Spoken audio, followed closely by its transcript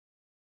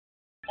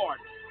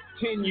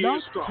10 years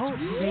Blog strong. Talk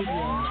Radio.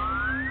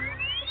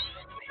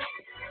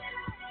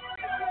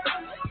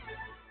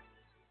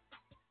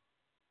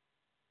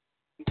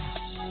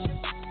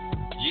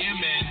 Yeah,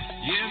 man.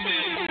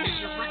 It's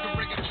your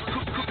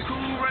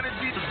cool running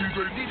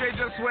DJ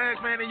Just Swag,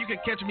 man, and you can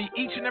catch me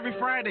each and every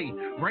Friday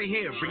right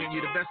here, bringing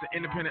you the best of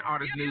independent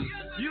artist news,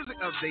 music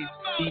updates,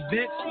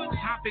 events,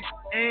 topics,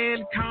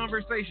 and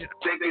conversation.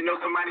 Think you know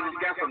somebody who's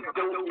got some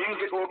dope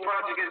music or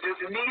project and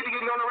just need to get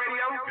on the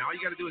radio? And all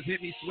you got to do is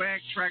hit me, swag,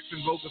 tracks,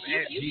 and vocals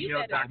at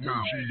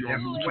gmail.com.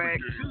 That's swag,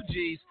 2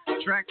 G's,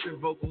 tracks, and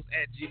vocals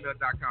at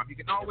gmail.com. You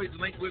can always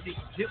link with me.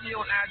 Hit me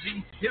on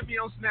IG, hit me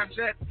on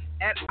Snapchat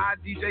at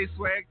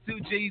IDJ-Swag,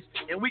 2 G's,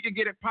 and we can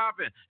get it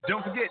popping.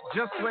 Don't forget,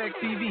 Just Swag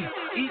TV,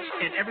 each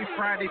and every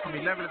Friday from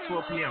 11 to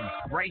 12 p.m.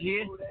 right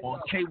here on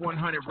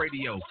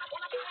K100Radio.com.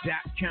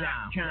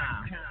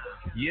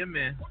 Yeah,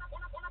 man.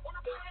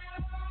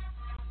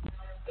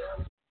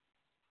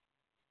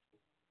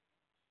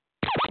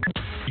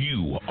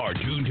 You are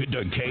tuned to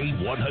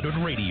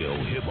K100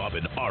 Radio, Hip Hop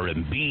and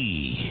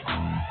R&B.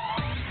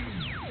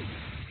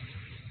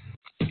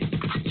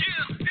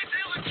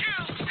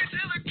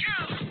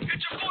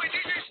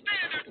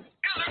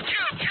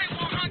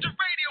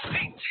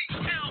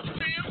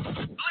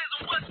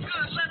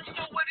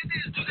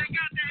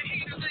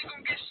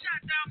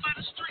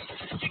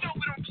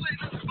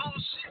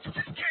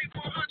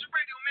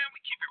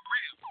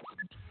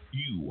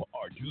 You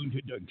are tuned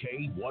to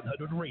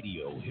K100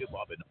 Radio, Hip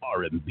Hop and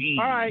R&B.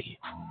 All right,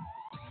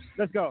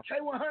 let's go.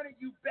 K100,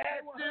 you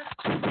bastard.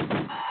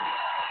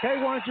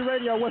 K100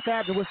 Radio, what's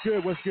happening? What's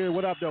good?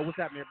 What up, though? What's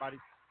happening, everybody?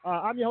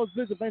 I'm your host,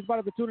 Blizzard. Thanks,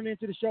 everybody, for tuning in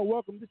to the show.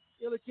 Welcome. This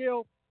is Ill or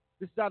Kill.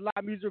 This is our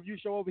live music review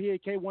show over here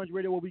at K100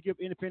 Radio, where we give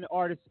independent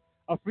artists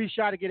a free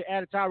shot to get an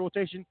added time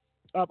rotation.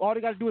 All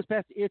they got to do is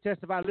pass the ear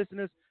test of our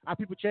listeners, our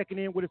people checking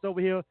in with us over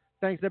here.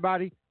 Thanks,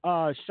 everybody.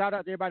 Shout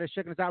out to everybody that's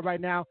checking us out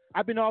right now.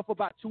 I've been off for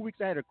about 2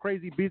 weeks. I had a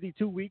crazy busy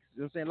 2 weeks.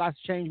 You know what I'm saying? Lots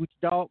of change with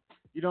your dog.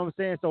 You know what I'm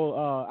saying? So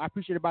I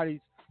appreciate everybody's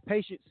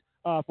patience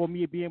for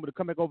me being able to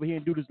come back over here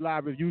and do this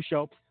live review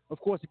show. Of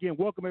course, again,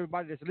 welcome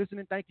everybody that's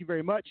listening. Thank you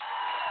very much.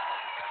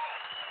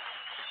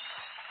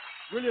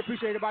 Really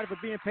appreciate everybody for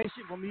being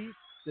patient for me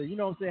to, you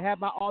know what I'm saying, have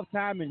my off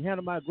time and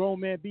handle my grown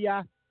man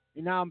BI.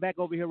 And now I'm back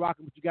over here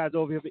rocking with you guys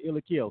over here for Ill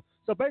or Kill.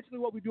 So basically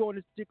what we do on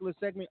this particular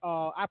segment,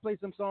 I play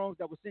some songs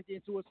that were sent in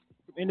to us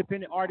from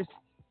independent artists.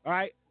 All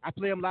right? I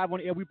play them live on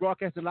the air. We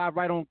broadcast it live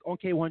right on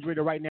K100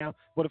 Radio right now.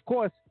 But of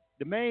course,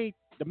 the main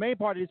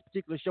part of this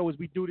particular show is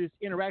we do this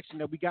interaction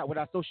that we got with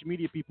our social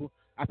media people.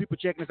 Our people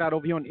checking us out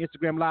over here on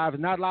Instagram Live.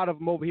 There's not a lot of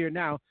them over here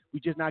now. We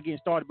just not getting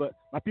started. But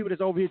my people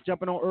that's over here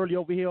jumping on early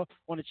over here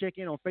on the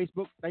check-in on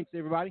Facebook. Thanks,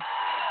 everybody.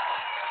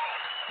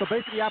 So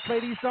basically, I play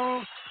these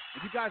songs.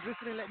 If you guys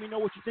listening, let me know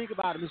what you think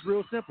about them. It's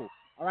real simple,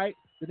 all right?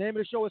 The name of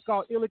the show is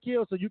called Ill or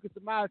Kill, so you can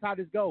surmise how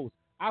this goes.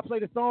 I play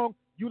the song.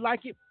 You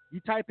like it. You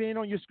type in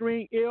on your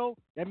screen, ill.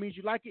 That means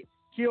you like it.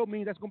 Kill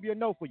means that's going to be a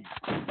no for you,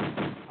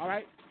 all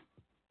right?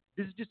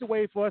 This is just a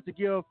way for us to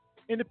give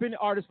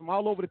independent artists from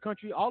all over the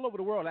country, all over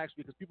the world,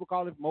 actually, because people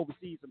call it from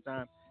overseas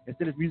sometimes and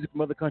send us music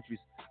from other countries,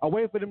 a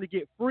way for them to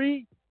get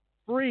free,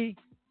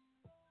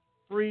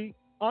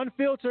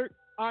 unfiltered,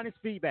 honest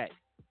feedback.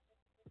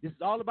 This is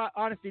all about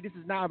honesty. This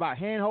is not about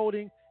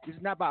hand-holding. This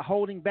is not about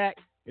holding back.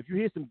 If you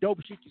hear some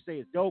dope shit, you say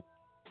it's dope.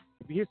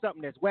 If you hear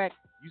something that's whack,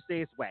 you say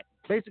it's whack.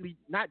 Basically,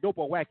 not dope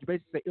or whack. You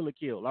basically say ill or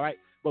kill, all right?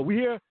 But we're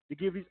here to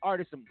give these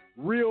artists some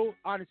real,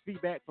 honest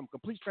feedback from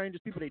complete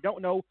strangers, people they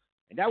don't know,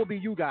 and that would be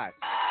you guys.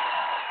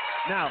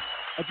 Now,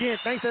 again,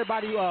 thanks to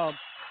everybody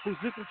who's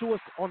listening to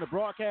us on the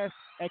broadcast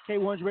at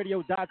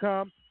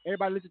K100Radio.com.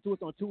 Everybody listen to us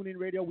on TuneIn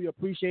Radio. We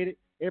appreciate it.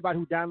 Everybody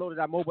who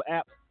downloaded our mobile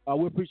app,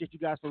 we appreciate you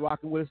guys for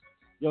rocking with us.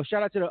 Yo,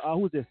 shout out to the,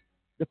 who's this?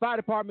 The fire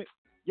department.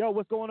 Yo,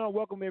 what's going on?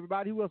 Welcome,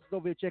 everybody. Who else is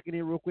over here checking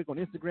in real quick on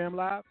Instagram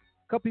Live?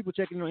 A couple people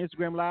checking in on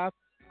Instagram Live.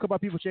 A couple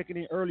of people checking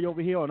in early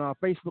over here on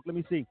Facebook. Let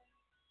me see.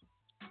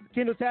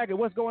 Kendall Taggart,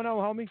 what's going on,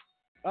 homie?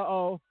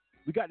 Uh-oh.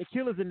 We got the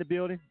killers in the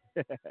building.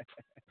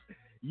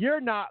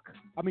 Yurok.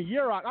 I don't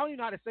even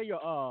know how to say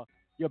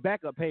your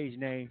backup page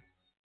name,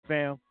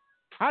 fam.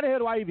 How the hell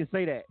do I even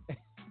say that?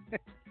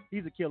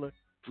 He's a killer.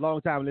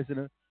 Long-time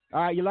listener.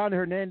 All right, Yolanda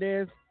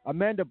Hernandez.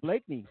 Amanda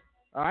Blakeney.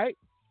 All right.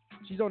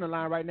 She's on the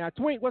line right now.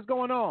 Twink, what's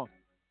going on?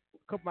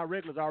 A couple of my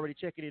regulars already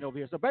checking in over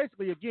here. So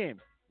basically, again,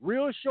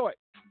 real short.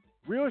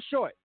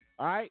 All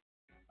right.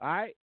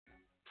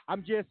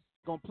 I'm just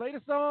going to play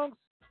the songs.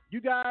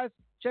 You guys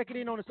check it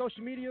in on the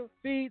social media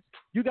feeds.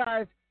 You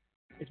guys,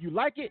 if you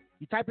like it,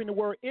 you type in the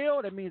word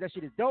ill. That means that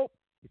shit is dope.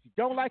 If you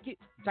don't like it,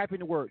 you type in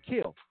the word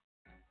kill.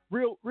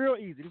 Real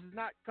easy. This is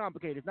not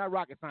complicated. It's not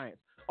rocket science.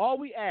 All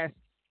we ask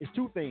is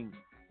two things.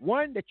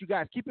 One, that you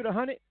guys keep it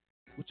 100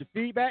 with your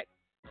feedback.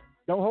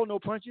 Don't hold no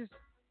punches.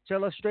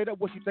 Tell us straight up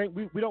what you think.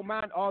 We don't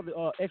mind all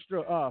the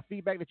extra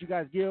feedback that you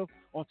guys give.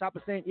 On top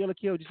of saying ill or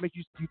kill, just make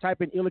you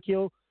type in ill or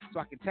kill so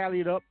I can tally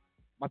it up.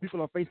 My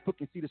people on Facebook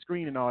can see the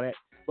screen and all that.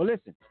 But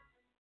listen,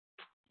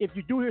 if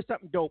you do hear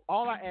something dope,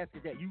 all I ask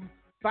is that you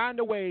find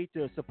a way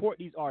to support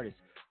these artists.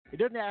 It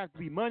doesn't have to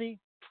be money.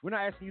 We're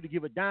not asking you to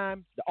give a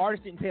dime. The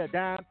artist didn't pay a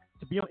dime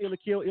to be on Illa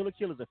Kill. Illa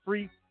Kill is a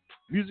free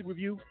music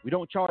review. We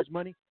don't charge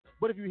money.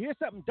 But if you hear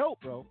something dope,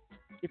 bro,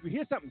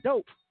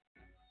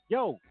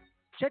 yo,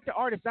 check the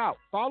artists out.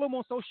 Follow them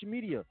on social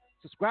media.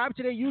 Subscribe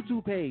to their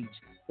YouTube page.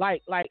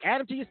 Like add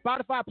them to your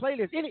Spotify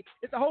playlist.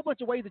 It's a whole bunch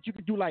of ways that you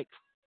can do like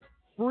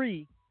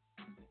free,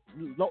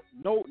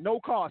 no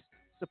cost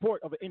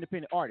support of an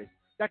independent artist.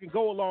 That can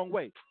go a long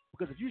way.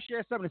 Because if you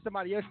share something and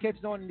somebody else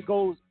catches on and it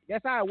goes,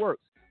 that's how it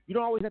works. You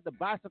don't always have to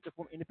buy something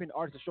from independent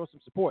artists to show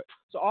some support.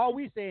 So all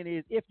we're saying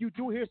is, if you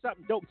do hear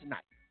something dope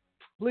tonight,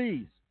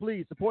 please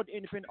support the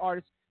independent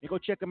artists and go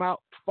check them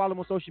out. Follow them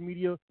on social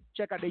media.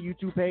 Check out their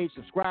YouTube page.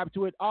 Subscribe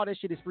to it. All that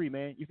shit is free,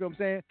 man. You feel what I'm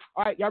saying?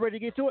 All right, y'all ready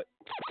to get to it?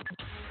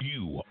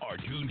 You are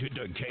tuned to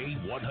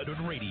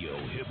K100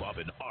 Radio, Hip Hop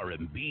and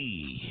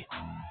R&B.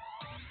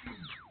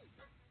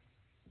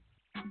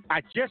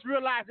 I just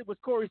realized it was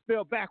Corey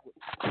spelled backwards.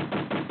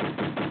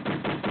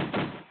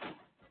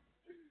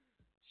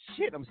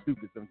 Shit, I'm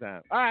stupid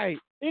sometimes. All right.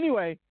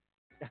 Anyway,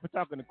 I'm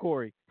talking to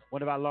Corey,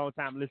 one of our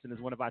longtime listeners,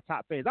 one of our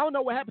top fans. I don't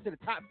know what happened to the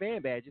top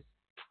fan badges.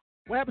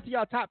 What happened to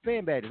y'all top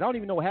fan badges? I don't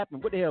even know what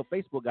happened. What the hell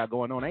Facebook got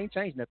going on? I ain't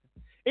changed nothing.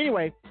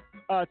 Anyway,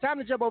 time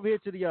to jump over here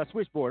to the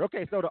switchboard.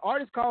 Okay, so the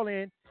artists call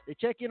in. They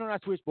check in on our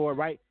switchboard,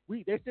 right?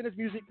 They send us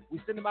music.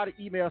 We send them out an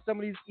email. Some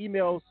of these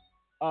emails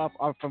are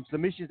from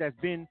submissions that's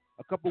been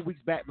a couple of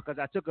weeks back because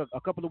I took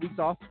a couple of weeks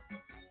off.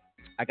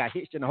 I got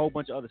hitched and a whole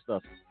bunch of other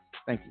stuff.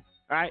 Thank you.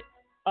 All right.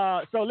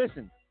 So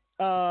listen,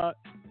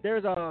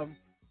 there's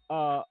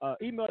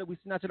email that we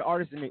send out to the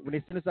artists, and when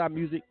they send us our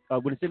music,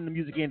 when they send the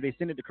music in, they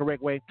send it the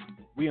correct way.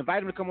 We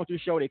invite them to come on to the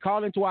show. They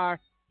call into our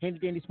handy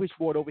dandy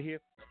switchboard over here,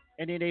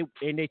 and then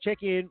they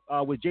check in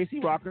with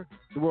JC Rocker,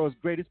 the world's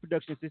greatest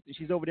production assistant.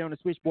 She's over there on the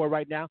switchboard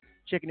right now,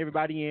 checking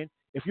everybody in.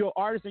 If you're an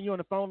artist and you're on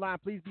the phone line,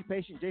 please be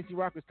patient. JC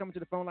Rocker is coming to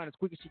the phone line as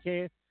quick as she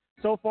can.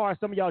 So far,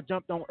 some of y'all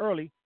jumped on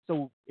early,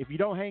 so if you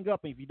don't hang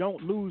up, and if you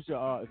don't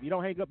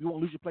hang up, you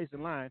won't lose your place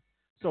in line.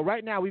 So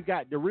right now we've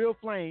got The Real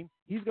Flame.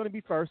 He's going to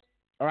be first.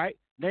 All right.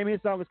 Name of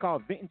his song is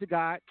called Venting to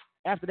God.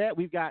 After that,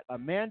 we've got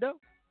Amanda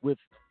with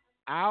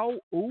Ow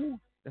Ooh.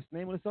 That's the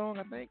name of the song,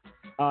 I think.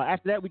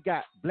 After that, we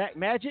got Black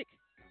Magic.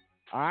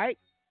 All right.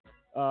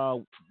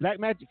 Black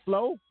Magic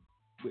Flow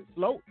with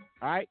Float.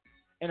 All right.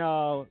 And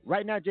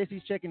right now,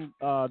 JC's checking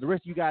the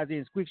rest of you guys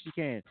in as quick as she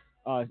can.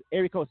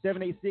 Area code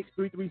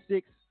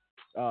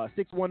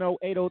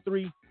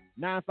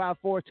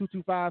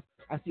 786-336-610-803-954-225.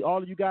 I see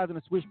all of you guys on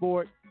the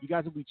switchboard. You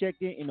guys will be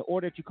checked in the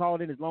order that you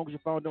called in as long as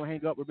your phone don't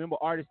hang up. Remember,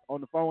 artists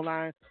on the phone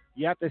line,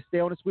 you have to stay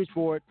on the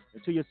switchboard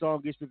until your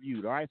song gets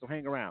reviewed, all right? So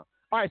hang around.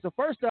 All right, so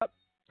first up,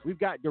 we've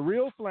got The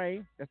Real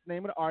Flame. That's the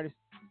name of the artist.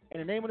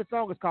 And the name of the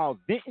song is called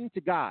Venting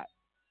to God.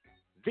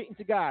 Venting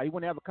to God. You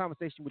want to have a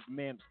conversation with the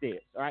man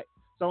upstairs, all right?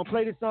 So I'm going to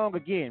play this song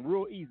again,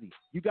 real easy.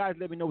 You guys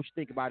let me know what you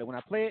think about it. When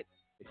I play it,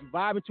 if you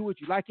vibe into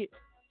it, you like it,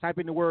 type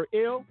in the word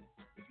ill.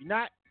 If you're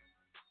not,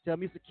 tell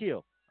me it's a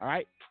kill, all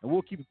right? And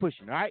we'll keep it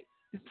pushing, all right?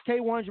 This is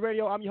K100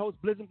 Radio. I'm your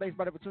host, Blizzard. Thanks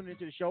for tuning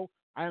into the show.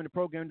 I am the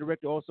program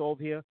director also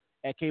over here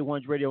at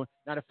K100 Radio.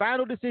 Now, the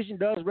final decision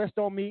does rest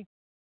on me.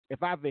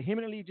 If I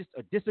vehemently just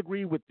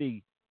disagree with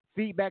the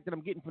feedback that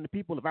I'm getting from the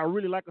people, if I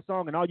really like a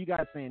song and all you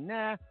guys saying,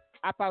 nah,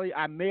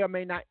 I may or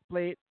may not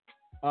play it,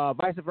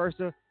 vice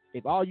versa.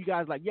 If all you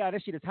guys like, yeah,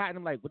 that shit is hot, and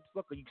I'm like, what the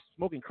fuck, are you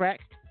smoking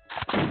crack?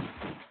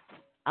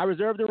 I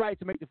reserve the right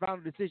to make the final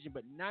decision,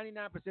 but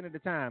 99% of the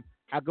time,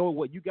 I go with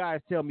what you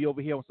guys tell me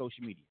over here on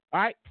social media. All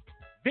right?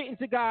 Venting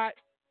to God.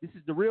 This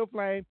is The Real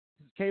Flame.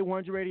 This is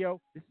K100 Radio.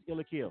 This is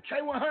Illa Kill.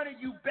 K100,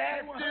 you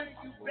bad.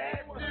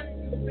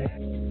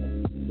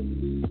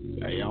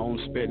 Hey, I don't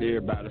expect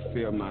everybody to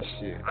feel my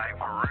shit. Like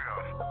for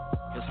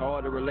real. It's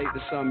hard to relate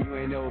to something you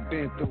ain't never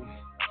been through.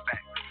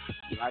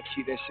 I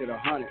keep that shit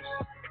 100.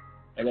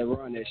 And they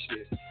run that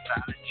shit.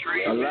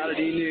 A lot of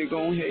these niggas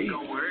gon' hate.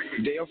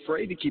 They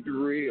afraid to keep it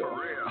real.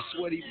 I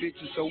swear these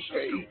bitches so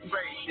fake.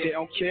 They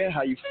don't care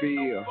how you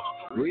feel.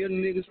 Real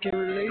niggas can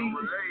relate.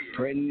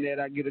 Praying that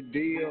I get a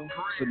deal.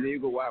 So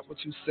nigga, watch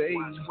what you say.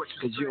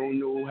 Cause you don't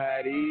know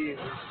how it is.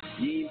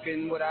 You ain't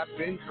been what I've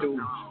been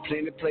through.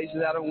 Plenty of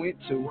places I done went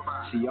to.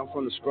 See, I'm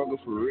from the struggle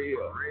for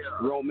real.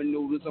 Roman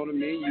noodles on the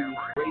menu.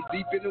 Raised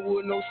deep in the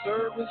wood, no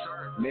service.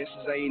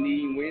 Messes I ain't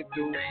even went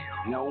through.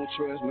 And I don't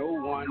trust no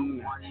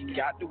one.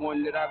 Got the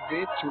one that I've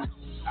been to.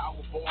 I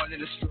was born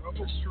in the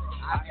struggle.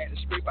 I had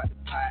to scrape out the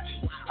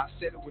pie. I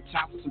said it was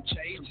time for some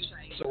changes,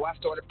 so I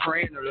started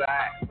praying a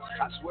lot.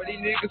 I swear these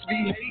niggas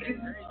be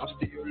hating. I'm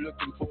still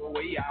looking for a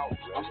way out.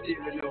 I'm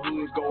still in the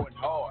hood going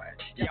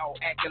hard. Y'all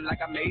acting like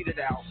I made it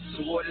out.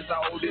 So what is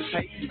all this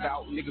hate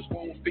about? Niggas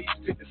won't be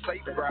fit the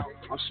safe route.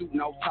 I'm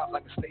shooting off top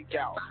like a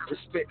stakeout.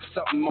 Respect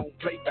something on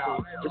play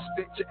out.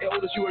 Respect your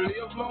elders, you will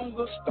live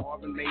longer.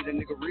 Starving made a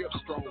nigga real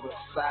stronger.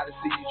 Society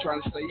see you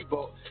trying to save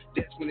up.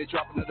 That's when they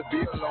drop another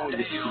bill on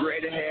you.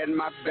 Ready had in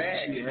my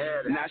bag.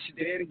 Now she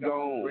dead and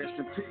gone. Rest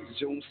in peace.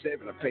 June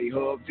 7th, I paid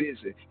her a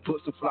visit.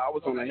 Put some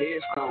flowers on her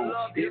headstone.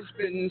 It's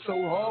been so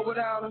hard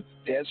without her.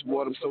 That's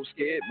what I'm so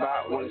scared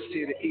about. Wanna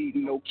sit and eat,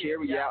 no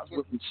carry outs.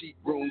 With from cheap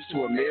rooms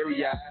to a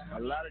Marriott. A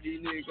lot of these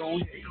niggas gon'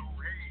 hate.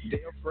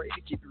 They afraid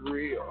to keep it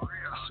real.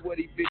 I swear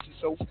these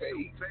bitches so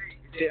fake.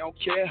 They don't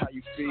care how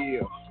you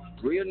feel.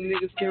 Real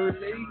niggas can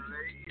relate.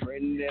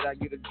 Praying that I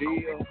get a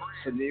deal.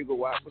 So nigga,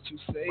 watch what you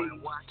say.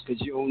 Cause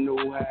you don't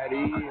know how it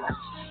is.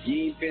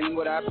 You ain't been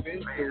what I've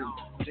been through.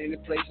 Plenty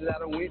places I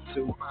done went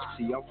to.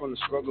 See, I'm from the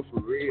struggle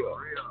for real.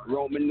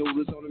 Roman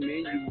noodles on the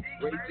menu.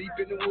 Raised deep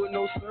in the wood,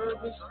 no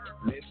service.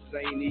 Messes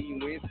ain't even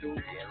went through.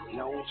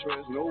 Don't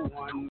trust no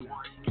one.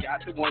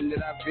 Got the one that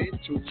I've been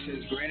to.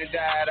 Since granny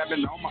died, I've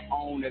been on my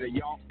own. At a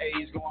young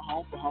age, going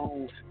home for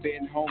home.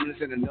 Been homeless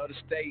in another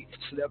state.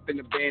 Slept in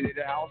the band at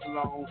the house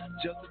alone.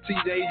 Just a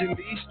teenager in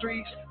these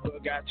streets.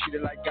 But got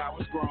treated like I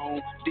was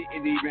grown.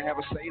 Didn't even have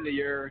a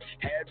sailor.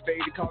 Had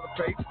faith to call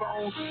a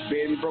payphone.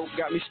 Been broke,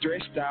 got me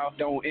stressed out.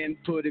 Don't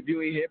input if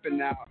you ain't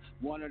hippin' out.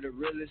 One of the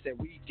realest that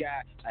we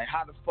got. Like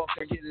how the fuck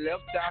I get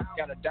left out?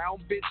 Got a down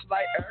bitch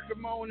like Erica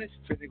Monin.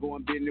 Finna go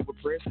and business with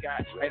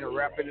Prescott. Ain't a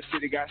rap in the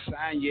city got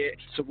signed yet.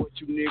 So what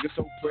you niggas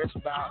so pressed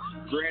about?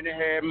 Granny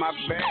had my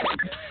back.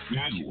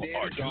 Now she You dead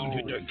are and gone.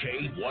 tuned to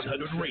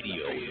K100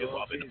 Radio, Hip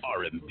Hop and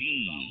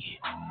R&B.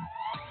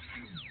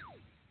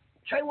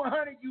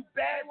 K100, you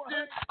bad one.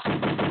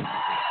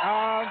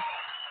 I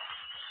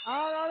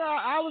don't know.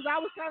 I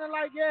was kind of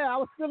like, I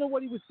was feeling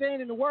what he was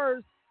saying in the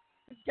words.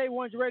 This is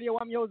K100 Radio.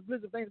 I'm your host,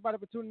 Blizzard. Thanks about it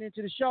for tuning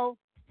into the show.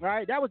 All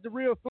right, that was the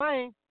real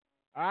flame.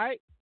 All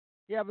right,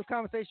 he had a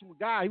conversation with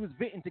God. He was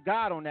venting to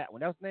God on that one.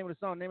 That was the name of the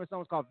song. The name of the song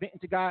was called "Venting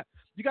to God."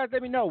 You guys,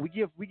 let me know. We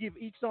give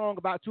each song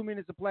about 2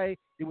 minutes to play.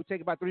 It would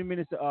take about 3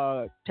 minutes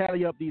to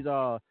tally up these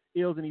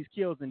ills and these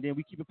kills, and then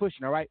we keep it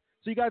pushing. All right.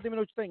 So you guys, let me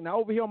know what you think. Now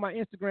over here on my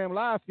Instagram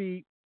live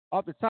feed,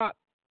 off the top,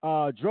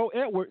 Dro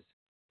Edwards,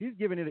 he's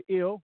giving it an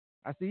ill.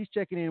 I see he's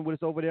checking in with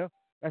us over there.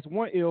 That's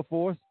one ill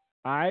for us.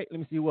 All right, let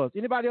me see who else.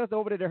 Anybody else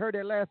over there that heard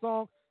that last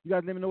song? You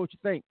guys let me know what you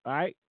think. All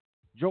right.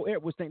 Joe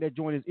Edwards think that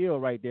joint is ill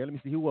right there. Let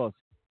me see who else.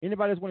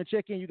 Anybody else want to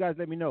check in? You guys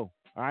let me know.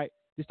 All right.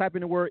 Just type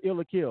in the word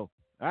ill or kill.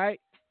 All right.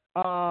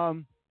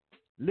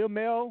 Lil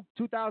Mel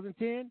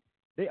 2010.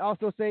 They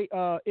also say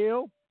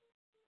ill.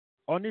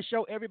 On this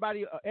show,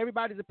 everybody's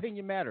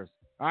opinion matters.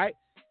 All right.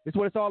 That's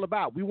what it's all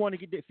about. We want to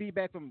get that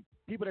feedback from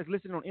people that's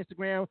listening on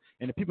Instagram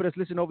and the people that's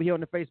listening over here on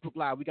the Facebook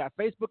Live. We got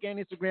Facebook and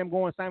Instagram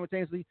going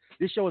simultaneously.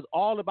 This show is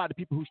all about the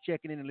people who's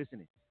checking in and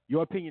listening.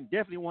 Your opinion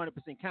definitely 100%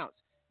 counts.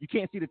 You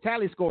can't see the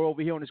tally score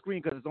over here on the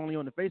screen because it's only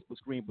on the Facebook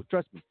screen, but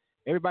trust me,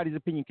 everybody's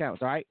opinion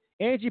counts, all right?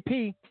 Angie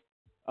P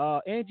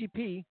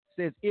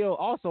says ill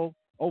also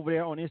over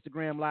there on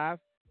Instagram Live,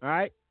 all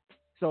right?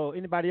 So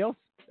anybody else?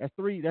 That's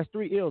three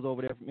ills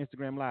over there from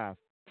Instagram Live.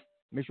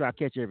 Make sure I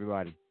catch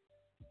everybody.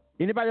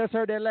 Anybody else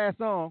heard that last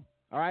song?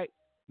 All right.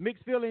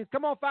 Mixed feelings.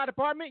 Come on, fire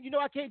department. You know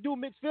I can't do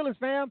mixed feelings,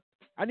 fam.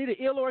 I need an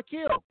ill or a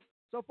kill.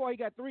 So far, he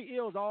got 3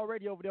 ills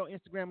already over there on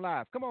Instagram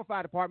Live. Come on,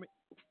 fire department.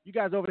 You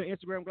guys over there on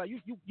Instagram Live.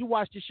 You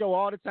watch this show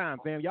all the time,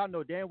 fam. Y'all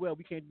know damn well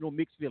we can't do no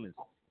mixed feelings.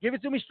 Give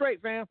it to me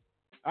straight, fam.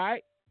 All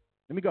right.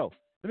 Let me go.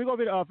 Let me go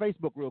over to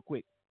Facebook real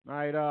quick. All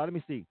right. Let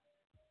me see.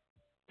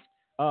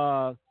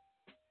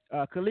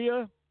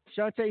 Kalia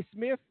Shantae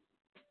Smith.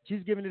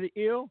 She's giving it an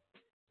ill.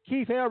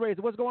 Keith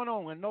Hellraiser, what's going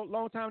on? And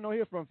long time no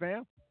hear from,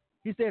 fam.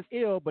 He says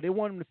ill, but they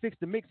want him to fix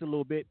the mix a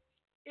little bit.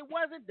 It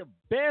wasn't the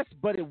best,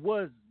 but it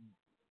wasn't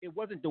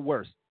the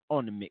worst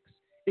on the mix.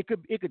 It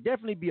could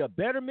definitely be a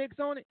better mix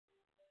on it.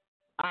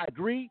 I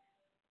agree,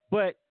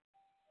 but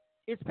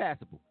it's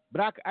passable.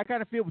 But I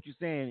kind of feel what you're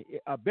saying.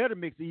 A better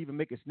mix to even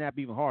make it snap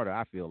even harder,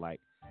 I feel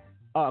like.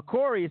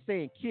 Corey is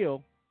saying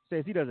kill,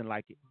 says he doesn't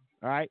like it.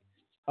 All right.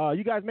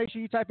 You guys make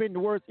sure you type in the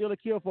words ill or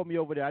kill for me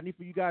over there. I need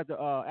for you guys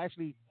to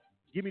actually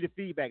give me the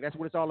feedback. That's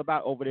what it's all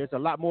about over there. It's a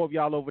lot more of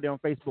y'all over there on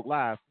Facebook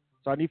Live.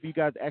 So I need for you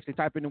guys to actually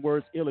type in the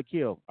words ill or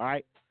kill. All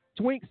right.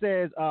 Twink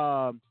says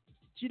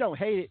she don't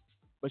hate it,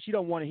 but she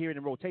don't want to hear it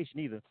in rotation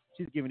either.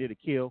 She's giving it a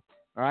kill.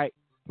 All right.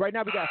 Right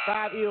now we got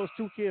 5 ills,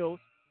 2 kills.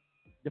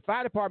 The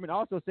fire department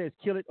also says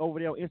kill it over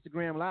there on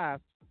Instagram Live.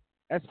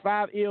 That's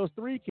 5 ills,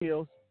 3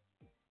 kills.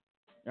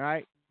 All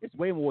right. It's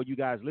way more you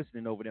guys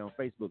listening over there on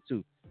Facebook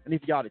too. I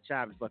need for y'all to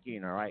chime the fuck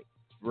in. All right.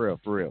 For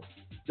real.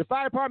 The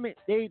fire department,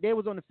 they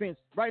was on the fence.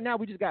 Right now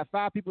we just got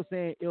 5 people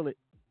saying ill it,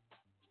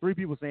 3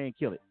 people saying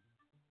kill it.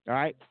 All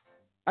right.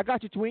 I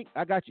got you, Twink.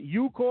 I got you.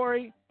 You,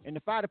 Corey, and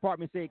the fire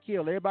department said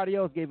kill. Everybody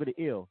else gave it an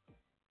ill.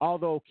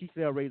 Although Keith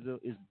Hellraiser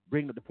is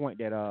bringing up the point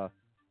that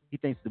he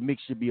thinks the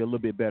mix should be a little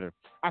bit better.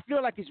 I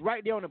feel like it's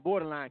right there on the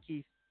borderline,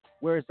 Keith,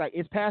 where it's like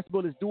it's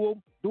passable, it's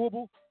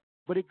doable,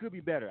 but it could be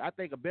better. I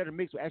think a better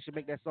mix will actually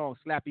make that song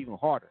slap even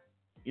harder.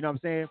 You know what I'm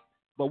saying?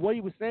 But what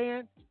he was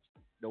saying,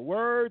 the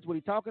words, what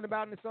he talking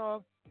about in the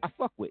song, I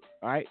fuck with.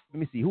 All right. Let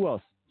me see. Who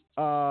else?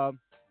 The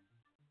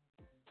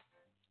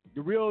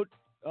real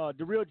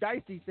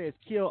Dicey says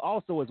kill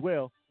also as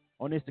well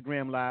on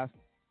Instagram Live.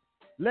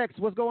 Lex,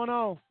 what's going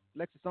on?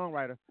 Lex, the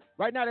songwriter.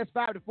 Right now that's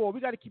 5-4. We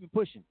got to keep it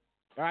pushing.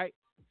 All right.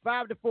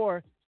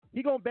 5-4.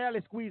 He gonna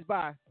barely squeeze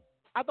by.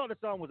 I thought the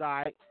song was all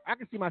right. I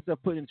can see myself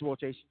putting it into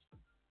rotation.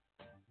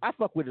 I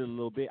fuck with it a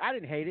little bit. I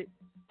didn't hate it.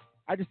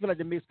 I just feel like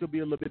the mix could be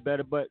a little bit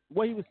better. But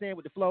what he was saying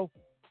with the flow,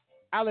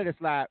 I'll let it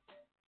slide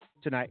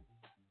tonight.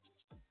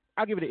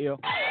 I'll give it an ill.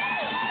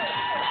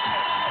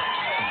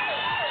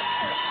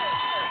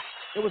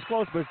 It was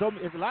close, but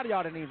it's a lot of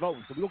y'all that ain't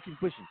voting, so we're going to keep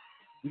pushing.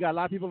 We got a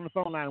lot of people on the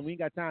phone line, and we ain't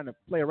got time to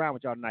play around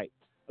with y'all tonight.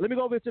 Let me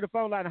go over to the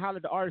phone line and holler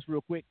at the artist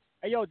real quick.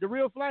 Hey, yo, The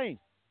Real Flame.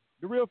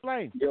 The Real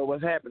Flame. Yo,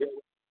 what's happening?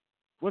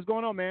 What's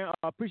going on, man?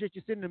 I appreciate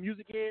you sending the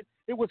music in.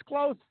 It was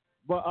close,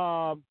 but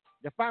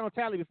the final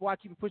tally before I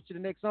keep pushing to the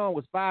next song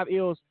was 5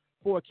 ills,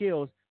 4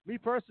 kills. Me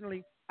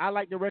personally, I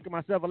like the record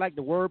myself. I like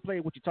the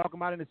wordplay, what you're talking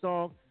about in the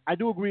song. I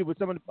do agree with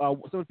some of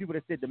the people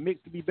that said the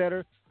mix could be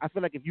better. I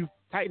feel like if you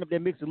tighten up that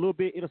mix a little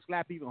bit, it'll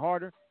slap even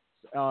harder.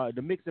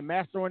 The mix and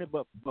master on it,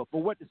 but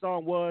for what the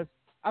song was,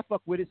 I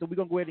fuck with it. So we're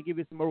gonna go ahead and give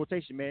it some more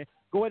rotation, man.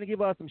 Go ahead and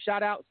give us some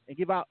shout outs and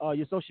give out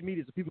your social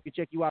media so people can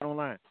check you out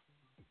online.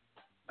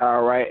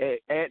 All right,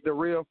 at The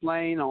Real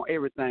Flame on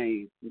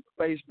everything,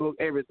 Facebook,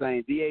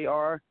 everything,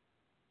 DAREALFLME,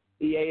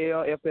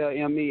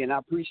 and I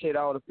appreciate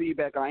all the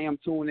feedback. I am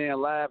tuning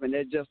in live, and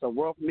that's just a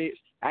rough mix.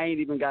 I ain't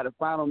even got a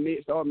final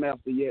mix or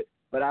master yet,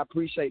 but I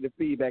appreciate the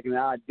feedback, and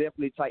I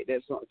definitely tighten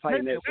that song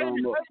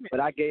up. But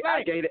I gave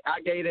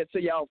that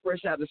to y'all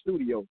fresh out the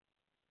studio.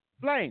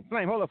 Flame,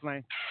 hold up,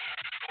 Flame.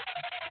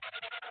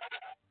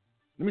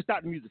 Let me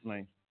stop the music,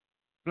 Flame.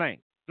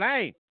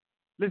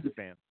 Listen,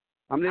 fam.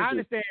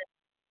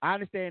 I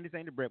understand this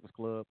ain't the Breakfast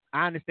Club.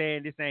 I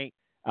understand this ain't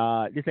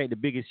the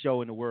biggest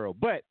show in the world.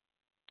 But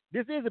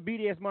this is a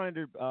BDS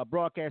Monitor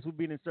broadcast. We've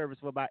been in service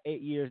for about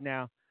 8 years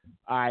now.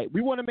 All right.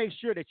 We want to make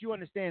sure that you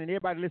understand and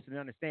everybody listening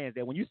understands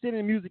that when you send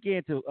the music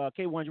into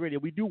K1's radio,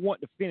 we do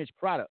want the finished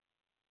product.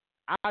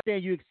 I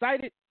understand you're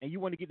excited and you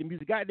want to get the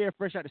music out there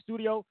fresh out the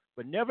studio,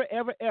 but never,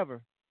 ever,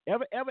 ever,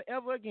 ever, ever,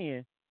 ever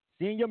again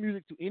send your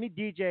music to any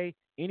DJ,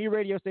 any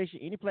radio station,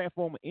 any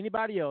platform, or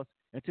anybody else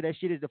until that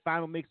shit is the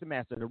final mix and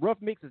master. The rough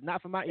mix is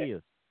not for my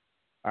ears.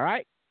 All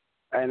right?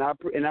 And I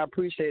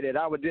appreciate it.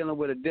 I was dealing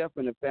with a death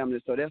in the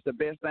family, so that's the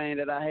best thing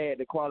that I had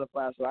to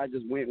qualify, so I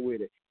just went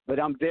with it. But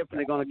I'm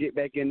definitely going to get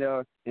back in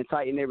there and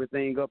tighten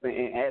everything up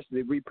and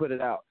actually re-put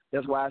it out.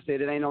 That's why I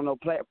said it ain't on no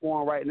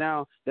platform right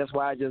now. That's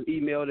why I just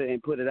emailed it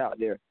and put it out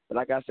there. But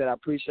like I said, I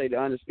appreciate the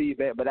honest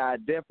feedback, but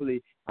I'm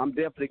definitely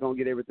going to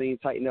get everything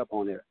tightened up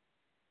on there.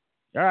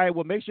 All right,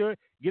 well, make sure,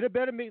 get a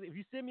better mix. If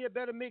you send me a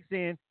better mix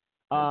in,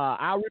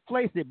 I'll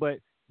replace it. But,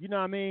 you know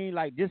what I mean,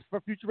 like just for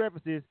future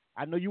references,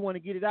 I know you want to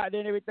get it out there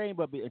and everything,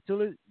 but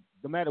no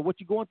matter what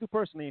you're going through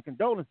personally, and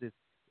condolences,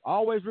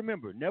 always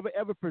remember, never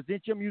ever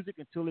present your music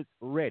until it's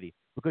ready,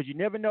 because you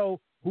never know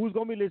who's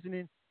going to be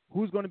listening,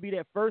 who's going to be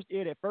that first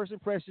ear, that first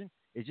impression.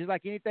 It's just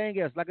like anything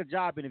else, like a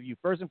job interview,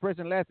 first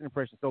impression, last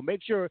impression. So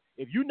make sure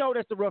if you know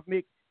that's the rough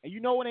mix and you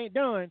know it ain't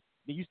done,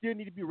 then you still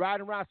need to be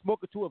riding around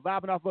smoking to it,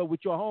 vibing off of it with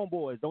your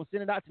homeboys. Don't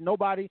send it out to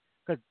nobody,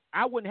 because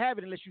I wouldn't have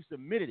it unless you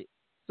submitted it.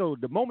 So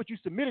the moment you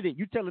submitted it,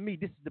 you telling me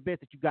this is the best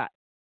that you got.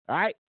 All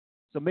right?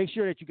 So make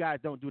sure that you guys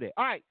don't do that.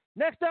 All right,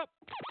 next up.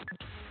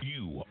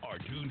 You are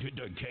tuned to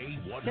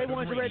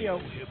K100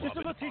 Radio. Just a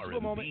little teachable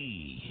moment.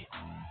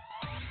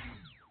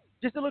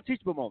 Just a little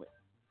teachable moment.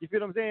 You feel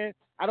what I'm saying?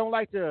 I don't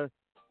like to,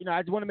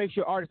 I just want to make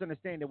sure artists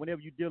understand that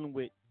whenever you're dealing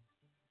with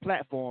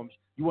platforms,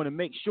 you want to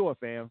make sure,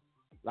 fam,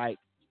 like,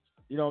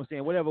 you know what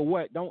I'm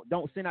saying,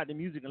 don't send out the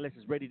music unless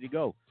it's ready to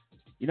go.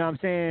 You know what I'm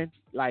saying?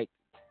 Like,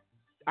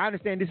 I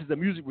understand this is a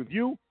music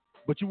review,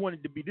 but you want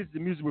it to be, this is a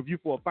music review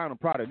for a final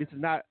product. This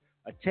is not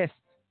a test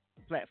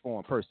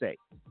platform per se.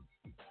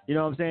 You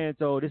know what I'm saying?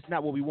 So this is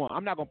not what we want.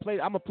 I'm going to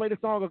play the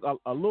song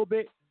a little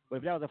bit, but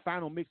if that was a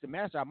final mix and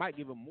master, I might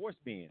give him more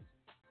spins.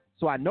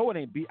 So I know it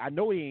ain't,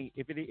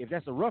 if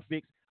that's a rough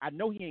mix, I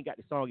know he ain't got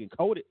the song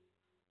encoded.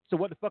 So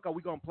what the fuck are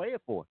we going to play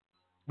it for?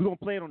 We're going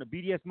to play it on the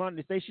BDS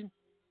Monitor station,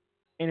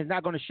 and it's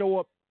not going to show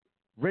up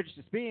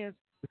registered spins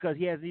because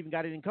he hasn't even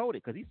got it encoded,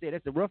 because he said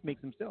that's the rough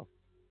mix himself.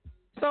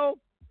 So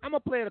I'm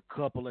going to play it a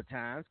couple of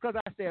times because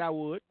I said I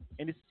would,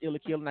 and it's still a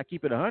kill, and I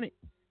keep it 100.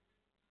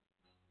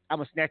 I'm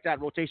going to snatch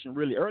out rotation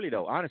really early,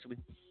 though, honestly,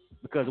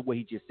 because of what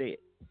he just said.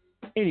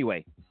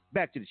 Anyway,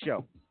 back to the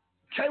show.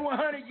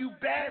 K100, you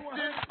bastard!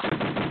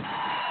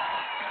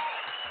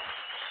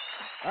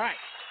 All right.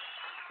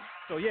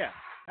 So, yeah,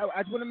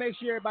 I just want to make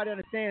sure everybody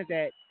understands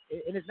that,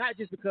 and it's not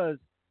just because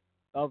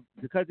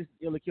this is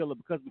Illa Killer,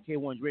 because of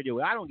K1's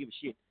radio. I don't give a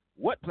shit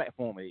what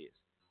platform it is.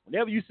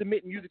 Whenever you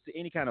submit music to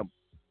any kind of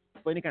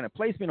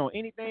placement on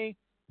anything,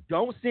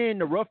 don't send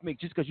the rough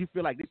mix just because you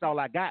feel like this is all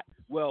I got.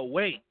 Well,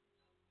 wait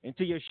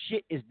until your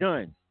shit is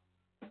done.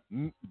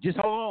 Just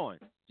hold on.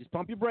 Just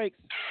pump your brakes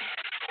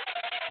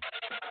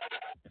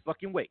and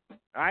fucking wait.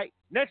 All right.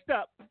 Next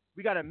up,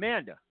 we got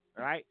Amanda.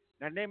 All right.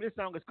 Now, the name of this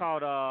song is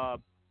called,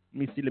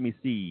 let me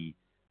see.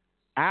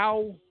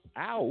 Ow,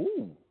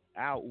 ooh.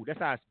 Ow, ooh. That's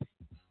how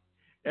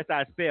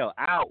I spell.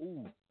 Ow,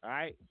 ooh. All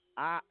right.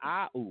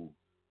 Ooh.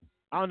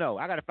 I don't know.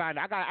 I gotta find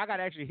it. I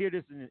gotta actually hear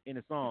this in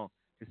the song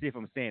to see if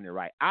I'm saying it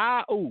right.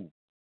 Ooh.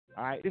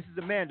 All right. This is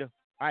Amanda.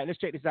 All right. Let's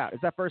check this out.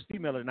 It's our first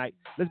female of the night.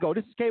 Let's go.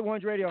 This is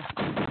K1's Radio.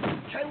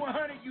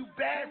 K100, you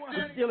bastard!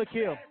 It's still a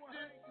kill.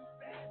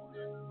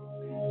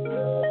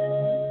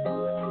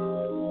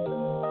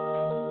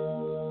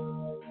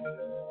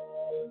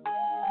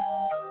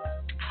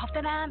 How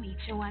can I I meet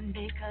you one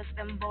day, cause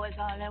them boys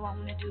all they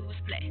wanna do is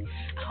play.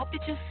 I hope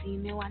that you see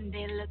me one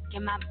day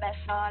looking my best,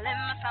 all in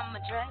my summer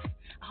dress.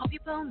 I hope you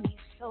pull me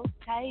so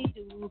tight,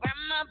 ooh, grab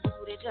my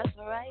booty just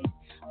right.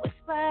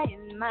 Whisper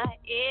in my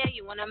ear,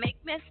 you wanna make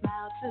me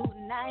smile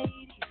tonight.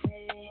 He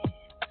said,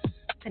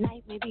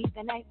 tonight may be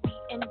the night we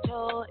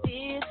enjoy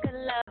this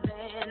good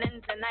loving,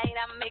 and tonight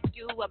I make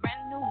you a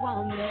brand new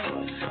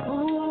woman.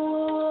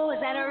 Ooh, is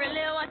that really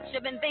what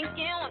you've been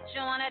thinking? What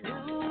you wanna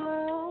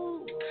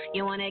do?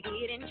 You wanna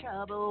get in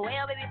trouble?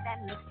 Well, baby, that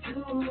looks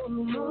too.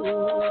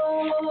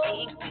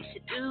 Think we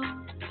should do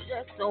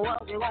just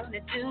what we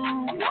wanna do,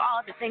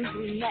 all the things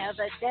we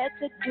never dared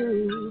to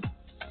do.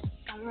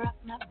 Come rock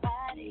my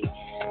body,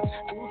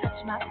 ooh,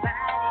 touch my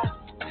body,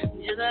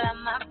 just love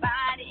my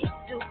body,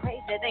 do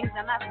crazy things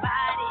on my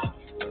body.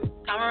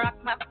 Come rock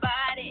my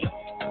body,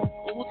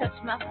 ooh,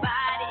 touch my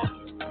body,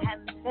 have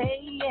me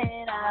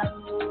saying,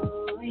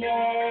 oh,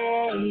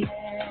 yeah,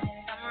 yeah.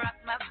 Come rock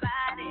my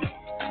body,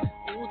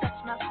 ooh, touch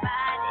my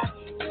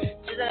body,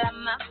 just love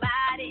my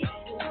body,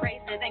 do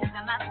crazy things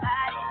on my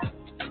body.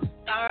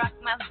 Come rock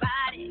my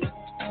body,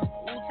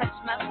 ooh, touch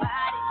my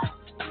body,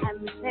 have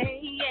me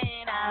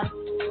saying,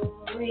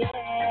 oh,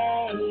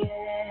 yeah,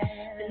 yeah.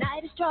 The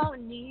night is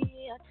drawing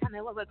near, tell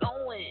me where we're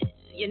going.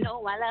 You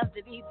know I love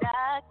to be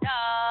blocked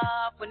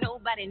off with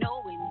nobody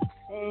knowing.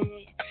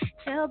 Say,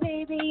 tell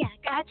baby I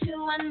got you,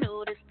 I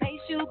know this place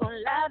you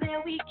gon' love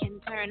it. We can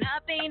turn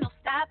up, ain't no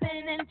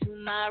stopping into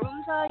my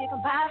room so you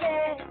can pop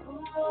it.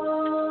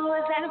 Ooh,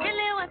 is that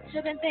really what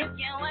you've been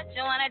thinking? What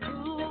you wanna do?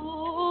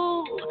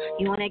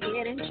 You wanna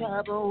get in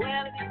trouble?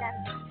 Well, baby,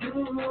 that's you.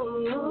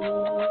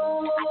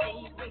 I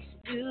think we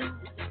should do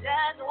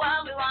just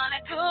what we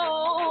wanna do,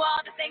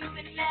 all the things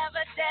we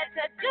never dared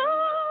to do.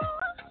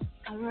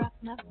 Come rock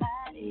my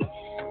body,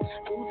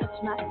 ooh,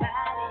 touch my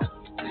body,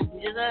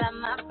 just love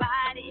my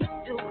body,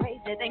 do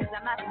crazy things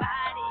on my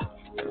body.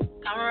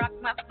 Come rock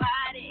my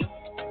body,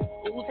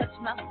 ooh, touch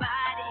my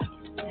body,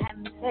 have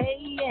me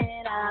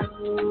saying,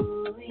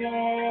 oh,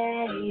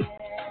 yeah, yeah.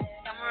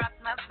 Come rock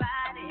my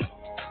body,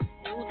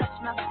 ooh, touch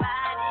my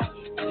body,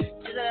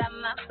 just love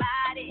my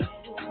body,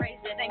 do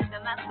crazy things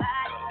on my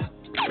body.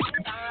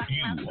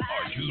 You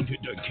are tuned to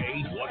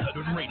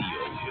K100 Radio,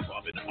 Hip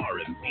Hop and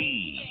R&B.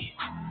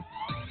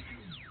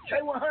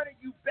 K100,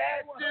 you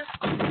bastard.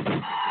 All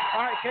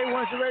right,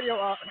 K100 Radio.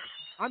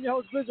 I'm your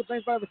host, Blizzard.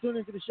 Thanks for tuning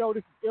into the show.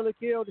 This is Illa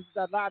Kill. This is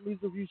our live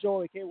music review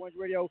show at K100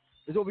 Radio.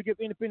 This is where we give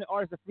independent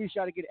artists a free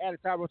shot to get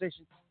added to our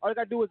rotation. All you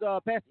got to do is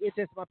pass the ear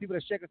test to my people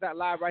that check us out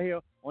live right here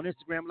on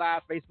Instagram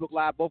Live, Facebook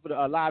Live, both of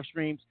the live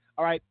streams.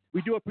 All right,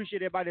 we do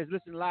appreciate everybody that's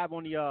listening live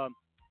on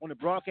the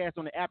broadcast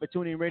on the app at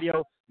TuneIn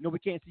Radio. You know, we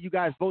can't see you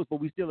guys' votes, but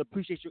we still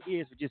appreciate your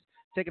ears for just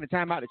taking the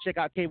time out to check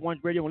out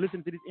K100 Radio and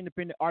listen to this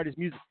independent artist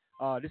music.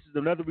 This is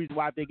another reason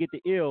why if they get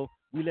the ill,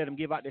 we let them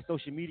give out their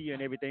social media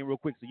and everything real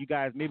quick. So you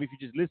guys, maybe if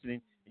you're just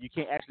listening and you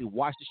can't actually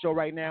watch the show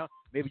right now,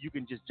 maybe you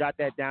can just jot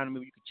that down and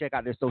maybe you can check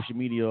out their social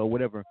media or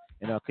whatever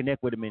and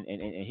connect with them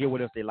and hear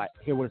what else they like,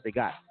 hear what else they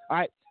got. All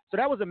right. So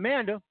that was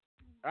Amanda. All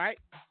right.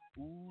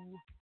 Ooh,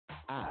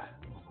 ah.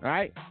 All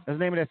right. That's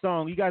the name of that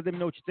song. You guys let me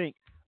know what you think.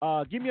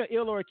 Give me an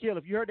ill or a kill.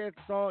 If you heard that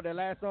song, that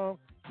last song,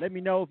 let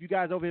me know. If you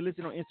guys over here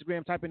listening on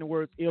Instagram, type in the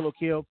words ill or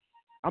kill.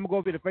 I'm gonna go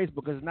over to Facebook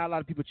because there's not a lot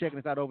of people checking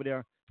us out over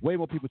there. Way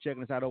more people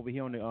checking us out over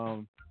here on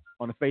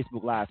the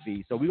Facebook live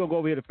feed. So we're gonna go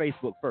over here to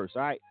Facebook first.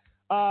 All right.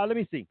 Let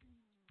me see.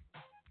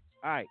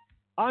 All right.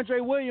 Andre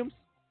Williams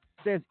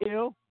says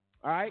ill.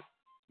 All right.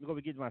 Let me go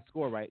get my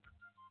score right.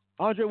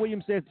 Andre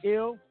Williams says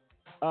ill.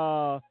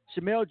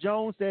 Shamel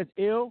Jones says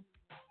ill.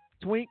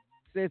 Twink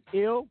says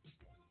ill.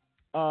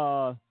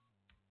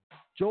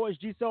 George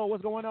G. Soul,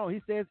 what's going on?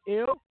 He says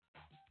ill.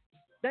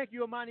 Thank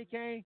you, Amani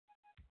Kane.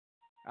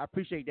 I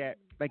appreciate that.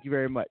 Thank you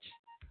very much.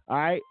 All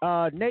right.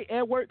 Nate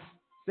Edwards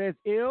says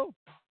ill.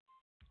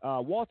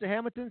 Walter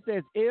Hamilton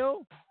says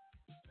ill.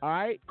 All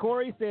right.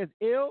 Corey says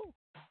ill.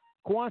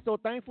 Kwan So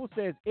Thankful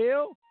says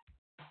ill.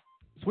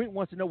 Twink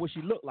wants to know what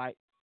she looked like.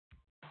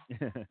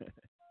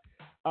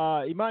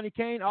 Imani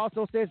Kane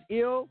also says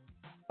ill.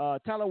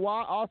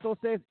 Talawa also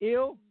says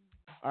ill.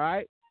 All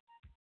right.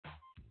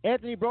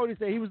 Anthony Brody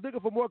said he was looking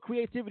for more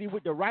creativity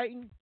with the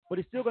writing, but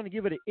he's still going to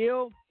give it an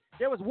ill.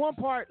 There was one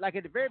part, like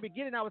at the very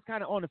beginning, I was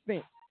kind of on the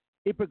fence.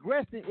 It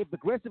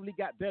progressively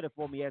got better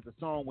for me as the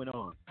song went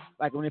on.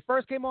 Like when it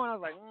first came on, I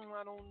was like,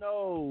 I don't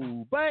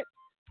know. But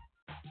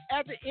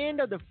at the end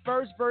of the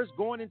first verse,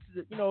 going into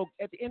the,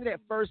 at the end of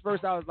that first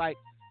verse, I was like,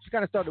 she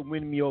kind of started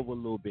winning me over a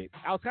little bit.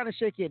 I was kind of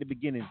shaky at the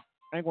beginning.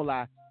 I ain't gonna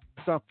lie.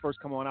 The song first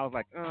come on, I was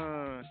like,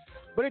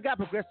 but it got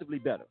progressively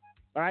better.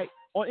 All right.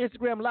 On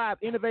Instagram Live,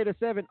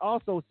 Innovator7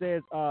 also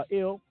says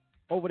ill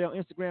over there on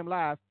Instagram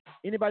Live.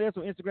 Anybody else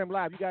on Instagram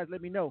Live, you guys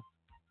let me know.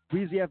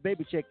 Breezy F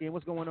Baby checked in.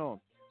 What's going on?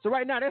 So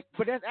right now, that's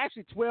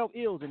actually 12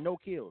 ills and no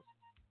kills.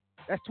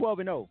 That's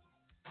 12-0.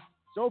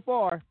 So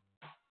far,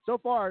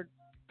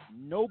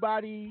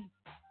 nobody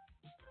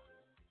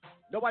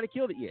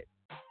killed it yet.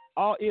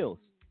 All ills.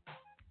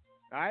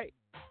 All right.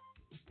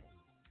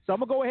 So I'm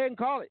gonna go ahead and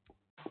call it.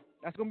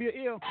 That's gonna be an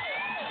ill.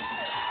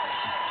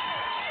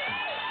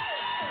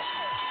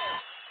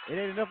 it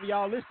ain't enough of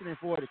y'all listening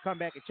for it to come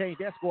back and change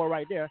that score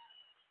right there.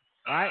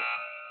 All right.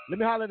 Let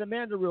me holler at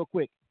Amanda real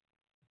quick.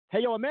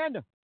 Hey, yo,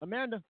 Amanda.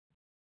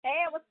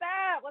 Hey, what's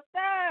up? What's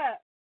up?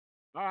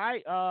 All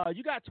right.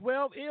 You got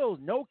 12 ills,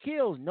 no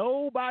kills.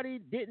 Nobody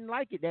didn't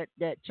like it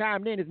that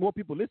chimed in. There's more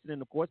people listening,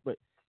 of course, but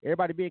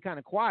everybody being kind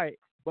of quiet.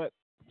 But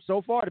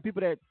so far, the people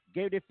that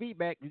gave their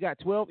feedback, you got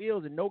 12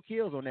 ills and no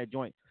kills on that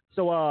joint.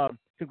 So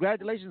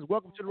congratulations.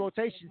 Welcome to the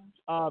rotation.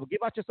 Give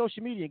out your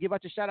social media and give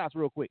out your shout-outs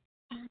real quick.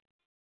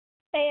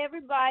 Hey,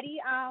 everybody.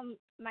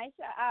 My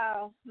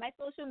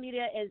social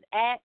media is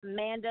at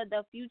Manda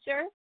the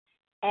Future.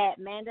 At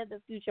Manda the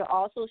Future,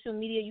 all social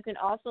media. You can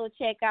also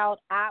check out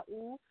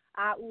AAHOOH.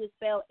 AAHOOH is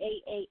spelled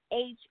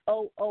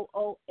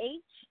AAHOOOH.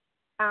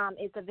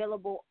 It's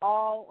available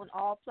on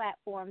all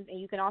platforms, and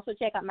you can also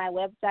check out my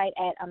website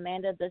at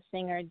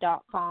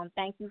amandathesinger.com.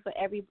 Thank you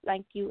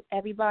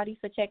everybody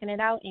for checking it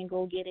out, and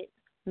go get it.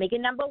 Make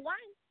it number one.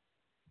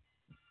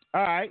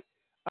 All right.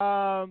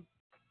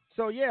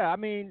 So yeah, I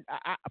mean,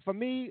 for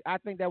me, I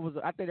think it was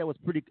a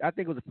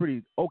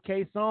pretty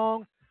okay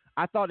song.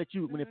 I thought that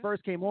when it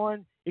first came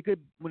on, it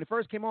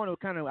was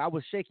kind of, I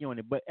was shaky on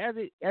it, but as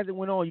it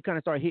went on, you kind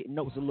of started hitting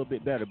notes a little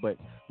bit better. But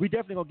we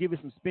definitely gonna give it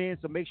some spin.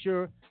 So make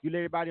sure you let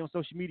everybody on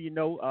social media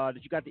know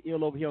that you got the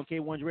ill over here on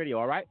K1's radio.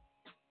 All right.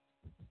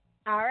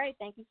 All right.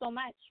 Thank you so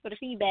much for the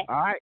feedback. All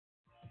right.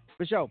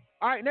 For sure.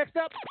 All right. Next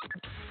up,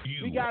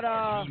 we got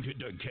tuned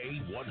to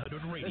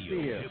K100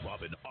 Radio, Hip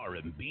Hop and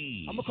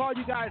R&B. I'm gonna call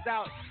you guys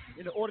out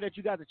in the order that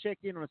you guys are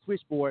checked in on the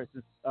switchboard,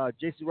 since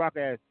JC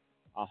Rocker has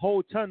a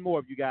whole ton more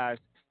of you guys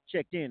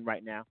checked in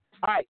right now.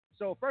 All right,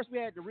 so first we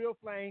had the Real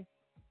Flame.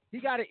 He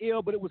got an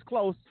ill, but it was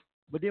close.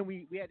 But then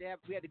we had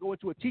to go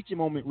into a teaching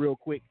moment real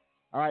quick.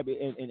 All right,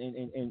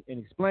 and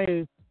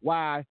explain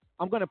why.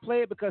 I'm gonna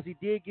play it because he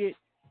did get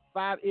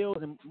 5 ills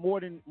and more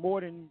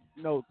than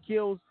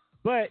kills.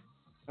 But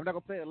I'm not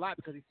gonna play it a lot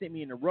because he sent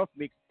me in the rough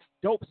mix.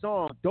 Dope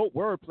song, dope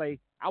wordplay.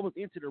 I was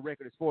into the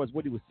record as far as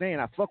what he was saying.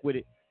 I fuck with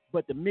it,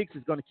 but the mix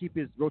is gonna keep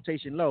his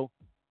rotation low.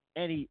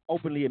 And he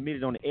openly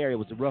admitted on the air it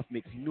was a rough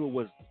mix. He knew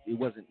it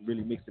wasn't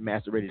really mixed and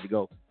mastered, ready to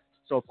go.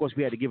 So of course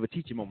we had to give a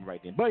teaching moment right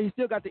then. But he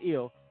still got the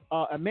ill.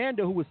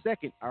 Amanda, who was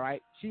second, all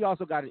right, she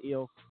also got an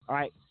ill. All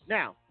right.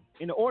 Now,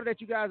 in the order that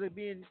you guys are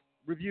being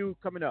reviewed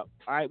coming up,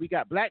 all right, we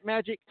got Black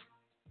Magic,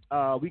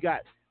 we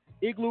got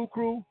Igloo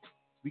Crew,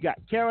 we got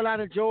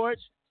Carolina George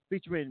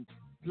featuring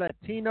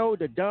Platino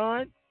the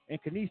Don and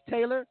Kenise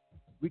Taylor.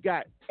 We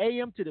got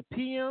AM to the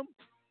PM.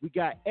 We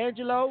got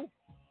Angelo.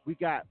 We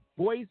got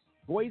Boise.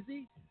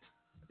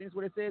 I think that's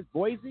what it says.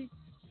 Boise.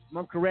 If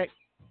I'm correct.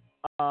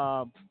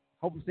 Hope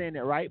I'm saying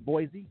that right.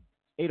 Boise.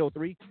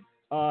 803.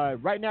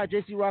 Right now,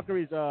 JC Rocker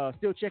is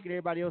still checking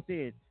everybody else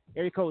in.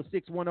 Area code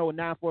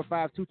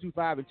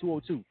 610-945-225 and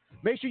 202.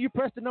 Make sure you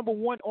press the number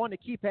 1 on the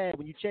keypad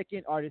when you check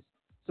in, artists,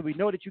 so we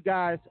know that you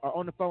guys are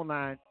on the phone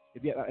line.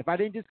 If I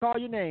didn't just call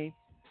your name,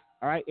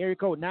 all right, area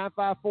code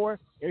 954,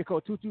 area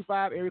code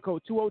 225, area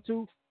code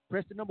 202,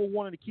 press the number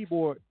 1 on the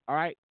keyboard, all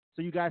right,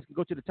 so you guys can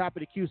go to the top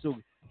of the queue so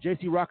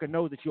JC Rocker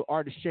knows that you're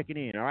artist checking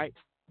in, all right?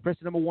 Press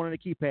the number 1 on the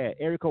keypad,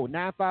 area code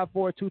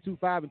 954,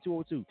 225, and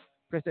 202.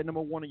 Press that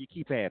number 1 on your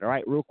keypad, all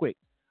right, real quick.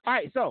 All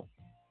right, so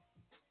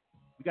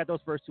we got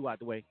those first 2 out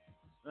the way.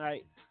 All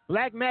right,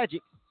 Black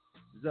Magic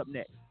is up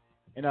next.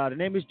 And the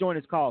name of this joint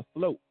is called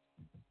Float.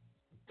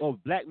 Oh,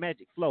 Black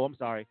Magic Flow, I'm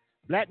sorry.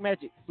 Black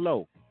Magic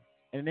Flow.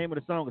 And the name of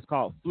the song is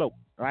called Float.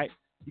 All right?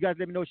 You guys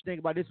let me know what you think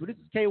about this. Well, this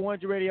is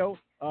K100 Radio.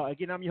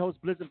 Again, I'm your host,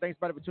 Blizzard. Thanks,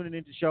 everybody, for tuning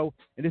into the show.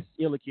 And this is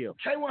Ill or Kill.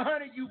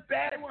 K100, you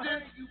bad one.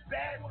 You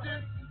bad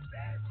one.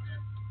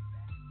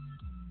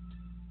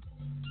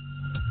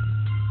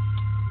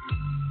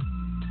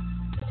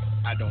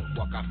 I don't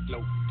walk, I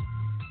float.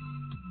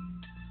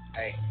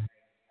 Hey.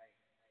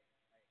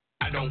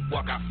 I don't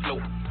walk, I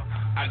float.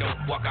 I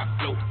don't walk, I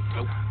float.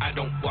 Nope. I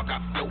don't walk, I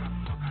float.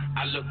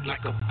 I look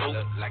like a boat.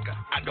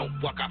 I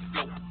don't walk, I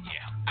float.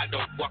 Yeah. I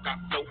don't walk, I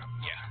float.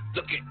 Yeah.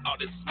 Look at all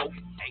this smoke.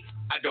 Hey.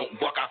 I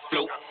don't walk, I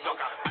float.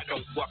 I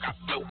don't walk, I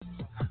float.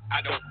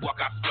 I don't walk,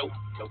 I float.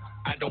 Nope.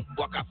 I don't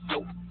walk, I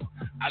float.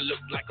 I look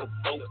like a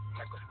boat.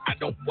 I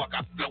don't walk,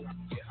 I float.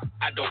 Yeah.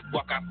 I don't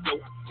walk, I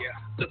float. Yeah.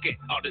 Look at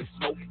all this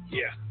smoke.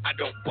 Yeah. I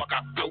don't walk,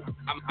 I float.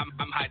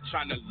 I'm high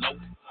trying to low.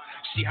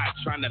 She high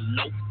trying to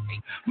low. Hey.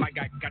 My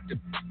guy got the.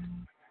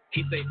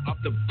 He say off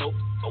the boat.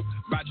 Oh,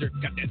 Roger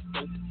got that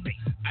dope. Hey.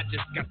 I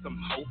just got some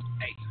hope.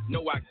 Hey.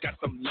 No, I got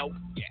some low.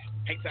 Yeah.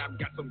 Hang time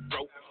got some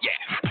rope.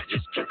 Yeah. I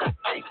just took a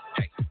oath.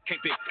 Hey.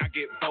 Can't pick, I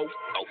get both.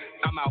 Oh,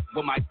 I'm out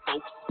with my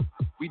folks.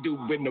 We do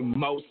win the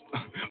most.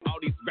 All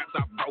these raps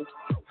I wrote.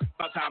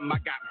 By the time I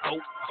got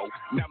both. Oh,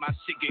 now my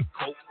shit get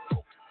cold.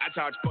 Oh, I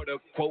charge for the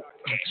quote.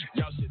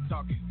 Y'all shit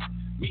talking.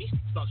 Me,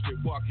 start shit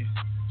walking.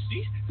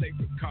 She take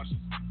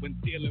precautions when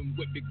dealing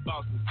with big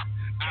bosses.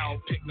 I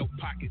don't pick no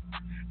pockets.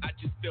 I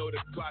just fill the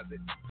closet.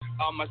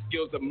 All my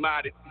skills are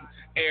modded.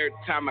 Every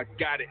time I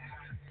got it.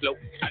 Float.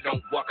 I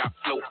don't walk, I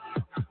float.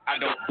 I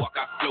don't walk,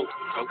 I float.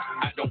 Oh,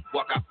 I don't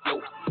walk, I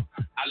float.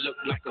 I look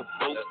like a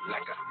boat.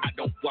 I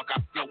don't walk,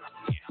 I float.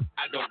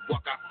 I don't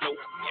walk, I float.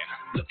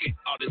 Look at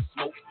all this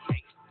smoke.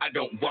 I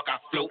don't walk, I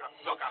float.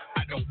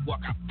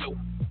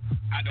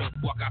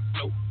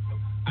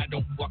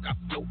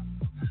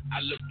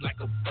 look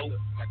like a boat.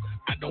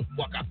 I don't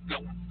walk, I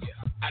float.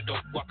 I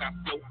don't walk, I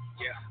float.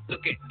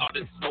 Look at all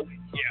the smoke.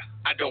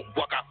 I don't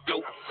walk, I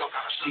float.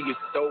 She is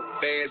so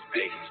fast,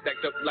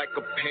 stacked up like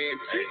a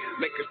pancake.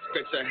 Make her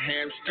stretch her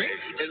hamstring.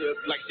 It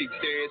looks like she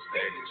dance.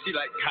 She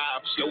like how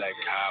I float.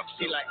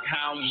 She like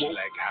how I'm woke.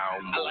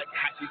 I like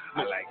how she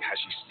smoke.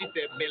 She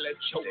said, man,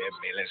 let's choke. I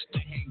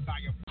hang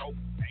by a rope.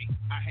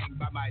 I hang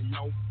by my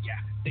loan.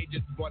 They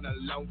just want a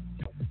loan.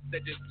 They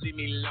just leave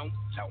me alone.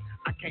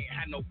 I can't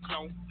have no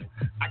clone.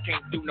 I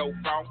can't do no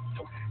wrong.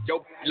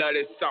 Yo, love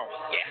this song.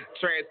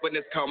 Trans when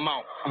it's come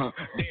on.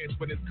 Dance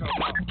when it's come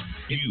on.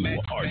 You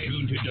are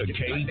tuned to the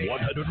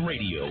K100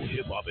 Radio,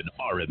 Hip Hop and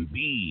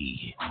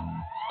R&B.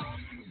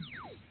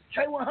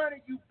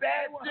 K100, you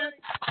bastard.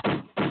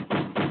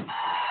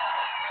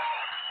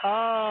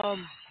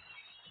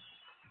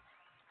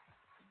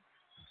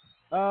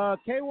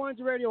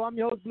 K100 Radio, I'm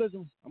your host,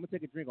 Blizzum. I'm going to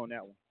take a drink on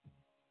that one.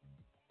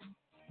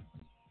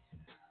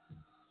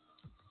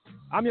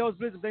 I'm your host,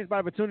 Blizzum. Thanks,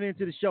 everybody, for tuning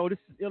into the show. This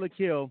is Illa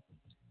Kill.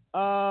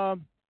 That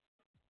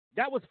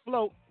was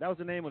Float. That was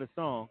the name of the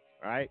song,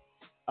 all right?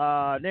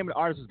 Name of the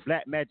artist was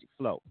Black Magic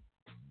Flow.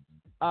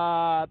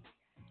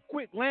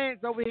 Quick glance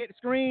over here at the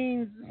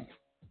screens.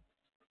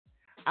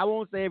 I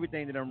won't say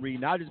everything that I'm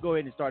reading. I'll just go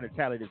ahead and start to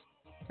tally this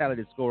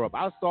score up.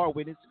 I'll start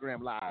with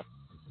Instagram Live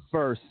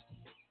first.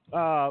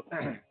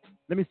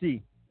 Let me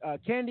see.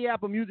 Candy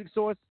Apple Music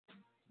Source,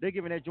 they're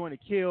giving that joint a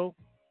kill.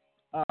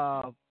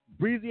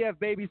 Breezy F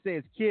Baby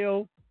says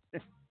kill.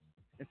 And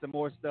some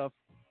more stuff.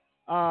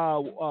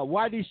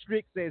 YD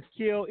Strick says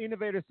kill.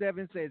 Innovator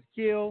 7 says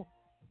kill.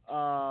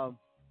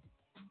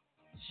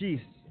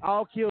 Sheesh.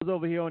 All kills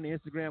over here on the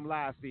Instagram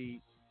live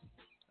feed.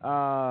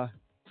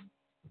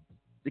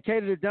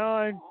 Decatur to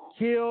Dawn,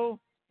 kill.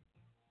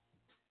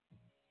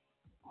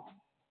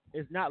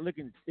 It's not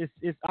looking.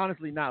 It's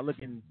honestly not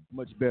looking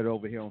much better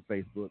over here on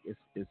Facebook.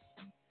 It's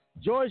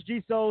George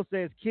G Soul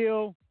says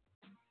kill.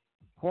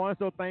 Quan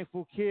So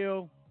Thankful,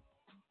 kill.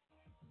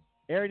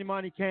 Aaron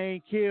Imani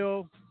Kane,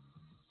 kill.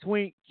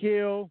 Twink,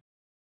 kill.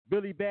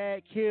 Billy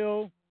Bad,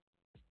 kill.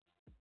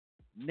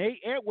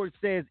 Nate Edwards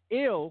says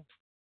ill.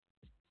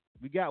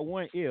 We got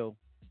one ill.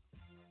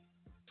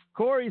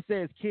 Corey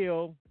says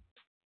kill.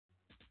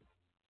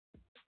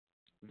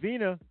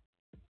 Vina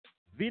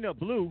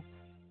Blue.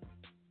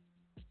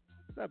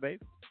 What's up,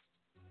 babe?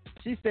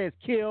 She says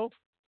kill.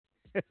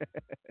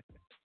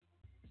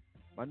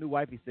 My new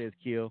wifey says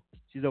kill.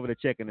 She's over there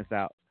checking us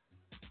out.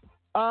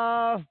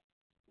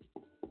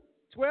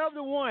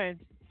 12-1.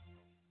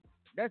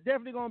 That's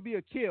definitely gonna be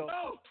a kill.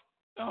 Oh,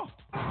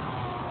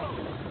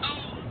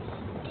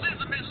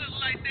 Elizabeth look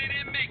like they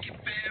didn't make it,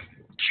 fam.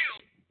 Kill.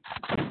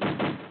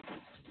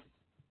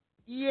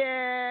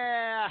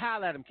 Yeah,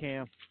 holla at him,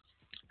 Cam.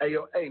 Hey,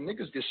 yo,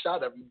 niggas get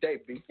shot every day,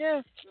 B.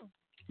 Yeah.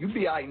 You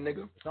be alright,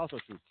 nigga. It's also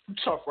true. You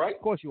tough, right?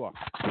 Of course you are.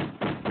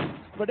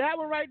 But that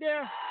one right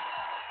there,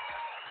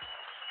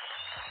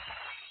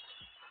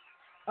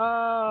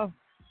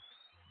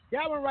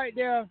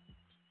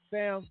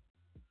 fam.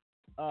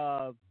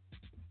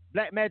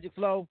 Black Magic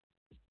Flow.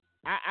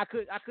 I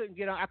couldn't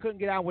get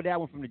on with that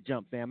one from the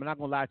jump, fam. I'm not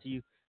gonna lie to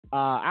you.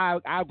 I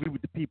agree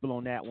with the people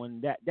on that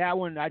one. That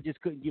one I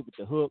just couldn't get with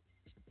the hook.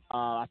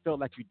 I felt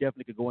like you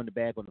definitely could go in the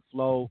bag on the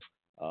flow,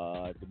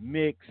 the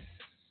mix.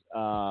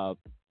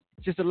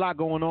 Just a lot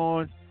going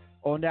on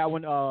that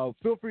one.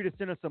 Feel free to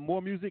send us some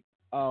more music.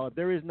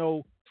 There is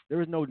no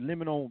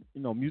limit on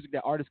music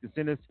that artists can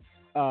send us.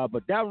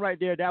 But that one right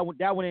there, that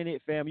one ain't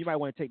it, fam. You might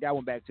want to take that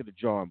one back to the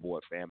drawing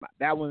board, fam.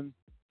 That one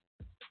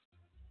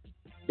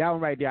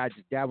right there, I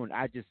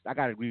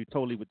gotta agree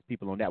totally with the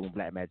people on that one,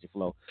 Black Magic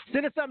Flow.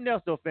 Send us something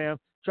else though, fam.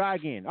 Try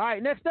again. All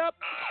right, next up.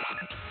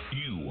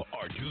 You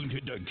are tuned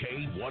to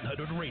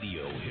K100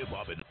 Radio, Hip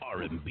Hop and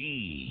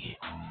R&B.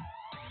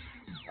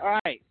 All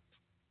right.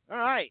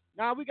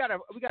 Now we got a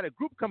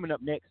group coming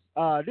up next.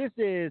 This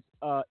is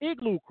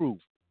Igloo Crew.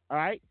 All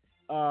right.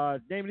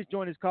 Name of this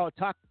joint is called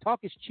Talk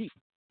is Cheap.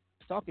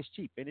 Talk is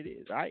cheap, and it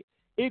is. All right.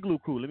 Igloo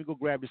Crew. Let me go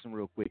grab this one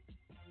real quick.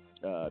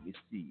 Let me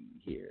see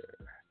here.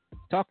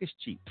 Talk is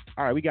cheap.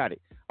 All right, we got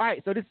it. All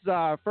right, so this is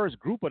our first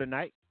group of the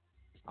night.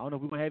 I don't know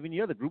if we're going to have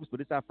any other groups, but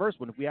it's our first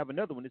one. If we have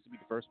another one, this will be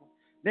the first one.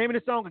 Name of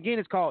the song, again,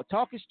 is called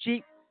Talk is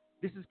Cheap.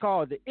 This is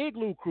called the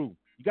Igloo Crew.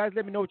 You guys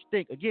let me know what you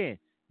think. Again,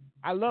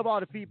 I love all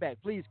the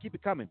feedback. Please keep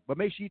it coming. But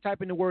make sure you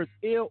type in the words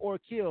ill or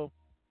kill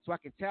so I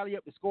can tally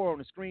up the score on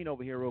the screen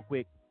over here real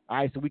quick. All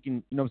right, so we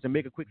can,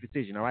 make a quick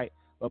decision, all right?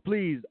 But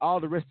please, all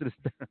the rest of the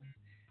stuff,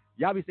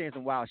 y'all be saying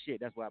some wild shit,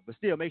 that's why. But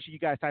still, make sure you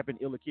guys type in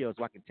ill or kill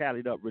so I can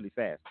tally it up really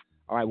fast.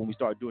 All right, when we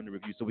start doing the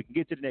review, so we can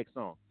get to the next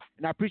song.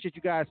 And I appreciate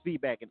you guys'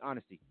 feedback and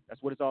honesty.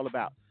 That's what it's all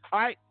about. All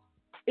right,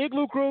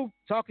 Igloo Crew,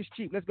 Talk is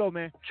Cheap. Let's go,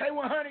 man.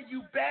 K100,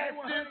 you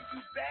bastard.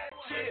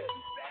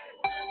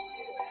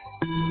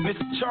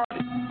 Mr.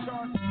 Charlie.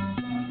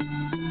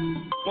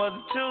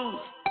 1 2.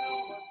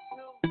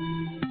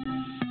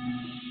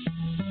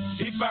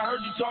 Here If I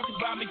heard you talking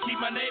about me, keep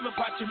my name up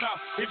out your mouth.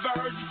 If I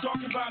heard you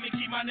talking about me,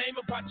 keep my name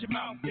up out your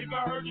mouth. If I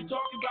heard you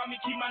talking about me,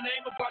 keep my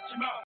name up out your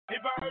mouth.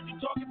 If I heard you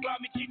talking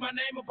about me, keep my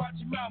name up out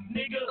your mouth,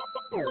 nigga.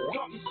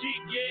 Talking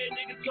cheap, yeah,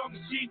 nigga,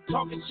 talking cheap,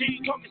 talking cheap,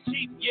 talking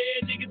cheap,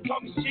 yeah, nigga,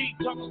 talking cheap,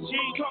 talking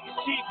cheap, talking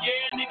cheap,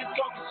 yeah, nigga,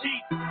 talking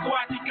cheap. So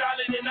I keep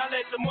calling and I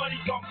let the money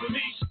talk for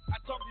me. I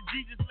talked to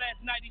Jesus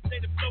last night, he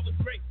said the flow was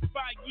great. 5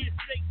 years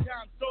state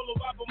time, solo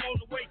album on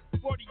the way.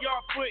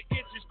 40-yard foot,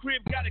 inches,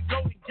 crib, got a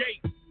golden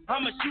gate.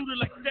 I'm a shooter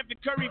like Stephen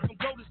Curry from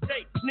Golden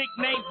State.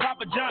 Nickname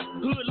Papa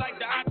John, hood like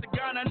the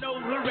Octagon. I know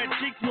hood rat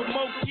chicks with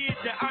more kids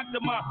than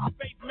Octomom.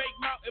 Faith make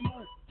mountain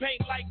move,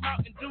 paint like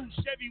Mountain Dew.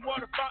 Chevy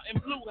water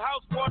fountain blue,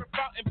 house water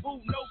fountain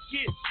pool. No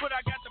kids, but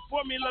I got the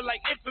formula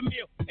like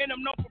Infamil. And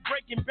I'm known for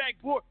breaking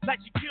backboard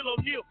like Shaquille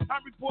O'Neal.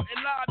 I'm reporting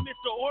live,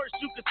 Mr.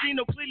 Horseshoe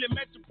Casino, Cleveland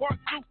Metro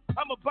Park 2.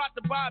 I'm about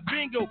to buy a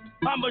bingo.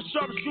 I'm a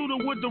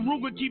sharpshooter with the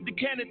Ruger, keep the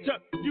cannon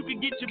tucked. You can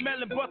get your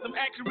melon bust, I'm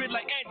accurate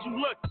like Andrew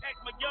Luck. Ask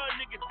my young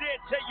nigga dead,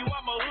 tell you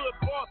I'm a hood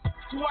boss.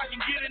 So I can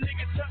get a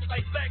nigga touched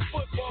like flag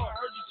football. I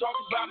heard you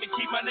talking about me,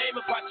 keep my name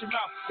up out your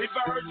mouth. If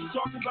I heard you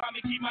talking about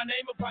me, keep my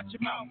name up out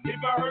your mouth.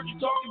 If I heard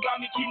you talking about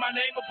me, keep my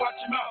name up out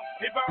your mouth.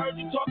 If I heard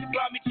you talking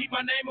about me, keep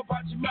my name up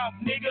out your mouth,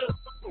 nigga.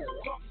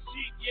 Talking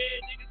cheap, yeah,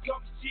 nigga,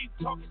 talking cheap,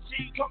 talking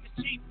cheap, talking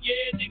cheap,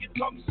 yeah, nigga,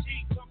 talking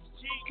cheap, talking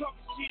cheap,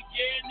 talking cheap,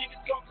 yeah, nigga,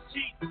 talking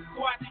cheap. So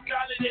I keep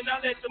calling and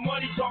I let the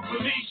money talk for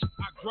me.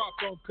 I drop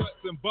on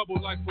cuts and bubble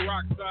like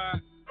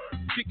peroxide.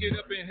 Kick it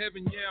up in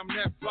heaven, yeah, I'm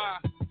that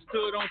fly.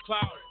 Stood on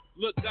cloud,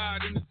 look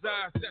God in his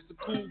eyes. That's a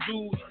cool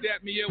dude, he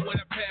dapped me up when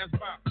I passed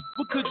by.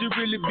 What could you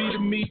really be to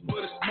me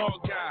but a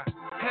small guy?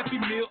 Happy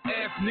meal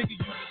ass nigga,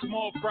 you a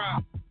small fry.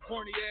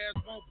 Corny ass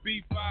won't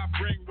be five,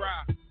 bring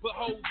rye. Put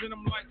holes in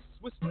them like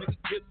Swiss niggas,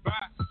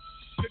 goodbye.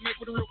 Connect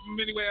with the real from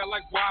anywhere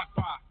like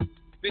Wi-Fi.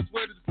 They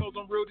swear that the clothes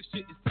on real, this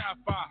shit is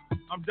sci-fi.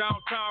 I'm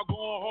downtown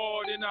going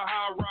hard in a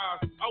high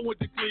rise. I went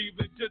to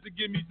Cleveland just to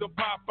give me some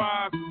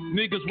Popeyes.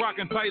 Niggas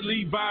rocking tight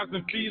Levi's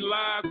and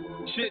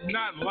felines. Shit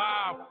not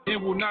live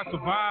and will not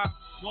survive.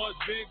 One's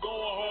been going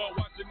hard,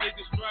 watch the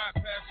niggas strive.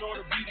 Pass all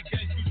the beat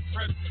against you, the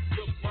president,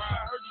 subscribe.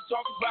 I heard you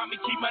talking about me,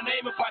 keep my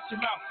name up out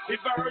your mouth.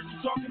 If I heard you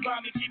talking about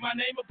me, keep my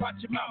name up out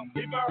your mouth.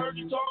 If I heard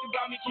you talking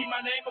about me, keep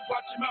my name up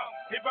out your mouth.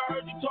 If I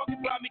heard you talking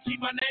about me, keep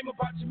my name up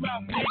out your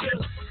mouth,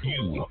 nigga.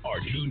 You are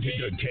tuned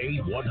to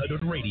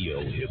K100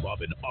 Radio, Hip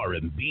Hop and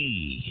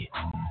R&B.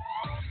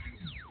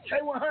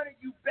 K100,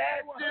 you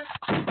bastard.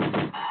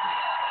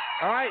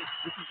 All right,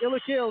 this is Illa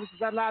Kill. This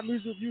is our live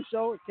music review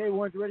show at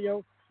K100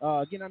 Radio.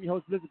 Again, I'm your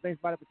host, Blizzard. Thanks,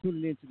 everybody, for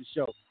tuning in to the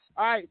show.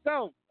 All right,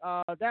 so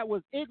that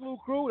was Igloo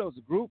Crew. That was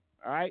a group.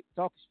 All right,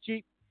 Talk is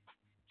Cheap.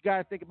 You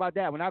guys think about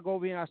that. When I go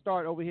over here and I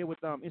start over here with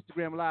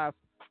Instagram Live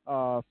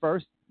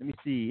first. Let me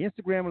see.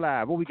 Instagram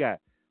Live. What we got?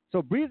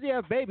 So Breezy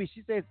F Baby,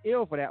 she says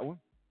ill for that one.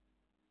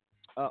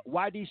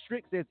 YD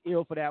Strick says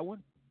ill for that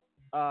one.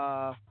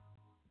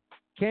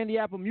 Candy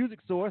Apple Music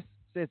Source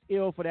says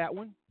ill for that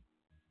one.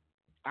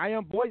 I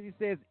Am Boise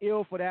says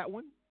ill for that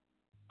one.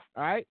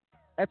 All right.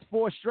 That's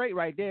 4 straight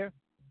right there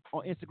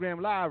on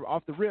Instagram Live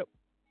off the rip.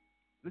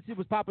 Let's see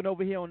what's popping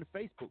over here on the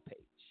Facebook page.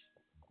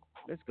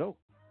 Let's go.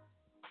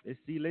 Let's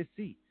see. Let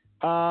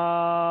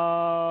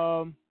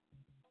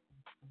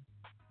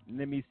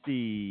me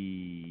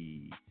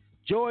see.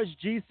 George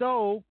G.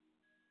 Soul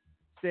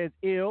says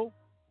ill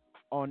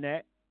on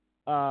that.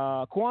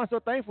 Quan So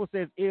Thankful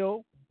says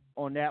ill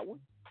on that one.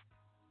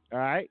 All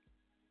right.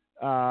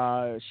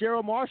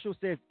 Cheryl Marshall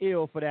says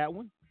ill for that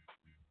one.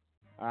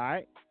 All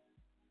right.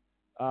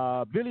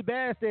 Billy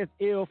Bass says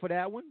ill for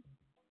that one.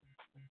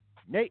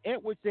 Nate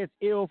Edwards says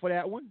ill for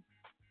that one.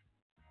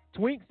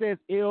 Twink says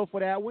ill for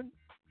that one.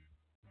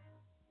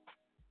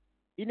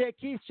 Enette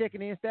Keith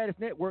checking in. Status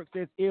Network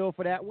says ill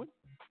for that one.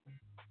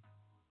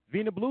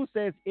 Vina Blue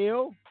says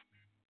ill.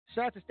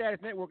 Shout out to Status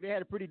Network. They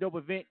had a pretty dope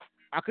event.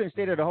 I couldn't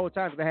stay there the whole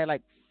time because I had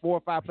like 4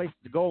 or 5 places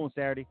to go on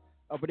Saturday.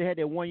 But they had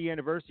their 1-year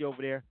anniversary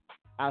over there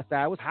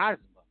outside. It was hot as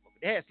a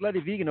motherfucker. They had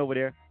Slutty Vegan over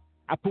there.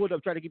 I pulled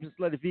up, tried to get some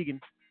Slutty Vegan.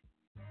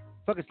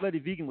 Fucking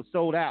Slutty Vegan was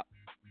sold out.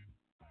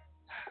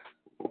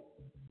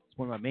 It's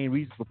one of my main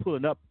reasons for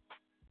pulling up.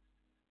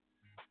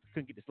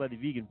 Couldn't get the Slutty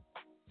Vegan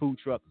food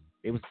truck.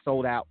 It was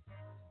sold out.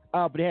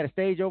 But they had a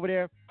stage over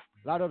there.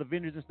 A lot of other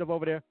vendors and stuff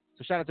over there.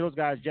 So shout out to those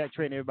guys, Jack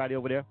Trey and everybody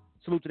over there.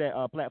 Salute to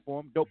that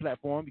platform. Dope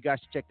platform. You guys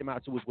should check them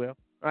out too as well.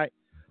 All right.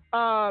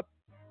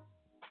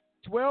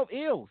 12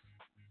 ills.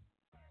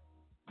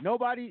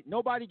 Nobody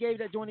gave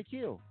that joint a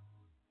kill.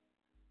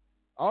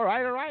 All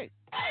right.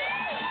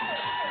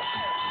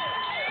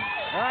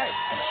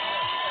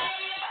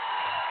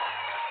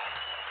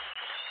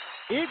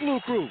 Igloo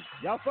Crew.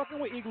 Y'all fucking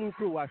with Igloo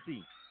Crew, I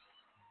see.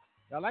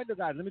 Y'all like those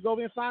guys. Let me go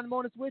over and find them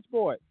on the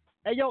switchboard.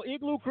 Hey, yo,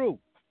 Igloo Crew.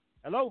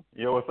 Hello?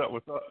 Yo, what's up?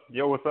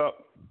 Yo, what's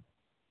up?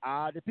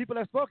 The people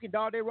that spoken,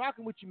 dog, they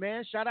rocking with you,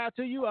 man. Shout out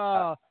to you.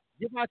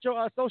 Give out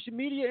your social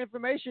media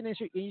information and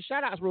your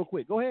shout outs real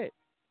quick. Go ahead.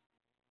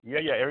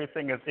 Yeah.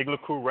 Everything is Igloo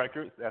Crew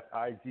Records. That's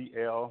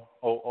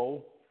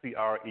IGLOOCREW.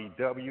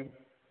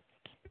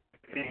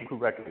 Igloo Crew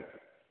Records.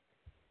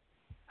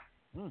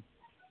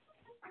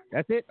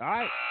 That's it. All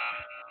right.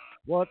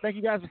 Well, thank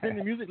you guys for sending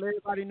the music. Let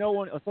everybody know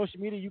on social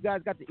media you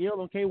guys got the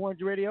ill on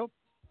K100 Radio.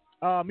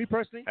 Me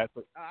personally, I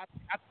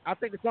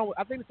think the song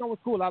was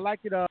cool. I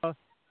liked it.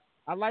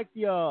 I like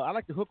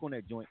the hook on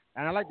that joint,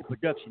 and I like the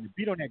production. The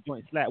beat on that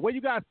joint slap. Where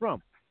you guys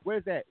from?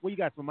 Where's that? Where you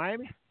guys from?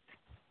 Miami?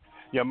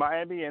 Yeah,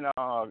 Miami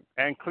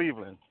and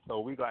Cleveland. So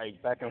we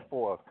like back and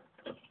forth.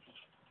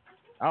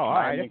 Oh, all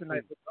right. That's a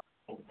nice.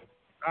 All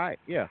right,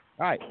 yeah.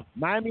 All right.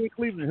 Miami and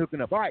Cleveland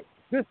hooking up. All right.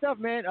 Good stuff,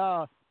 man.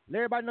 Let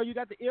everybody know you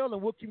got the ill,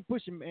 and we'll keep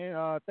pushing,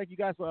 man. Thank you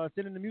guys for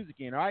sending the music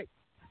in, all right?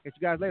 Catch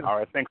you guys later. All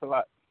right. Thanks a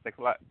lot.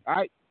 All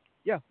right.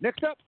 Yeah.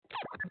 Next up.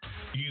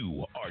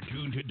 You are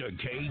tuned to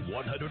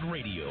K100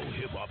 Radio,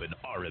 Hip Hop and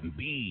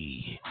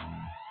R&B.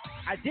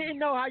 I didn't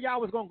know how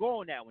y'all was going to go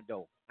on that one,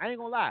 though. I ain't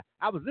going to lie.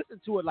 I was listening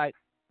to it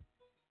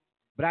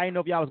but I didn't know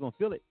if y'all was going to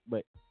feel it,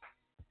 but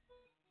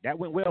that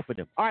went well for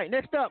them. All right.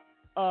 Next up.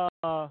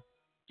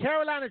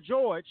 Carolina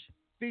George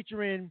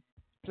featuring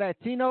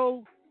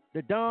Platino,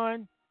 The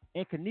Don,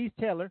 and Kenise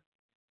Taylor.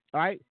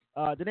 All right.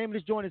 The name of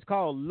this joint is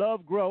called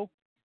Love Grow.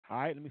 All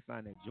right. Let me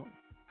find that joint.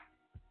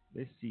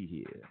 Let's see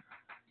here.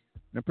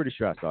 I'm pretty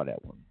sure I saw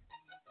that one.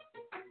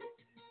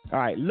 All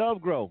right. Love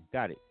Grow.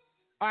 Got it.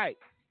 All right.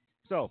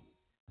 So,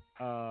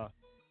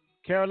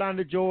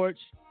 Carolina George,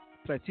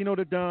 Platino,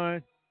 The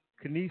Don,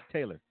 Kenise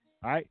Taylor.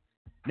 All right.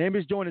 Name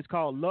of this joint is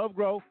called Love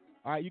Grow.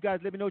 All right, you guys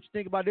let me know what you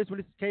think about this one.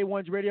 This is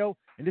K1's Radio,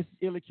 and this is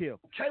Ill or Kill.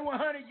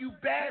 K100, you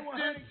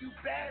bastard. You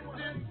bastard.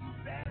 You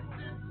bastard.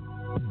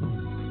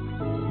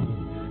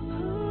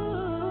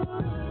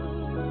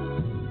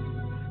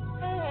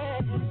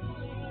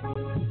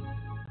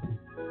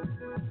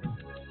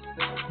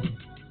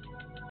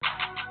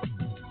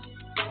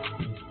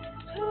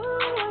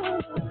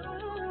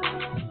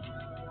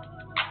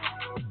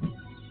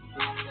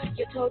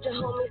 You told your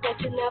homies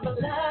that you never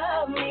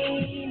love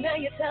me. Now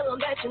you tell them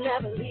that you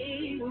never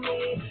leave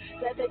me.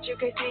 Said that you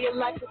could see your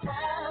life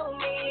without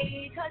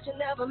me. Cause you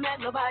never met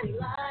nobody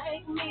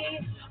like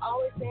me.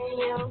 Always saying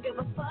you don't give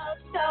a fuck,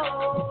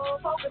 so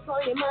focus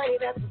on your money,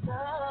 that's what's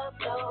up,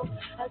 though.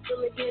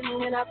 Hustling,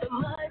 getting it out the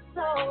mud,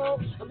 so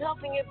I'm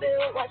helping you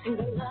build, watching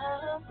the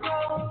love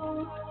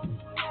grow.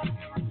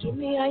 Give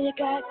me all you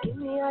got, give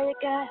me all you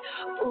got.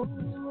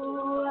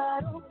 Ooh, I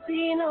don't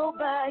see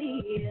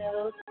nobody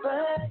else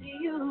but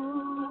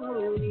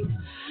you.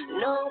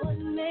 No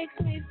one makes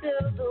me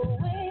feel the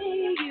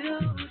way you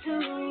do.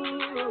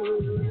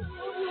 Ooh,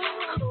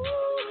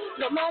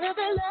 no matter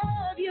the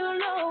love, you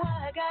know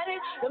I got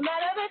it. No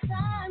matter the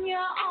time you're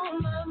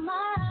on my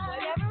mind.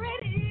 Whatever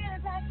it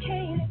is, I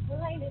can't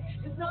explain it.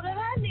 Just know that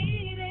I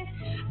need it.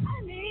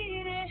 I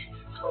need it.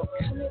 Oh,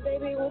 come here,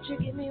 baby, won't you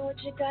give me what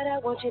you got? I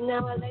want you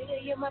now or later.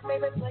 You're my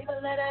favorite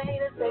flavor, let a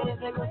hater say it.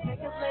 Like a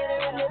seconds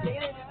later in the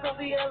day, don't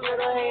be a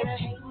little hater.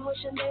 Hating,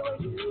 wishing they were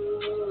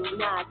you.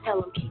 Nah,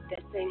 tell them keep that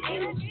same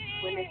energy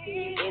when they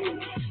see you in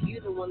me. You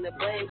the one to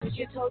blame, cause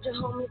you told your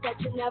homies that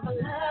you never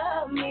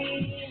love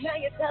me. Now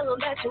you tell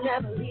them that you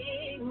never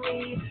leave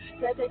me.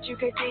 Said that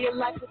you could see your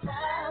life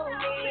without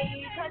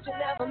me. Cause you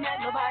never met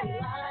nobody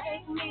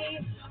like me.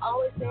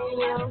 Always saying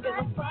you don't give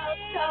a fuck,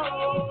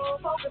 so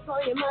focus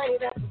on your money,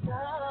 that's what's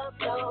up,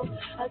 though.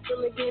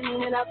 Hustling,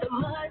 getting it out the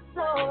mud,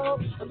 so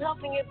I'm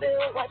helping you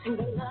build, watching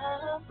the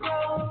love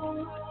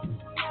grow.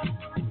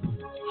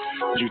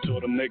 You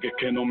told them niggas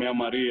que no me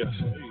amarías,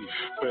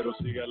 pero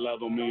sigue al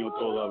lado mío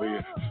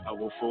todavía. I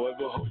will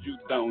forever hold you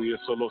down y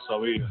eso lo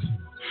sabías.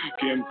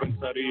 ¿Quién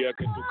pensaría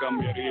que tú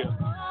cambiarías?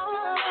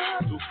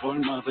 Tu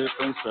forma de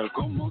pensar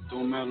como tú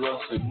me lo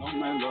haces, no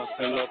me lo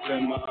hacen los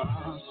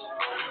demás.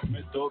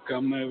 Me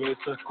toca, me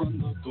besas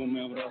cuando tú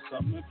me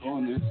abrazas, me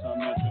pones a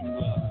me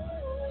temblar.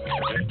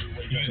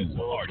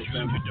 You are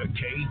tuned to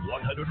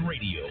K100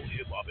 Radio,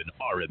 Hip Hop and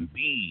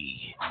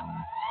R&B.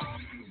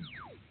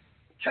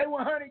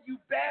 K100, you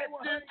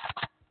bastard.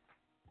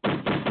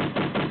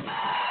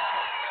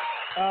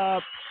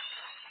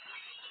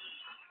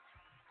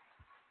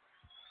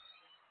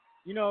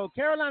 You know,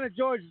 Carolina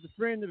George is a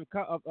friend of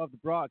the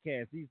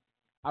broadcast.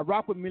 I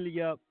rock with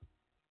Millie Up.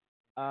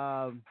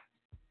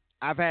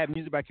 I've had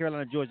music by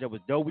Carolina George that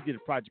was dope. We did a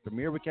project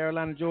premiere with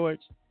Carolina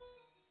George.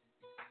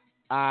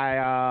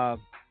 I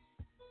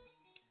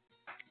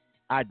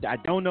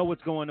don't know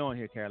what's going on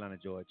here, Carolina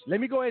George. Let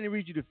me go ahead and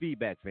read you the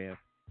feedback, fam,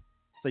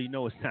 so you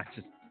know it's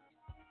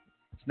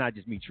not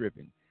just me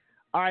tripping.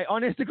 All right,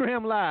 on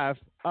Instagram Live,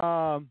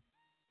 I'm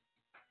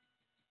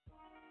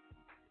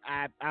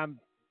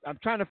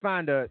trying to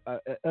find a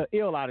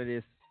ill out of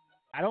this.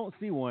 I don't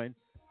see one.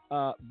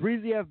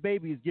 Breezy F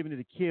Baby is giving it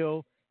a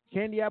kill.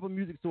 Candy Apple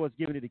Music Store is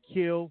giving it a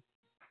kill.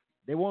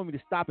 They wanted me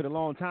to stop it a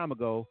long time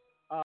ago.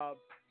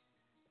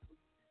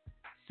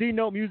 C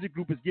Note Music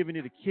Group is giving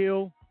it a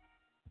kill.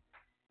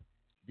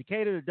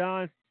 Decatur the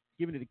Don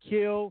giving it a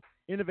kill.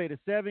 Innovator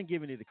 7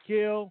 giving it a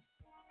kill.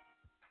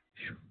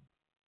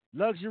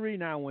 Luxury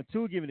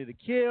 912 giving it a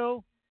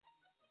kill.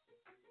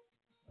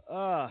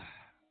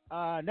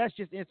 That's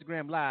just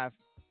Instagram Live.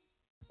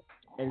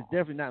 And it's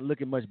definitely not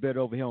looking much better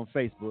over here on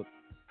Facebook,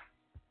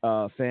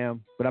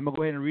 fam. But I'm going to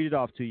go ahead and read it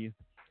off to you.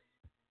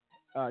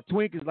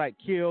 Twink is like,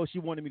 kill. She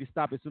wanted me to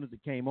stop as soon as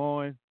it came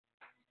on.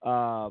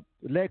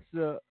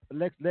 Lexa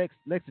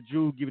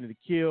Drew giving it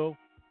a kill.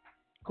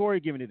 Corey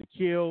giving it a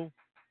kill.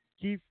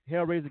 Keith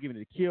Hellraiser giving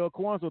it a kill.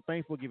 Kwanzaa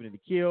Thankful giving it a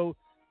kill.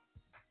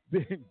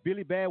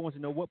 Billy Bad wants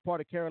to know what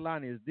part of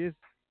Carolina is this?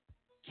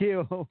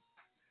 Kill.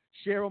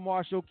 Cheryl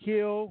Marshall,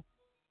 kill.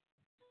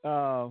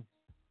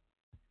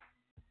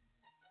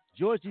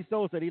 George G.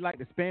 Soul said he liked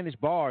the Spanish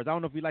bars. I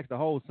don't know if he likes the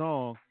whole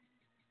song.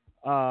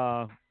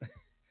 Quan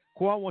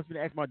wants me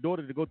to ask my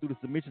daughter to go through the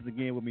submissions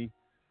again with me.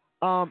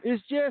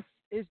 It's just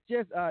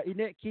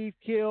Annette Keith,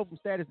 kill from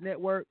Status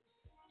Network.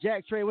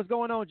 Jack Trey, what's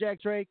going on,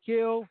 Jack Trey?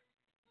 Kill.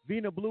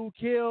 Vina Blue,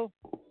 kill.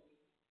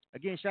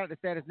 Again, shout out to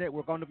Status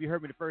Network. I don't know if you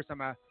heard me the first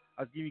time I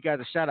was giving you guys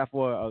a shout out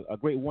for a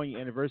great 1 year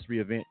anniversary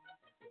event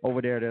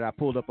over there that I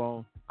pulled up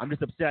on. I'm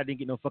just upset I didn't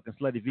get no fucking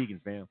slutty vegan,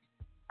 fam.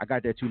 I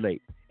got there too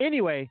late.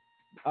 Anyway,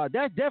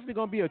 that's definitely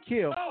gonna be a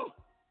kill.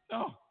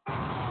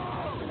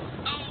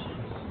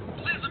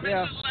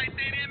 Yeah.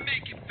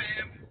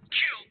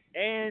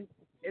 And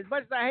as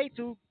much as I hate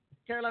to,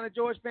 Carolina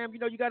George, fam, you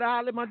know you gotta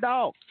holler at my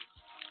dog.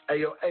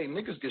 Hey, yo,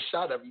 niggas get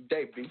shot every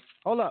day, B.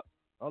 Hold up.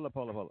 I'm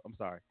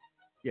sorry.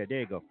 Yeah,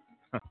 there you go.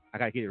 I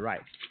gotta get it right.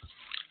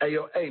 Hey,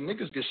 yo,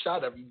 niggas get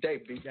shot every day,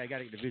 B. Yeah, I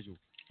gotta get the visual.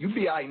 You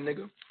be alright,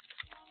 nigga.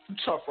 You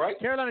tough, right?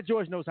 Carolina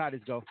George knows how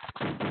this go.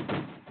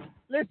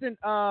 Listen,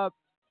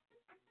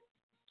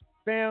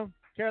 fam,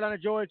 Carolina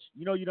George,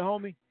 you know you the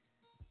homie.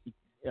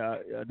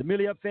 The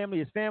Millie Up family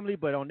is family,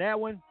 but on that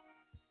one,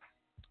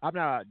 I'm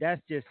not.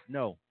 That's just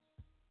no.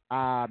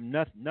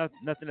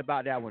 Nothing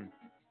about that one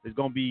is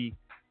gonna be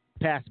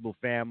passable,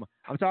 fam.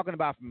 I'm talking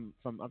about from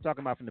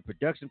the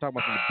production. I'm talking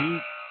about from the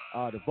beat,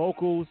 the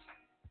vocals.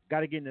 Got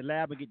to get in the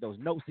lab and get those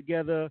notes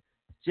together.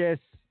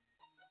 Just,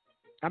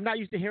 I'm not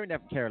used to hearing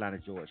that from Carolina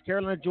George.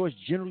 Carolina George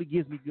generally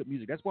gives me good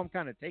music. That's why I'm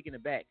kind of taking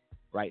it back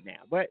right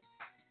now. But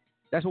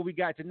that's what we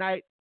got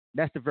tonight.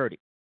 That's the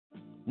verdict.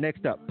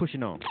 Next up,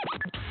 pushing on.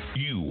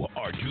 You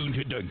are tuned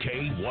to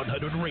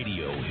K100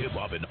 Radio, Hip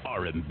Hop and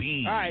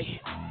R&B. All right.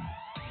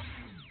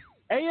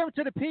 AM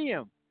to the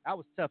PM. That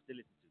was tough to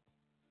listen to.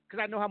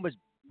 Because I know how much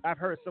I've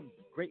heard some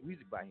great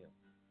music by him.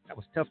 That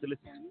was tough to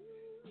listen to.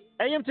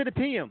 AM to the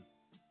PM.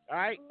 All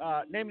right.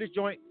 Name of this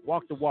joint,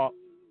 Walk the Walk.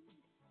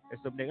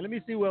 That's some nigga. Let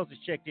me see who else is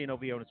checked in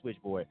over here on the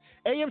switchboard.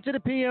 AM to the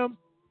PM.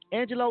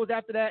 Angelo is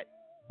after that.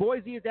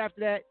 Boise is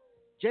after that.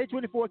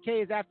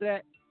 J24K is after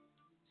that.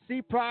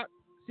 C-Proc,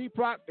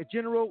 the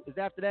General is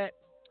after that.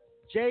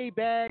 J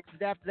Bags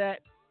is after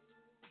that.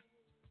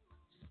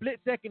 Split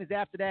Second is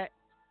after that.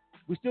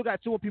 We still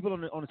got 2 more people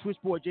on the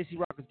switchboard. JC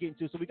Rock is getting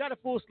to. So we got a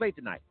full slate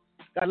tonight.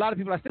 Got a lot of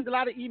people. I sent a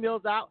lot of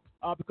emails out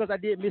because I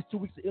did miss 2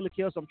 weeks of Illa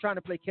Kill, so I'm trying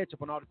to play catch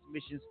up on all the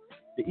submissions.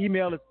 The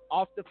email is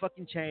off the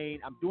fucking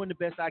chain. I'm doing the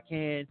best I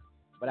can,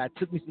 but I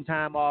took me some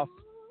time off.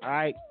 All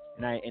right,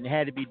 and it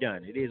had to be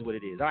done. It is what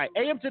it is. All right,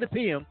 AM to the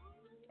PM.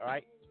 All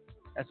right,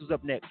 that's what's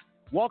up next.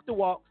 Walk the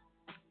Walk.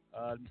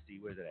 Let me see.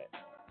 Where's it at?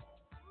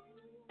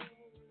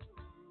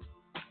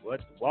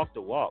 What? Walk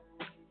the Walk.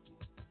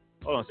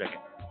 Hold on a second.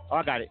 Oh,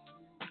 I got it.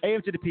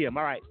 AM to the PM.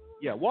 All right.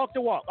 Yeah, Walk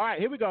the Walk. All right,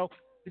 here we go.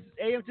 This is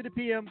AM to the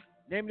PM.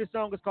 Name of the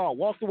song is called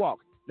Walk the Walk.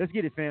 Let's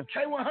get it, fam.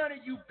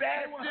 K100, you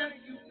bastard.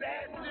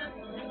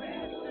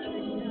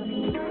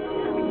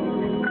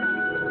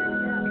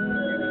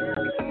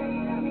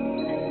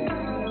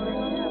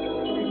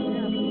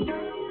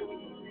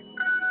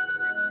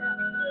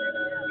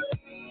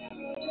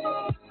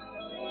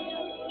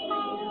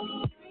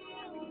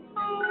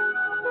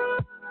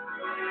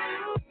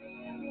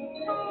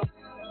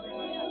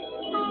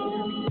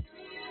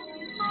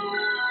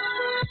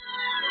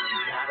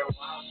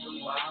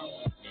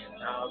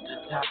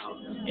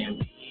 And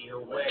be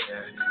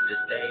aware to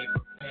stay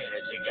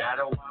prepared. You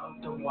gotta walk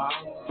the walk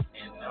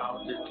and talk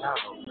the talk.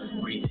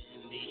 Breathe in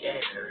the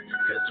air,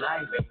 cause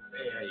life ain't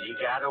fair. You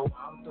gotta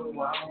walk the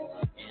walk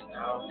and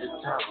talk the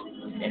talk.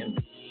 And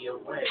be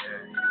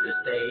aware to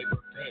stay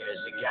prepared.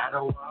 You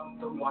gotta walk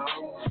the walk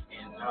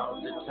and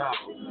talk the talk.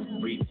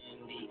 Breathe in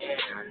the air,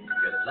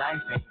 cause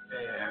life ain't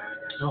fair.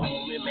 So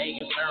homie,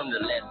 make it firm. The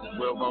lessons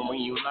will come when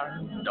you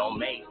learn. Don't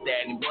make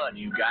standing but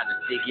you gotta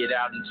stick it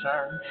out and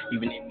turn.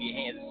 Even if your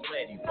hands are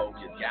sweaty, folks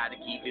just gotta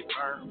keep it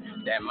firm.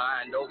 That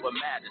mind over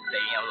matter,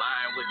 stay in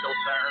line with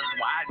those terms.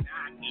 Why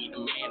not need a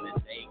man to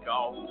take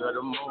off to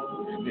the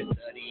moon? Then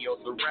study your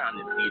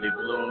surroundings, see the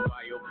gloom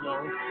by your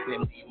plume.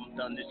 Then leave them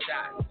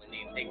thundershot when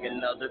they take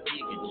another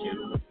peek at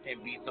you.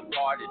 And be some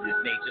part of this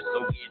nature,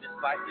 so get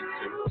excited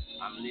too.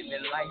 I'm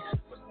living life,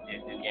 but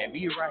this can't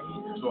be right.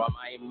 So I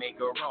might make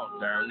a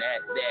wrong turn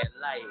at that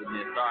light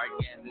and start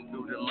gassing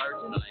through the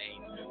merchant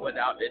lane.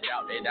 Without the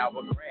doubt that I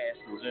will crash,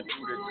 cruising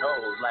through the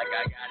toes like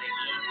I gotta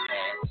eat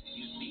fast.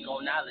 You speak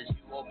on knowledge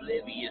you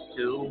oblivious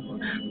to.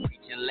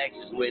 Preaching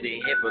lectures with a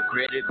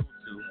hypocritical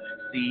to.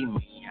 See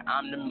me,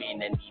 I'm the man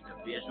that needs a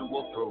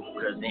visual proof.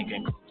 Cause in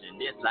conclusion,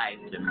 this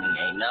life to me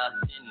ain't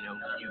nothing new.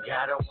 You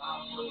gotta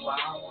walk the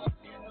walk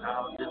and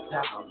talk the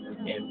talk.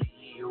 And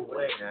be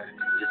aware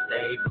to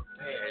stay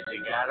prepared.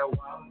 You gotta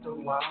walk the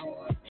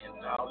walk and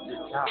talk the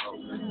talk.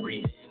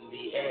 Breathe in the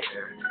the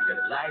air,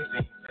 cause life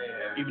ain't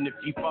fair. Even if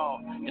you fall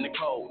in the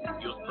cold,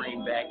 you'll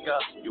spring back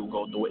up. You'll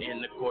go through it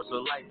in the course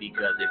of life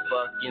because it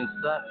fucking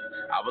sucks.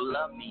 I would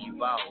love to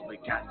evolve,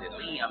 but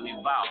constantly I'm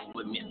involved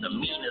with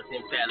misdemeanors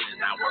and fellas.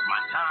 Not worth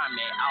my time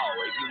at all.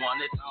 If you want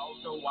to talk,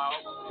 so walk,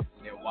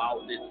 then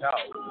walk the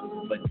talk.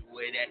 But do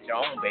it at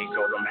your own pace.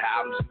 Show them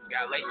how you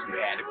got late. You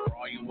had to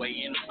crawl your way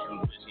in the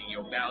shoes, pushing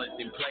your balance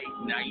in place.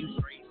 Now you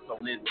straight. So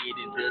let's get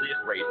into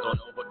this race.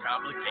 Don't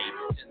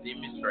overcomplicate, just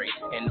demonstrate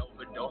and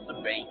overdose the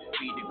bait.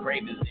 Feed the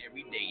cravings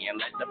every day and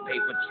let the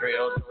paper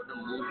trail show the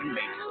moves you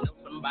make. Just know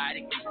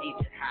somebody can teach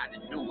you how to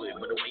do it,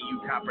 but the way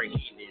you comprehend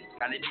it is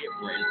kind of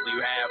different. So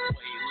you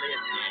halfway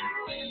listening.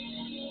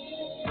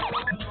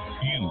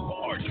 You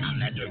are tuned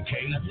to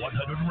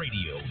K100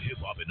 Radio, Hip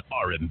Hop and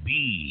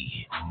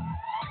R&B.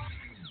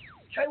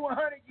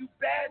 K100, you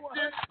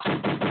bastard.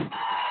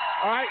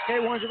 All right,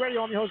 K100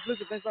 Radio. I'm your host,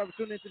 Blizzard. Thanks for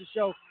tuning into the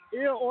show.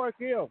 Ill or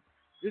Kill.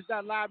 This is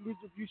our live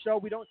music review show.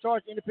 We don't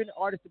charge independent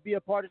artists to be a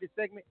part of this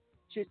segment.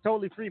 Shit's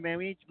totally free, man.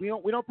 We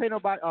don't pay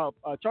nobody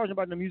charge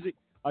nobody the music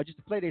just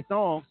to play their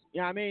songs. You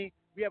know what I mean?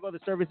 We have other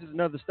services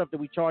and other stuff that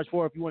we charge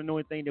for. If you want to know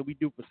anything that we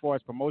do as far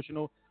as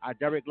promotional, our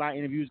direct line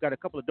interviews, got a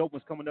couple of dope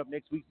ones coming up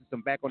next week.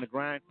 Some back on the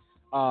grind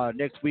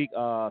next week.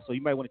 So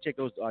you might want to check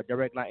those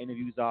direct line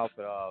interviews off.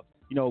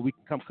 We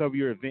can come cover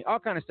your event, all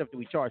kind of stuff that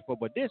we charge for.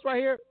 But this right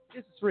here,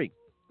 this is free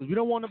because we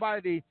don't want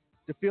nobody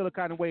to feel the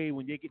kind of way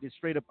when they get this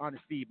straight up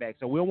honest feedback.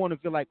 So we don't want to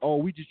feel like, oh,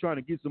 we just trying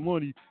to get some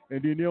money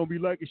and then they don't be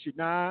liking shit.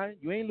 Nah,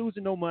 you ain't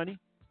losing no money.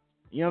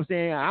 You know what I'm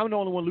saying? I'm the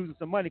only one losing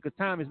some money because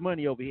time is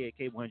money over here at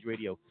K100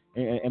 Radio.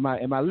 And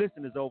my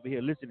listeners over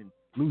here listening,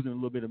 losing a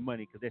little bit of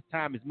money because that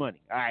time is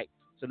money. All right?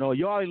 So, no,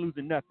 y'all ain't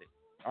losing nothing.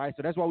 All right?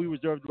 So that's why we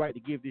reserve the right to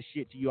give this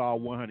shit to you all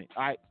 100.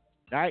 All right?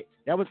 All right?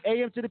 That was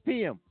AM to the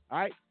PM. All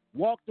right?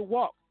 Walk the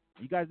walk.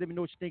 You guys let me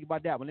know what you think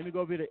about that one. Let me go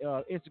over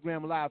to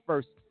Instagram Live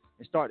first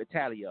and start the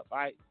tally up. All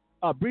right?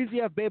 Breezy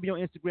F Baby on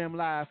Instagram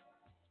Live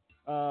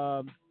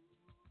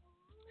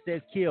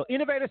says kill.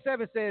 Innovator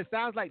 7 says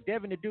sounds like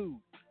Devin the Dude.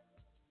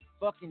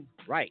 Fucking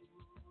right.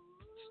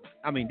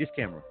 I mean this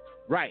camera.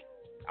 Right.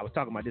 I was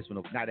talking about this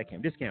one, not that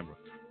camera. This camera.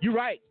 You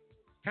right.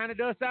 Kind of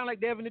does sound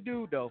like Devin the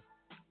Dude though.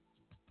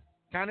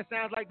 Kind of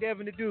sounds like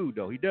Devin the Dude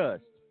though. He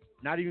does.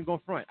 Not even going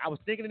front. I was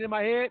thinking it in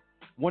my head.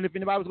 Wonder if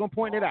anybody was gonna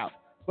point it out.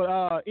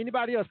 But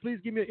anybody else, please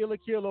give me an ill or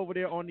kill over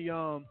there on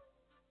the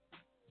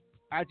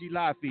IG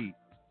live feed.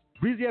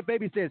 Breezy F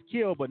Baby says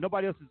kill, but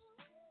nobody else is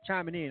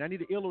chiming in. I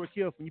need an ill or a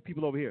kill from you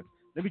people over here.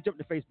 Let me jump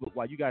to Facebook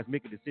while you guys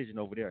make a decision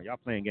over there. Y'all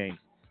playing games.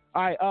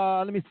 All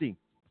right, let me see.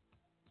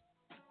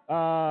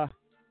 All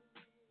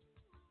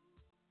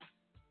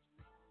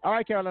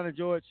right, Carolina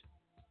George.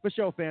 For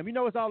sure, fam. You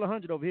know it's all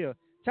 100 over here.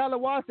 Tyler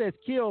Wall says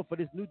kill for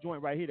this new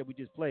joint right here that we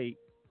just played.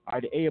 All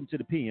right, the AM to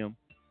the PM.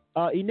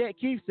 Enette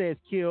Keith says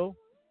kill.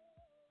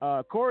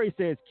 Corey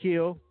says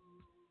kill.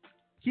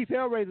 Keith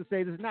Hellraiser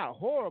says it's not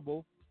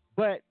horrible,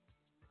 but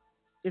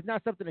it's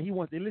not something that he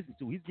wants to listen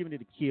to. He's giving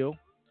it a kill.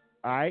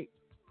 All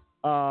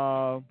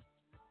right.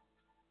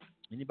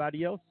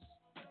 Anybody else?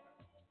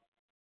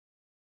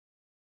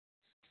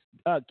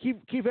 Keith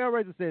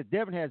Hellraiser says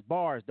Devin has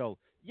bars, though.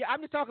 Yeah,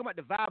 I'm just talking about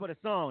the vibe of the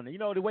song. You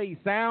know, the way he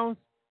sounds.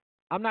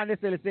 I'm not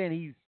necessarily saying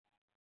he's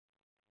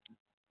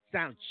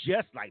sounds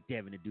just like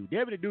Devin the Dude.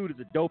 Devin the Dude is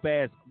a dope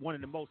ass, one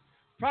of the most,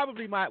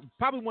 probably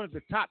one of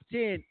the top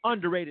 10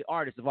 underrated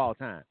artists of all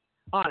time.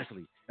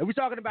 Honestly. And we're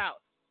talking about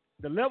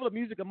the level of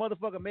music a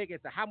motherfucker makes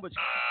as to how much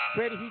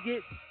credit he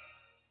gets.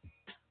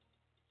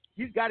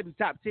 He's got to be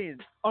top 10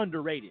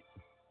 underrated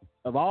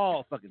of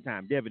all fucking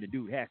time. Devin the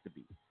Dude has to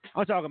be.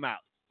 I'm talking about,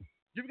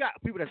 you've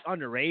got people that's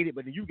underrated,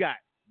 but then you got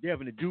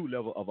Devin the Dude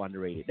level of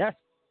underrated. That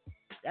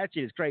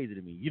shit is crazy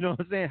to me. You know what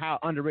I'm saying? How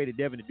underrated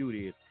Devin the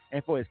Dude is.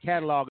 And for his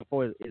catalog and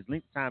for his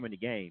length time in the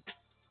game,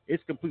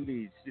 it's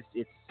completely,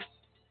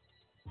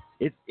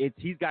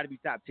 he's got to be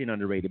top 10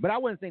 underrated. But I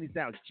wasn't saying he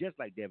sounds just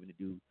like Devin the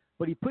Dude,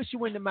 but he pushed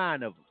you in the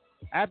mind of him.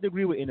 I have to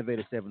agree with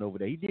Innovator 7 over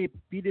there. He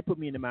did put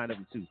me in the mind of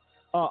him too.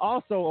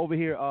 Also over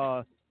here,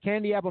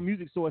 Candy Apple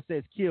Music Source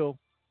says kill.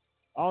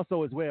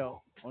 Also as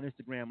well on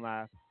Instagram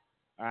Live.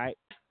 All right.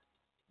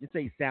 Just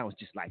say he sounds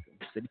just like him.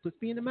 Said he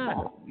puts me in the mind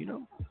of him, you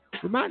know.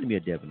 Reminded me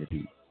of Devin the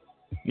Dude.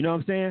 You know what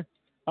I'm saying?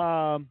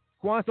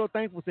 Quan So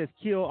Thankful says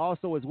kill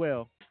also as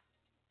well.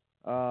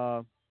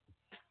 All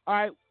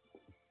right.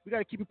 We got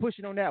to keep it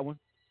pushing on that one.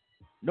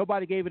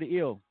 Nobody gave it an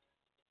ill.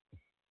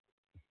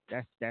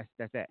 That's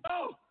that.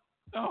 Oh.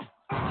 All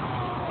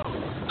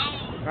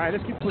right,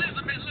 let's keep pushing.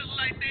 Elizabeth look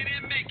like they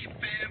didn't make it,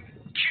 fam.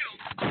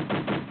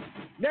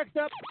 Kill. Next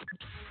up.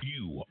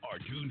 You are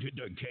tuned to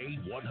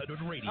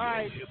K100 Radio, all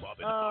right, Hip Hop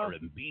and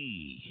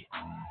R&B.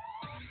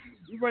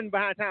 We running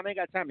behind time. I ain't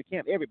got time to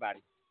camp everybody.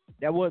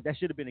 That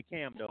should have been a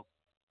cam though.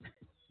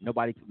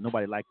 Nobody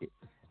liked it.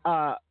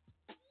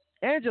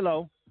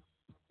 Angelo.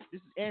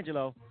 This is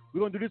Angelo.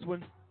 We're gonna do this one.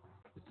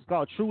 This is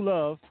called True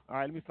Love. All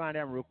right, let me find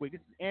that one real quick.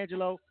 This is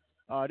Angelo.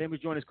 Then we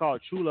join is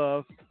called True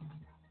Love.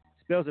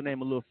 Spells the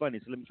name a little funny,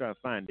 so let me try to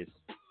find this.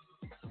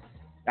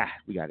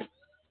 We got it.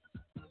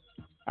 All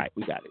right,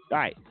 we got it. All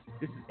right,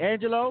 this is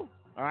Angelo.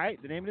 All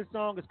right, the name of the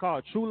song is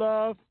called True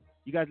Love.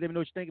 You guys let me know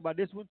what you think about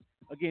this one.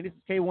 Again, this is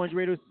K1's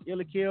Radio,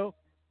 Ill or Kill.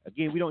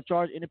 Again, we don't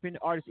charge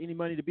independent artists any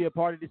money to be a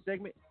part of this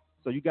segment.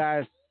 So you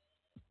guys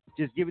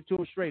just give it to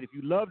them straight. If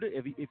you loved it,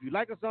 if you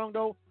like a song,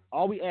 though,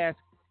 all we ask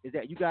is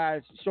that you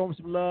guys show them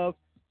some love,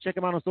 check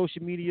them out on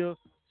social media,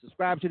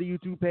 subscribe to the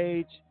YouTube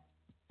page,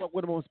 fuck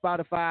with them on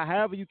Spotify,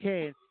 however you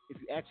can,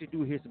 if you actually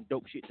do hear some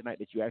dope shit tonight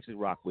that you actually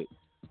rock with.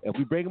 If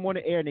we bring them on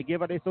the air and they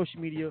give out their social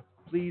media,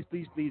 please,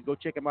 please, please go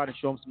check them out and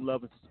show them some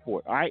love and some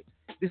support. All right?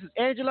 This is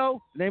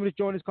Angelo. The name of this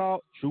joint is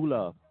called True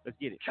Love. Let's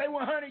get it.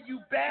 K100, you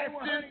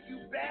bastard. You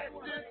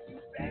bastard. You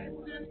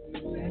bastard. You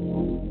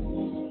bastard.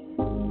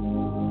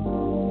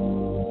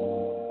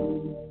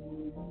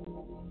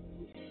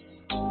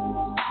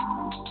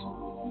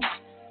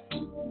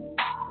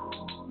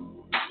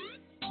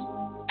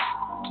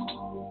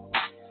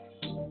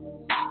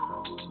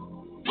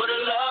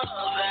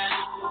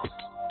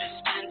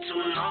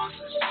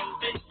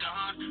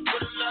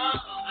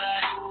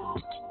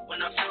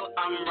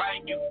 I'm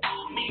right, you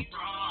pull me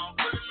wrong.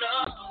 Where the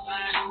love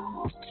at?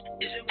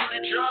 Is it where the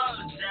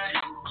drugs at?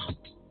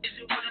 Is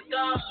it where the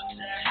thugs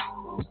at?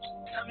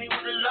 Tell me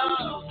where the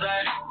love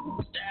at.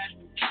 That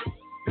true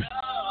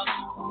love.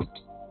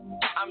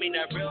 I mean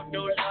that real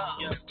new love.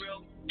 Yeah, real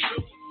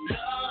true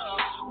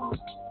love.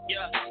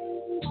 Yeah.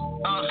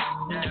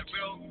 That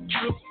real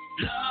true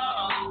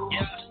love.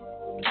 Yeah.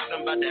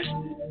 Talking about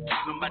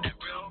that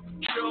real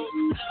true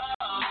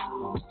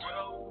love.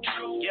 Real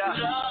true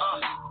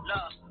love.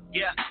 Love.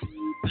 Yeah,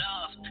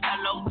 love,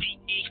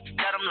 L-O-V-E,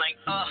 got them like,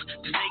 cause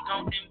they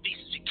gon' envy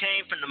since we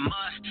came from the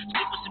mud.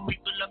 Still with some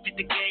people up in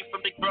the game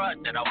from Big Brother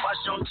that I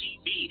watch on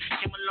TV.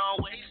 Came a long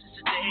way since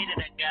the day that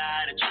I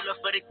got a true love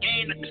for the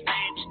game, not the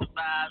fame, just the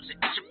vibes. An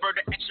extrovert,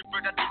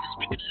 I didn't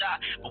speak a lot.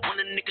 But when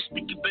a nigga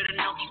speak, you better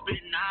know he's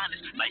being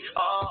honest. Like,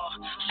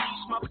 she's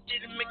smart but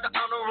didn't make the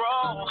honor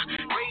roll.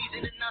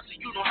 Raising the nine so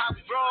you know how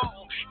we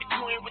roll. If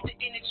you ain't with the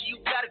energy,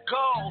 you gotta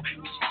go.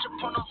 Switch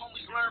up on the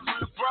homies, learn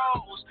from the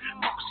bros.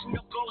 Focusing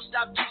your goals,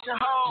 stop chasing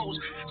hoes.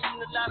 Seen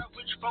a lot of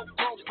rich folk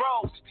go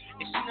broke.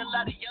 And seen a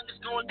lot of youngers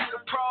going to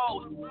the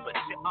pros. But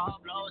if it all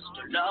blows, it's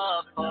your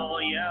love, oh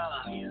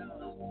yeah.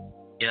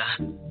 Yeah,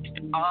 if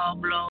it all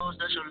blows,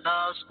 does your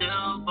love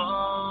still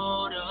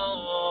go?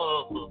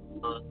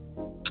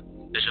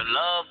 Does your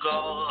love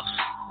go?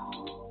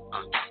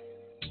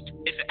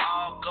 If it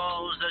all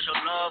goes, does your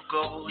love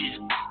go?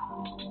 Yeah.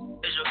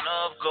 Does your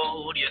love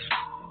go? Yeah.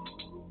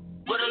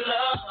 Where the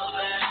love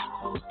at?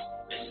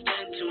 It's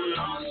been too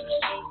long since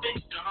you've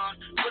been gone.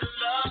 Where the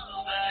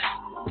love at?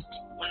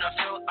 When I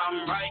feel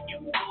I'm right, you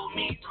pull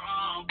me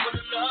wrong. Where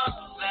the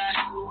love at?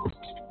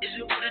 Is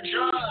it where the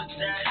drugs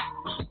at?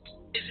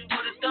 Is it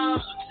where the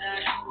thugs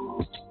at?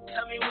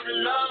 Tell me where the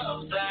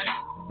love at.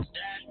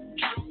 That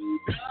true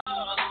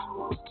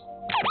love.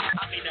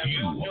 I mean that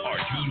you are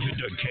tuned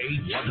to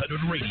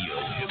K100 Radio,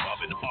 Hip Hop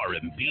and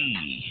R&B.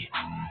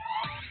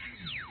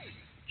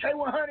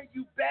 K100,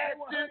 you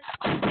bastard.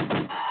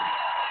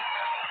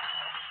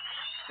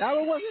 That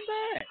one wasn't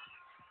bad.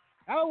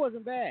 That one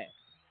wasn't bad.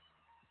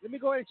 Let me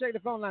go ahead and check the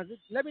phone lines.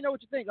 Let me know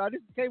what you think.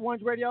 This is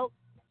K1's Radio.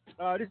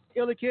 This is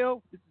Ill or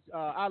Kill. This is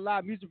our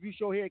live music review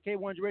show here at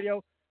K1's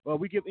Radio.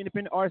 We give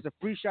independent artists a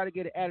free shot to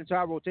get it added to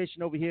our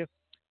rotation over here.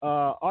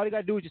 All you got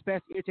to do is just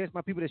pass the ear test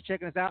my people that's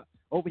checking us out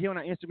over here on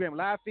our Instagram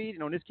live feed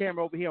and on this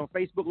camera over here on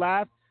Facebook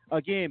Live.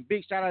 Again,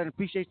 big shout out and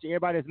appreciation to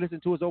everybody that's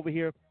listening to us over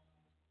here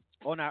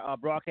on our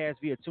broadcast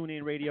via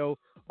TuneIn Radio,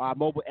 our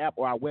mobile app,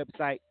 or our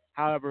website.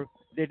 However,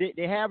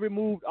 they have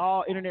removed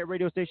all internet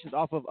radio stations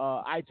off of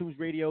iTunes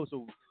Radio,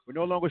 so we're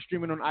no longer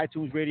streaming on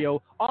iTunes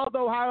Radio.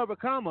 Although, however,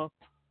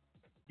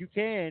 you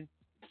can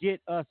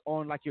get us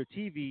on like your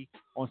TV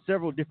on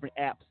several different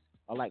apps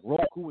like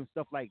Roku and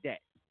stuff like that.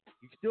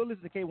 You can still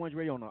listen to K1's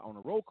Radio on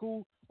a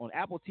Roku, on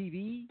Apple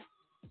TV.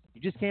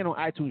 You just can't on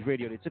iTunes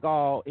Radio. They took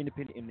all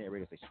independent internet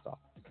radio stations off.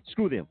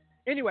 Screw them.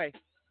 Anyway,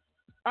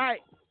 all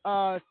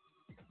right.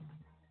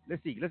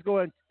 Let's see. Let's go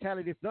ahead and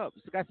tally this up.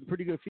 It's got some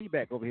pretty good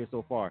feedback over here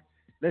so far.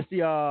 Let's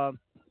see.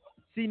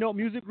 C-Note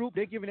Music Group,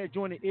 they're giving that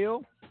joint an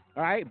ill.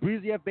 All right.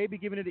 Breezy F Baby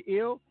giving it an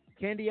ill.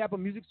 Candy Apple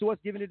Music Source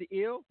giving it an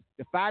ill.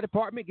 The Fire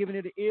Department giving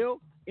it an ill.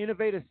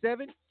 Innovator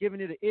 7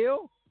 giving it an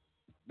ill.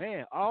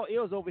 Man, all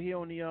ills over here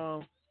on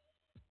the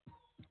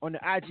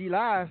IG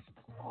Live.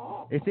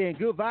 They're saying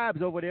good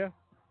vibes over there.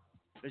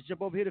 Let's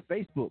jump over here to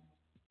Facebook.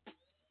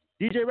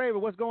 DJ Raver,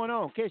 what's going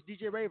on? Catch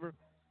DJ Raver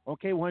on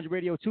K100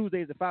 Radio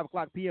Tuesdays at 5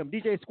 o'clock p.m.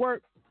 DJ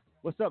Squirt,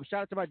 what's up?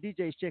 Shout out to my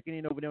DJs checking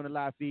in over there on the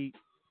live feed.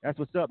 That's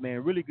what's up,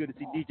 man. Really good to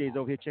see DJs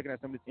over here checking out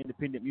some of this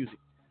independent music.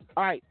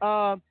 All right.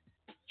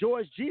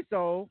 George G.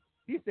 Soul,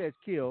 he says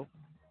kill.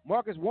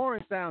 Marcus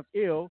Warren sounds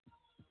ill.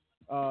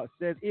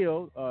 Says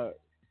ill.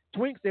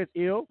 Twink says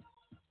ill.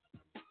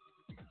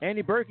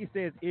 Andy Berkey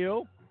says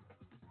ill.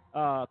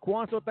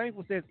 Quan So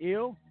Thankful says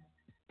ill.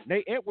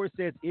 Nate Edwards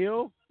says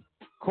ill.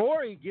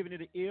 Corey giving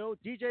it an ill.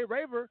 DJ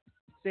Raver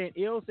saying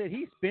ill, said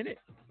he spin it.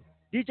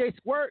 DJ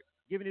Squirt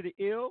giving it an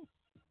ill.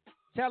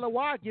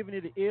 Talawa giving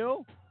it an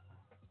ill.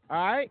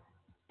 All right.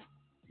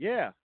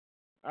 Yeah.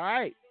 All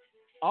right.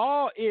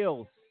 All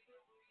ills.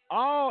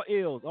 all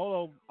ills.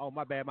 Oh,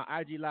 my bad. My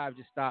IG Live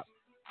just stopped.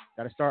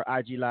 Got to start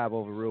IG Live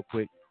over real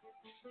quick.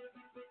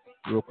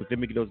 Let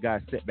me get those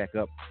guys set back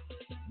up.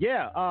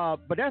 Yeah,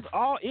 but that's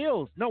all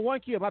ills. No, one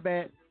kill. My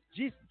bad.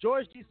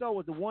 George G. Soul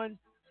was the one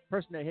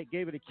person that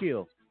gave it a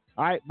kill.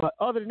 All right, but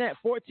other than that,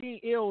 14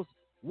 ills,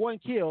 1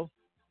 kill.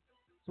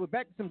 So we're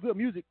back to some good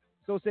music.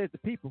 So says the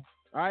people.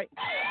 All right.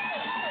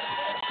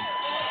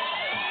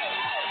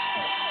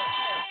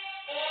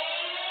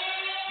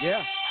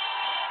 Yeah.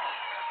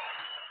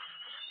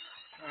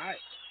 All right.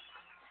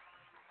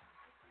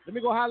 Let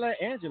me go holler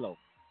at Angelo.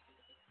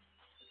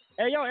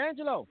 Hey, yo,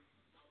 Angelo.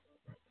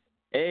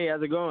 Hey,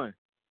 how's it going?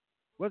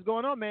 What's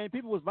going on, man?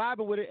 People was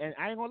vibing with it, and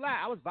I ain't gonna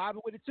lie, I was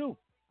vibing with it too.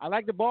 I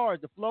like the bars.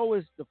 The flow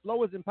is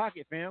in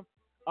pocket, fam.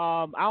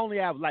 I only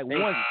have like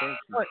one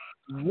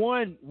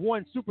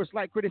super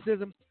slight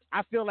criticism.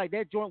 I feel like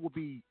that joint would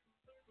be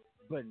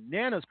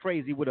bananas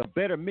crazy with a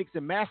better mix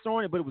and master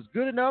on it, but it was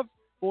good enough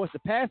for us to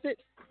pass it.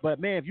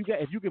 But man,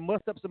 if you can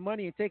must up some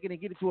money and take it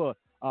and get it to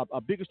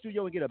a bigger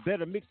studio and get a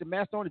better mix and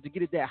master on it to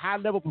get it that high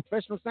level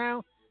professional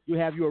sound, you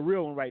have you a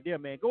real one right there,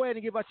 man. Go ahead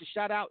and give out your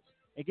shout outs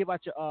and give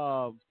out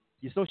your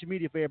social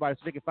media for everybody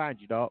so they can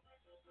find you, dog.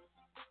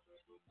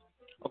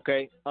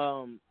 Okay.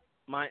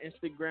 My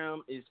Instagram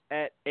is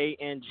at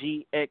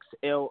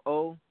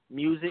ANGXLO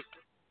Music.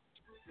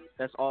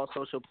 That's all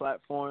social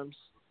platforms.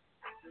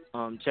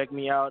 Check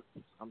me out.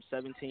 I'm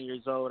 17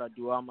 years old. I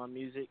do all my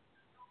music,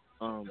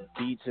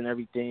 beats and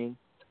everything.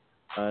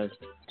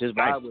 Just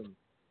vibe with me.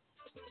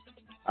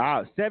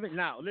 Now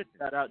listen.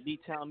 Shout out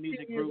D-Town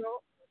Music Group.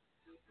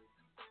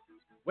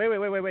 Wait.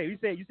 You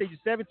said you're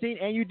 17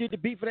 and you did the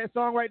beat for that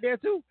song right there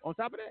too? On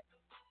top of that?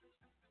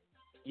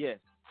 Yes.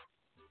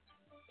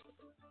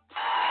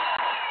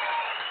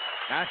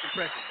 That's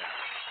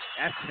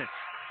impressive.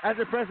 That's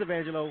impressive,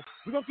 Angelo.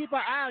 We're gonna keep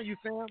our eye on you,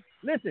 fam.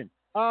 Listen,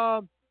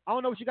 I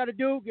don't know what you got to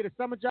do. Get a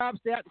summer job,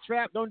 stay out the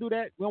trap. Don't do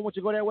that. We don't want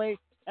you to go that way.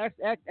 Ask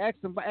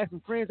some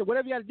friends or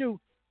whatever you got to do.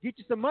 Get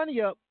you some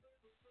money up.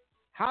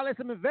 Holler at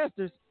some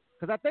investors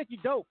because I think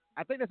you're dope.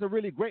 I think that's a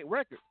really great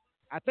record.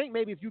 I think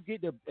maybe if you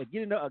get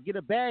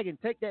a bag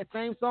and take that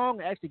same song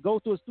and actually go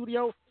to a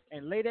studio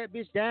and lay that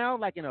bitch down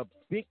like in a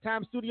big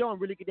time studio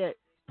and really get that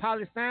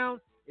polished sound,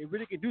 it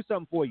really can do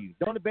something for you.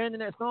 Don't abandon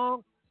that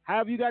song.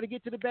 However you got to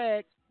get to the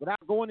bag without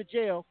going to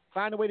jail,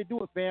 find a way to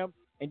do it, fam,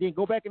 and then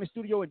go back in the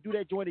studio and do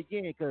that joint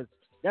again because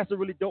that's a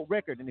really dope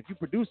record. And if you're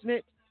producing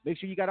it, make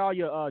sure you got all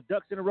your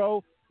ducks in a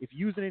row. If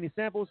you're using any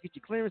samples, get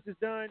your clearances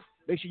done.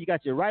 Make sure you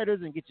got your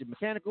writers and get your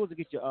mechanicals and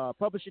get your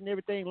publishing and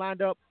everything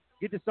lined up.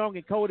 Get the song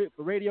encoded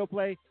for radio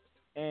play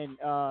and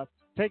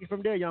take it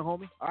from there, young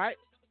homie. All right?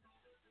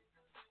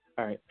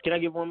 All right. Can I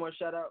give one more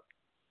shout out?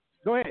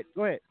 Go ahead.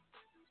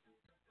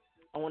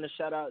 I want to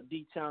shout out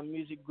D-Town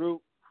Music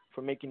Group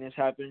for making this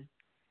happen.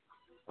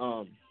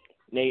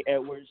 Nate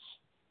Edwards,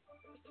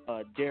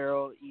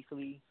 Daryl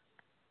Easley,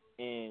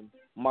 and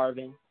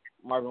Marvin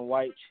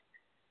White.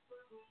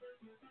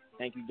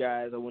 Thank you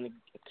guys.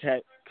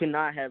 Could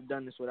not have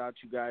done this without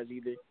you guys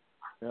either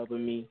for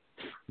helping me.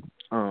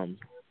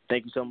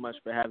 Thank you so much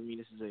for having me.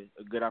 This is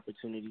a good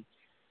opportunity.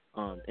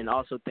 And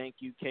also thank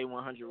you,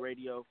 K100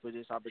 Radio, for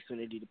this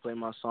opportunity to play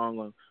my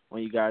song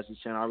on you guys'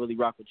 channel. I really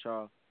rock with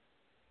y'all.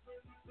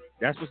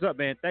 That's what's up,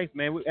 man. Thanks,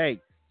 man.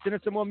 Send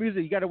us some more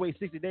music. You got to wait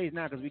 60 days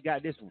now because we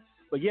got this one.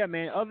 But yeah,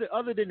 man,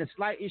 other than the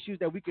slight issues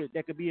that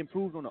could be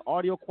improved on the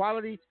audio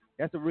quality,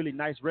 that's a really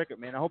nice record,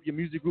 man. I hope your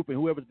music group and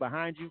whoever's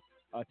behind you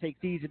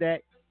takes heed to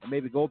that and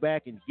maybe go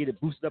back and get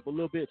it boosted up a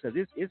little bit because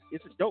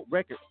it's a dope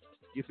record.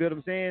 You feel what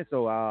I'm saying?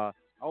 So I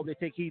hope they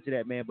take heed to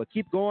that, man. But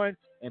keep going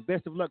and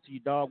best of luck to you,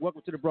 dog.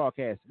 Welcome to the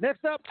broadcast.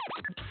 Next up,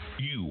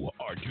 you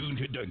are tuned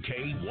to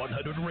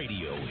K100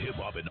 Radio, Hip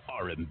Hop and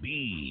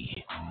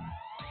R&B.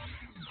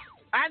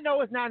 I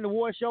know it's not an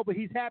award show, but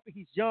he's happy.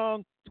 He's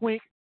young,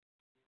 twink.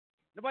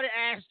 Nobody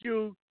asked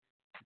you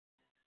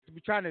to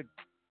be trying to.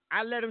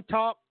 I let him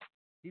talk.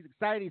 He's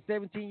excited. He's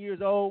 17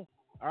 years old.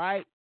 All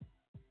right.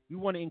 We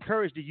want to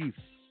encourage the youth,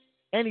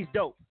 and he's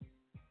dope.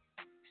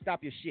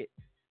 Stop your shit.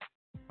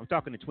 I'm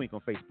talking to Twink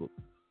on Facebook.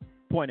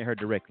 Pointing at her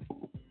directly.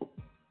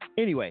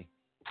 Anyway.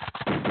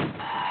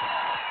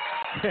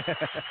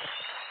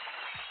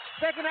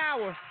 Second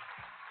hour.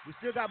 We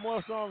still got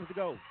more songs to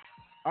go.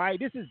 All right,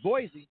 this is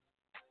Boise.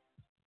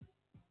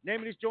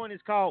 Name of this joint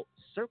is called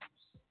Circles.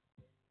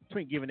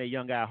 Twink giving that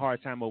young guy a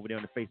hard time over there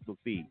on the Facebook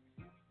feed.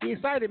 Be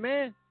excited,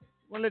 man.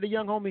 Want to let a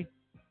young homie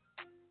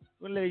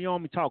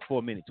talk for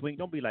a minute, Twink.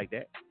 Don't be like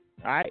that.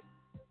 All right?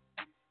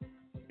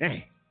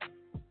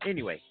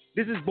 Anyway,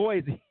 this is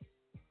Boise.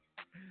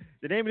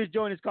 The name of this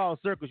joint is called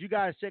Circles. You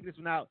guys check this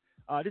one out.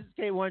 This is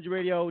K100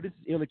 Radio. This is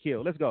Ill or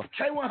Kill. Let's go.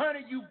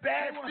 K100, you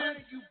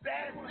bastard.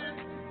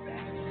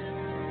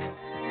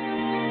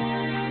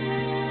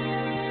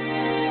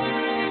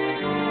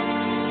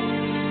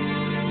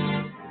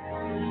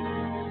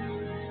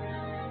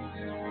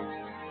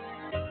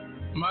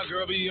 My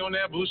girl be on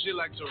that bullshit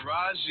like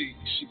Taraji.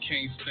 She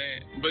can't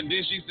stand. But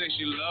then she say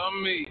she love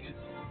me.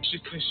 She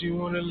say she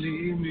wanna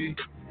leave me.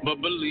 But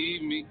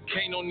believe me,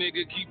 can't no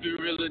nigga keep it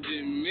realer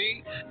than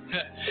me.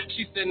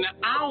 She said, now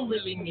I don't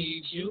really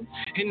need you.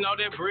 And all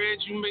that bread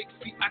you make,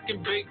 see, I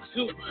can bake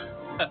too.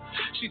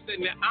 She said,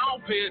 now I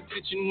don't pay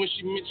attention when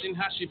she mentioned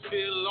how she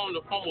feel on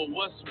the phone with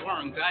what's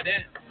wrong.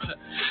 Goddamn.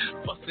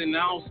 Bustin', I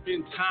don't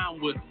spend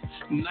time with her.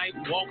 Night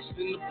walks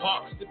in the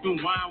park, sipping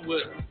wine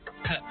with her.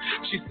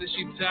 She said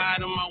she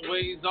tired of my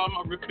ways, all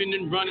my ripping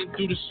and running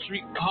through the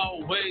street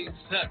always.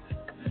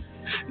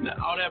 Now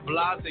all that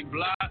blase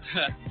blah,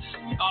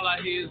 all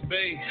I hear is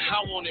babe,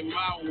 I want it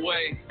my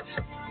way.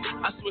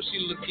 I swear she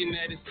looking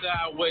at it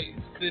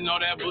sideways, and all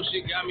that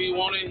bullshit got me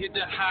wanna hit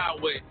the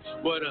highway.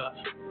 But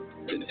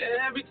and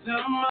every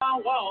time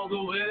I walk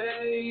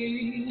away,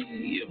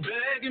 you're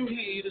begging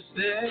me to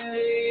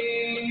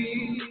stay.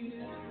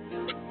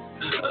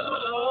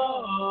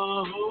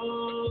 Oh,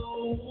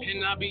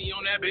 and I be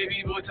on that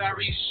baby boy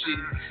Tyrese shit.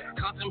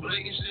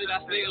 Contemplating should I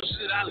stay or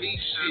should I leave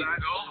shit.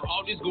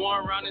 All this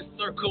going around in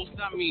circles,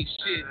 I mean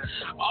shit.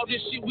 All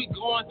this shit we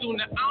going through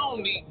now, I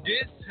don't need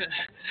this.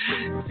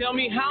 Tell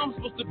me how I'm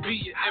supposed to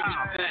be your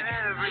everything.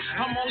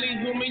 I'm only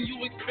human,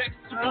 you expect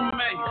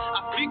Superman.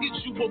 I figured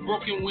you were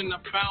broken when I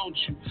found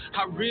you.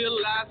 I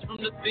realized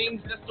from the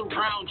things that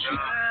surround you.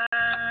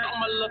 I saw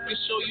my luck and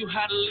show you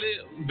how to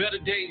live better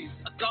days.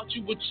 I thought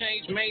you would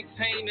change,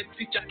 maintain, and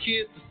teach our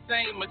kids the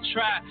same. I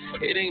tried,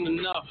 it ain't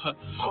enough.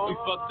 We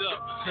fucked up,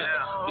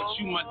 but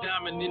you my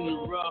diamond in the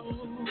rough.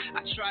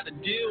 I try to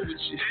deal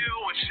with you.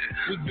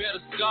 We better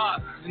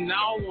scars, and I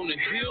don't wanna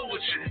deal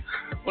with you.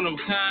 When I'm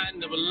kind,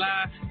 never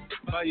lie.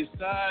 By your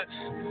side,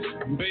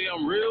 babe,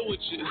 I'm real with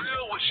you.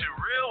 Real with you.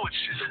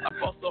 I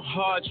fought so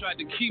hard, tried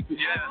to keep it.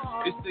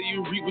 They say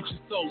you reap what you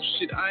sow.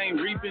 Shit, I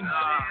ain't reaping.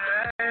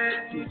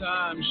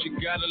 Sometimes you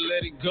gotta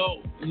let it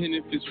go. And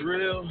if it's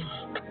real,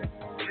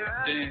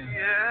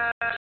 damn.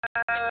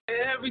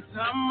 Every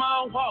time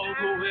I walk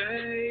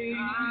away,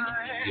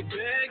 you're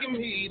begging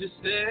me to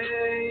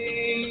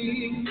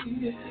stay.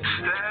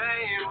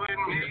 Stay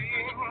with me.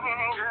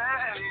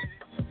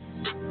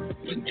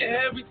 And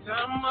every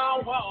time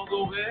I walk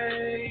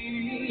away,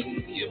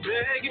 you're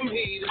begging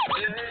me to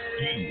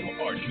stay.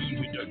 You are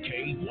tuned to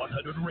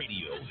K100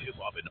 Radio, Hip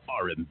Hop and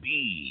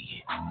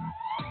R&B.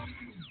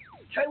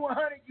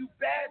 K100, you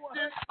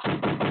bastard.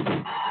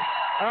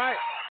 All right,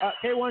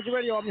 K100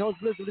 Radio. I'm your host,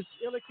 Blizzard. This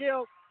is Illa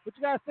Kill. What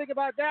you guys think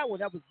about that one?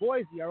 That was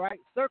Boise, all right?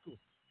 Circles.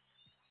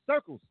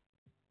 What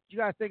you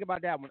guys think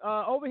about that one?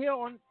 Over here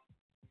on...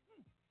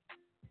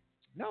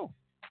 No,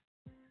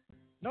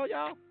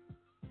 y'all.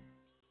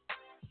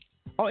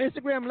 On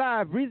Instagram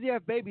Live, Breezy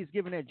F Baby is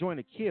giving that joint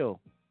a kill.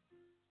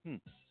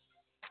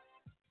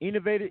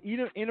 Innovator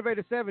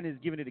 7 is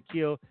giving it a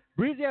kill.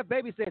 Breezy F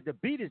Baby says the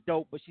beat is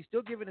dope, but she's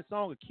still giving the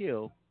song a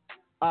kill.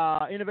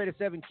 Innovator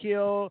 7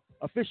 kill.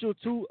 Official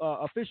 2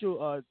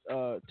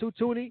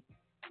 Toonie.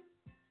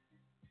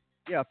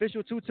 Yeah,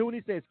 Official 2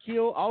 Toonie says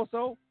kill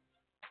also.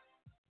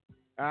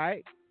 All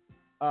right.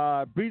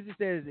 Breezy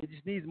says it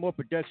just needs more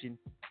production.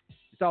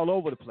 It's all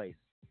over the place.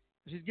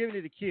 She's giving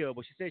it a kill,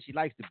 but she says she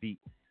likes the beat.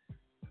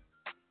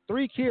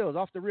 3 kills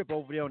off the rip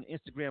over there on the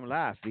Instagram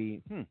Live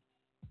feed. All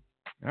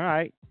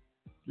right.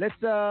 Let's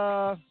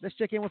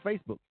check in with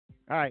Facebook.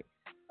 All right.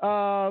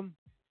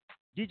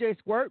 DJ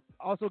Squirt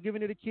also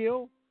giving it a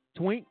kill.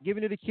 Twink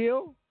giving it a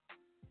kill.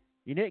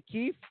 Yannette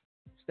Keefe,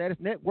 Status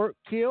Network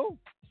kill.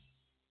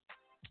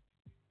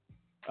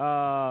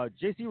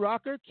 JC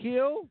Rocker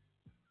kill.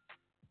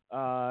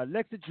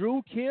 Lexa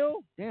Drew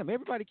kill. Damn,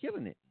 everybody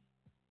killing it.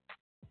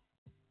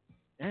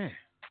 Damn.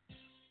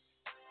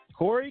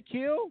 Corey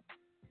kill.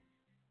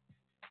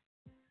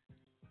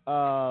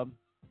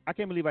 I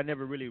can't believe I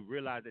never really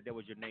realized that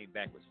was your name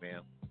backwards,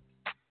 fam.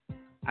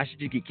 I should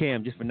just get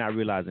Cam just for not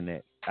realizing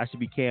that. I should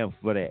be Cam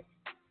for that.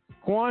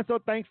 Quan So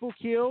Thankful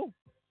kill.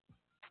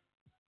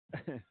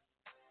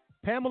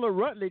 Pamela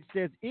Rutledge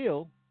says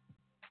ill.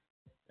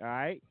 All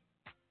right.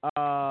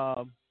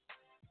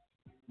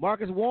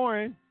 Marcus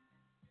Warren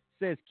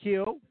says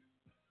kill.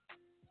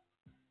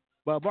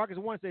 But Marcus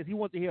Warren says he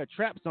wants to hear a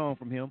trap song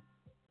from him.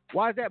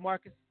 Why is that,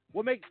 Marcus?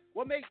 What makes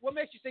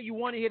you say you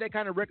want to hear that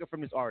kind of record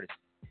from this artist?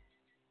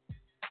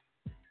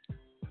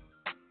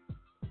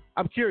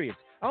 I'm curious.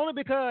 Only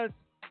because,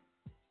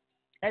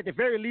 at the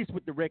very least,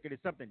 with the record,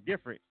 it's something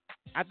different.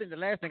 I think the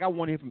last thing I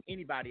want to hear from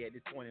anybody at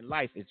this point in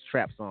life is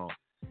trap song.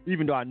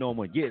 Even though I know I'm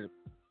gonna get it,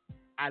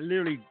 I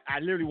literally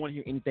want to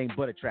hear anything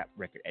but a trap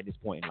record at this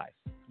point in life.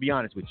 To be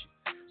honest with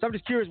you. So I'm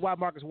just curious why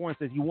Marcus Warren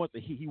says he wants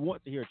to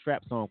hear a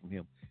trap song from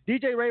him.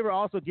 DJ Raver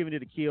also giving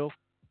it a kill.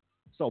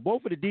 So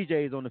both of the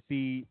DJs on the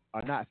feed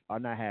are not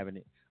having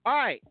it. All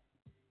right.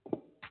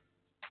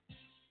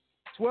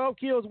 12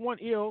 kills, 1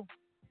 ill.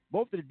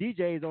 Both of the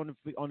DJs on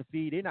the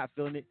feed, they're not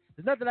feeling it.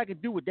 There's nothing I can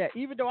do with that.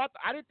 Even though I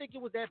didn't think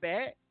it was that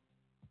bad,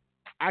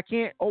 I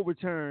can't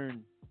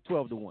overturn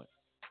 12-1.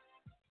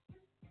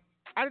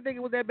 I didn't think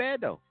it was that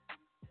bad, though.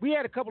 We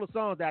had a couple of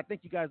songs that I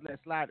think you guys let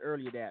slide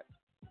earlier that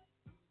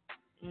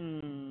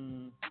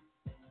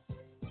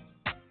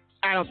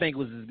I don't think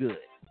was as good.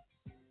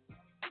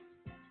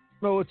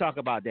 But we'll talk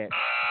about that.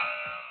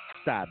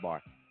 Sidebar.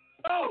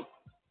 Oh.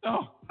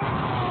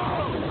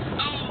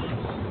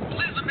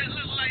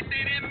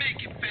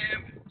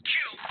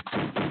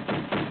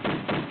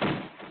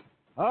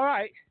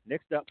 right,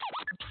 next up.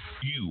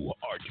 You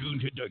are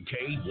tuned to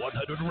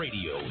K100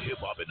 Radio, Hip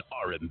Hop and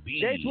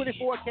R&B.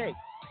 J24K.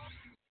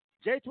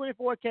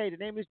 J24K. The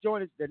name of this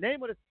joint is the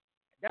name of the.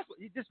 That's what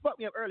you just fucked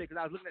me up earlier because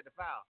I was looking at the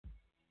file.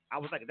 I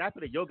was like, that's for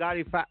the Yo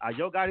Gotti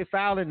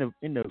file in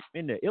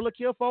the Illa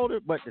Kill folder,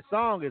 but the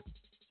song is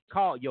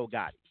called Yo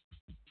Gotti.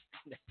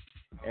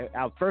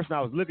 First, when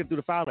I was looking through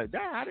the file, like,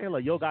 how the hell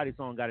a Yo Gotti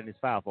song got in this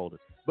file folder?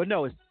 But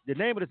no, it's the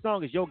name of the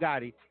song is Yo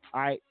Gotti.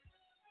 All right,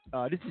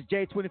 this is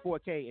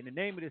J24K, and the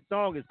name of this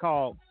song is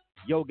called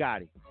Yo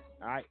Gotti.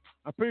 All right,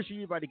 I'm pretty sure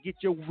you're about to get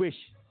your wish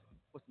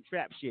for some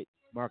trap shit,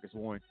 Marcus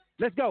Warren.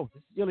 Let's go.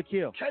 This is Illa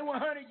Kill.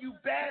 K100, you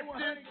bad one.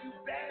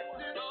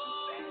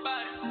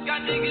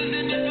 Got niggas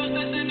in the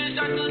business in the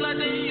shots just like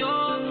they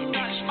yours.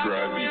 Gosh, my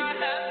career I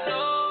have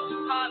no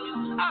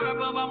hobbies. I rap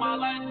about my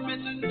life,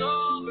 bitches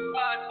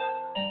nobody.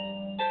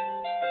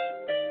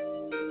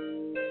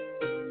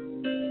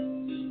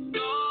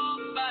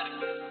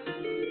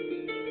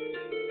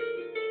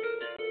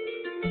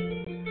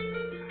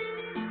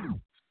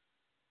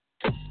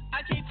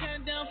 I can't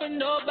turn down for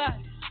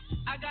nobody.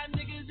 I got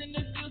niggas in the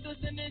field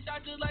just in the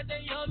shots just like they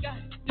young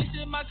guys. This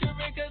is my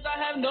career cause I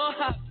have no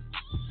hobbies.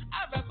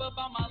 I rap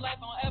about my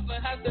life, don't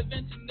ever have to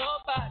vent to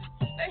nobody.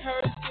 They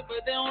heard shit,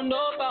 but they don't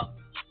know about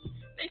me.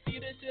 They see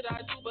the shit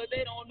I do, but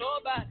they don't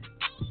know about it.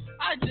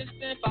 I just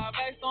spent 5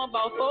 racks on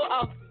about 4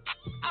 outfits.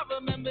 I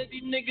remember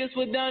these niggas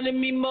were down to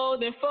me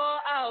more than 4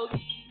 hours,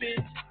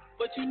 bitch.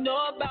 What you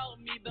know about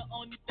me, the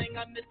only thing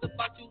I miss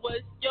about you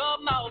was your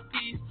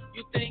mouthpiece.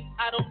 You think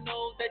I don't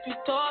know that you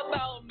talk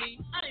about me?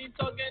 I ain't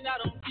talking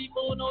out on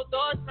people, no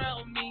thoughts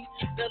around me.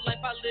 The life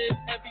I live,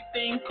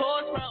 everything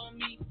costs around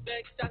me.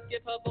 Back shots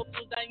give her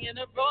vocals,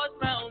 Diana Ross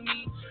around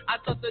me.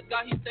 I talked to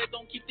God, he said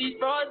don't keep these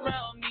frauds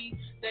around me.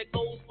 That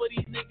goes for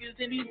these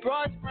niggas and these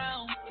broads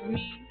around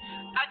me.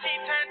 I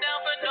can't turn down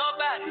for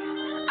nobody.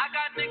 I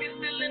got niggas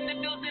still in the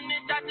building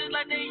and shots just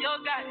like they your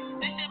guy.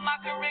 This is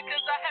my career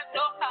cause I have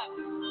no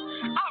hobby.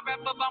 I rap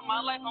about my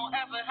life, don't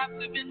ever have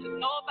to vent to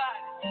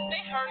nobody.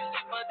 They heard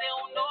shit, but they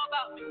don't know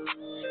about me.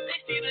 They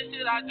see the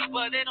shit I do,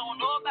 but they don't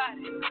know about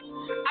it.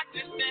 I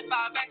just spent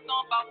 5 racks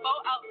on about 4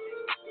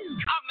 outfits.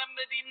 I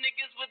remember these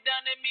niggas were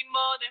down at me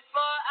more than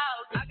 4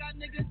 hours. I got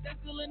niggas that's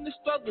still in the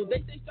struggle. They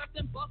say strapped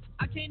and buff.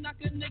 I can't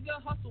knock a nigga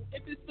hustle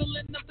if it's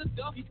filling up the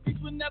duff. These streets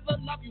will never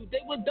love you.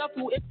 They will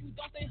duffle if you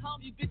don't stay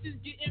home. These bitches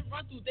getting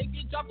run through. They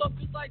get dropped off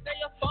just like they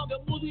a phone.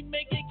 The moves we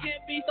make it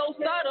can't be so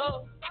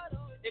subtle.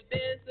 If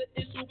there's an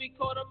issue, we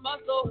call the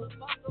muscle.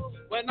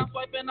 When I'm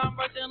swiping, I'm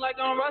rushing like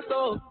I'm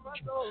Russell.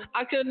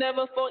 I could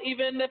never fall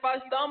even if I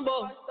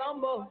stumble.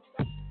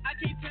 I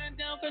can't turn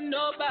down for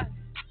nobody.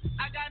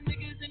 I got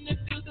niggas in the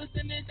field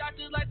sending shots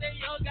just like they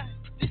your guys.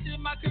 This is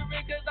my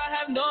career cause I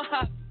have no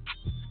hobby.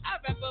 I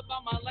rap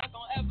about my life,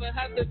 don't ever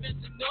have to vent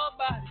to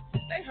nobody.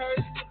 They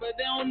heard shit, but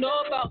they don't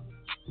know about me.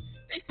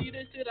 They see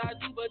the shit I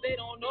do, but they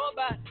don't know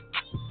about it.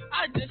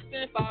 I just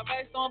spent 5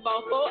 racks on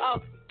about 4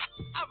 outfits.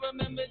 I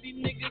remember these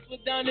niggas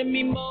were down to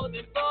me more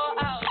than 4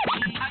 hours.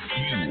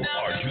 You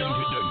are tuned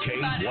to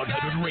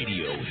K100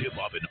 Radio, Hip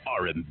Hop and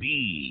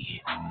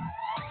R&B.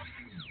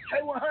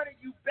 K100,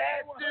 you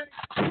bad one.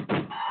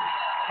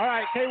 All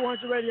right,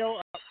 K100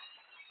 Radio.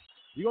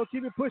 We're going to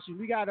keep it pushing.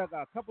 We got a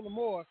couple of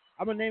more.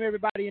 I'm going to name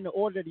everybody in the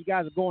order that you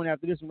guys are going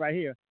after this one right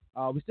here.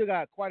 We still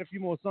got quite a few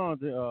more songs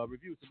to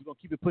review, so we're going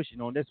to keep it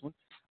pushing on this one.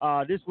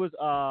 This was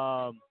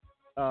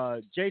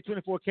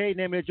J24K.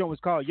 Name of the joint was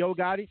called Yo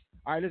Gotti.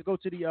 All right, let's go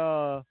to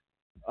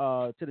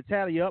the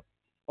tally up.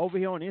 Over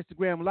here on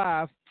Instagram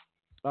Live,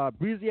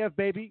 Breezy F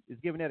Baby is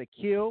giving that a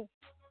kill.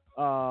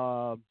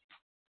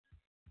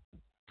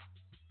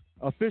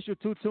 Official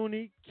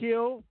Tutuni,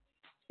 kill.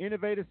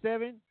 Innovator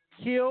 7,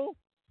 kill.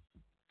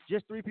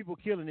 Just 3 people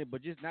killing it,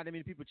 but just not that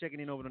many people checking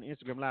in over on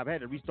Instagram Live. I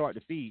had to restart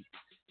the feed.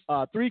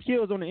 3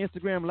 kills on the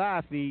Instagram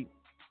Live feed.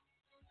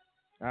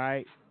 All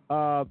right.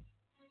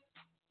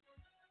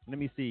 Let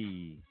me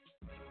see.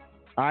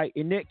 All right,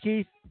 Annette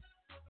Keith,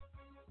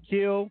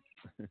 kill.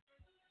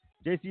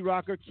 JC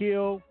Rocker,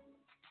 kill.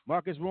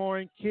 Marcus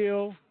Roaring,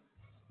 kill.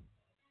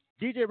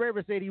 DJ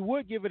Raver said he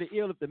would give it an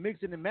ill if the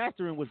mixing and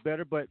mastering was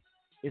better, but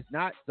it's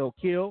not, so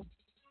kill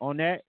on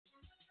that.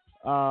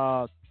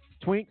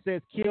 Twink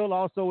says kill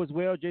also as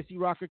well. JC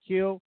Rocker,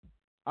 kill.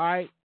 All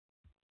right.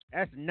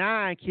 That's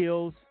 9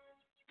 kills.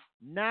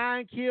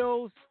 9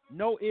 kills,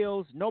 no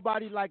ills.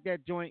 Nobody liked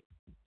that joint.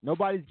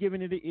 Nobody's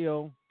giving it an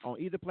ill on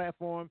either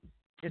platform,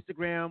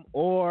 Instagram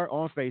or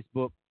on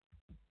Facebook.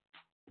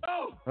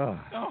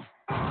 Elizabeth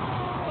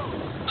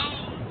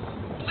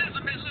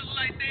look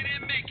like they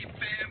didn't make it,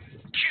 fam.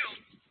 Kill.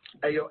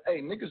 Hey, yo,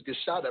 niggas get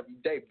shot every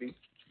day, B.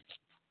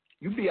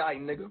 You be alright,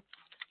 nigga.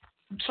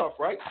 You tough,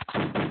 right?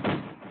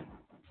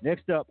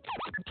 Next up.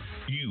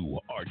 You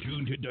are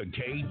tuned to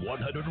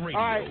K100 Radio,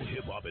 right.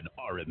 Hip Hop and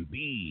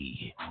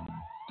R&B.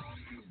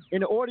 In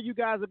the order you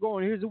guys are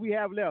going, here's who we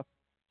have left.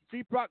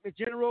 C. Proc the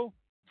General,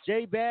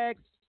 J Bags,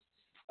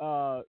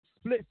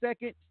 Split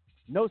Second,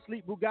 No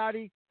Sleep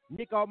Bugatti,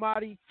 Nick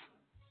Almighty,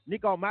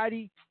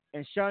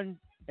 and Shun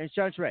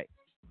Trey.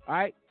 All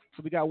right.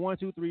 So we got 1,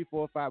 2, 3,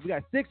 4, 5. We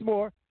got 6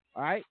 more.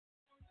 All right.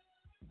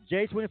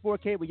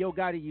 J24K with Yo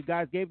Gotti. You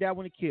guys gave that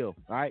one a kill.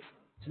 All right.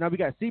 So now we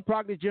got C.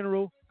 Proctor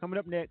General coming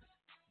up next.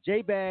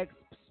 J Bags,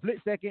 Split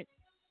Second,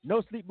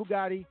 No Sleep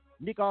Bugatti,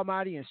 Nick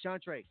Almighty, and Sean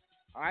Trey.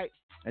 All right.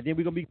 And then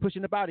we're going to be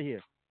pushing up out of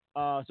here.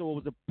 So it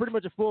was pretty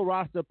much a full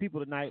roster of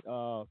people tonight.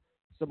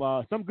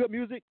 Some good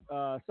music,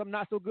 some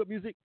not so good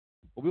music.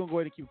 But we're going to go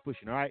ahead and keep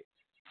pushing. All right.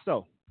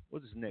 So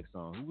what's this next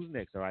song? Who's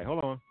next? All right.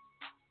 Hold on.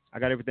 I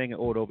got everything in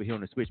order over here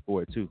on the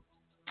switchboard, too.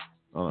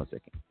 Hold on a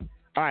second.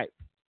 All right.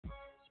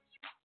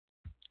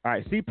 All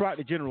right. C.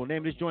 Proctor General. Name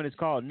of this joint is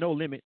called No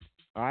Limit.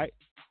 All right.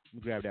 Let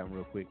me grab that one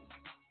real quick.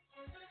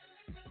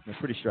 I'm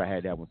pretty sure I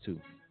had that one, too.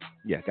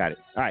 Yeah, got it.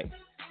 All right.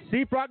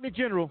 C. Proctor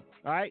General.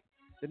 All right.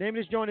 The name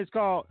of this joint is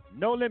called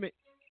No Limit.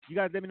 You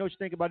guys let me know what you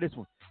think about this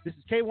one. This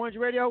is K100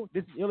 Radio.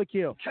 This is Illa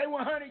Kill.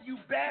 K100, you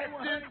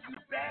bastard.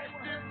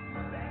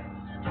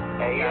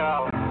 Hey,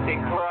 yo.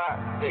 Sick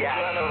Rock. Sick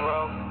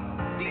General.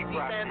 Sick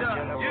Rock. Stand up.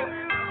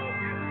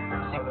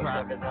 Sick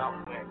Rock.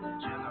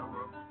 General.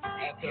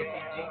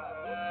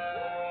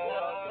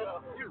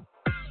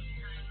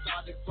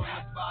 Started from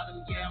the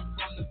bottom, yeah, I'm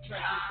from the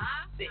trenches.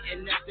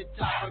 Sitting at the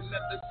top,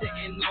 remember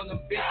sitting on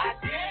them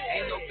bitches.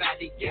 Ain't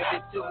nobody give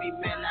it to me,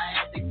 man, I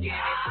had to get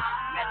it.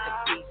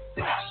 Masterpiece,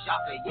 silk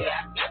shocker,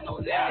 yeah, I got no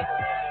limit.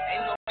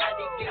 Ain't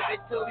nobody give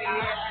it to me,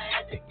 yeah, I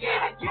had to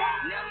get it.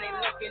 Now they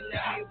looking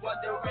at me,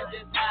 wondering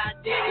just how I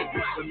did it.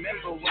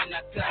 Remember when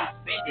I couldn't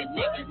spend it,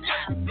 nigga, now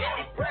I spend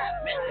it.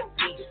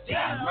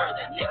 Masterpiece,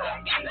 murder, nigga,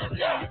 ain't no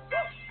limit.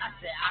 I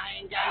said I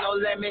ain't got no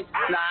limits,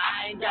 nah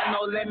I ain't got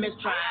no limits.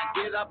 Trying to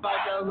get up out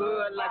the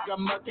hood like a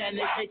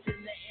mechanic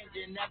fixing the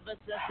engine. Ever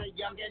since a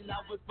youngin' I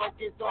was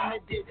focused on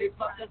the digit.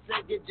 Fuck a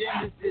Sega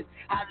Genesis,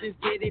 I just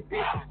get it,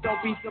 bitch.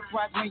 Don't be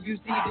surprised when you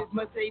see this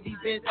Mercedes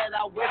Benz that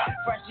I whip.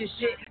 Fresh as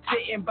shit,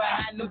 sitting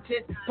behind new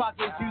tits.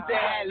 Pockets used to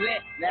have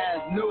lit.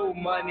 That's new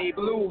money,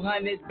 blue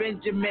hundreds,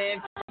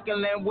 Benjamin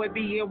Franklin would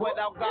be here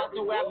without God,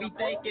 so I be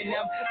thanking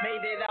them.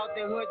 Made it out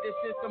the hood, the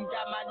system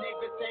got my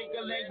niggas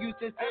tingling. Used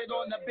to sit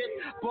on the bitch,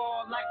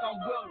 ball like I'm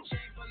Will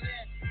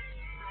Chamberlain.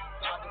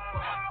 Started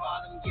from the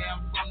bottom, yeah,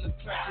 I'm from the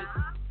trenches.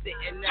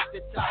 Sitting at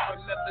the top,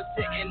 remember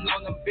sitting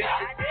on them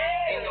bitches.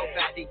 Ain't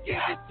nobody give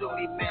it to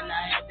me, man,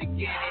 I had to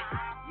get it.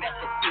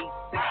 Masterpiece,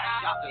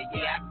 shocker,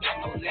 yeah, I got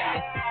no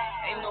limit.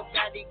 Ain't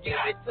nobody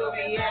give it to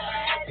me, yeah, I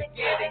had to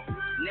get it.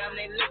 Now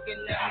they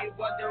looking at me,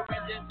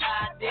 wondering just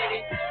how I did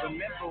it.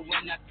 Remember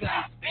when I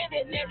couldn't spend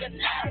it, nigga,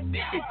 now I spend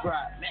it.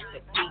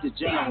 Masterpiece, the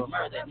general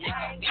murder,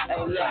 nigga, got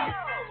no limit.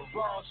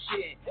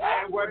 Bullshit,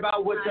 I ain't worried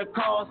about what the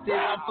cost is.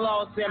 I'm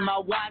flossing my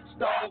watch,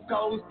 Stone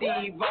Cold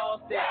Steve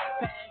Austin.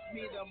 Pass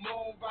me the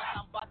moon rock,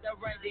 I'm about to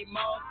ready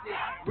Moses.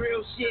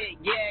 Real shit,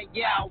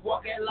 yeah, I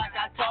walk it like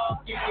I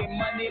talk it. Get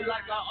money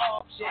like an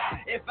auction.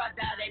 If I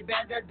die, they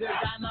better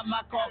design on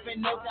my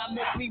coffin. No time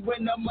to sleep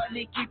when the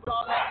money keep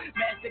calling.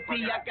 Master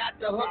P, I got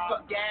the hook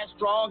up, gas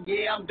strong,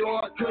 yeah, I'm doing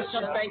kush.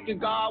 I'm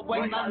thanking God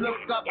when I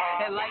look up.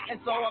 And like,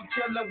 and so I'm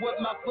chilling with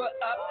my foot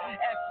up.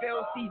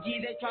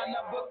 FLCG, they trying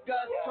to book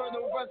us.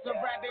 Turtle runs a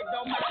rabbit,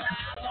 don't matter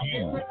how long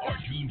You are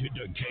tuned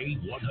to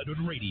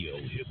K100 Radio,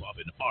 Hip Hop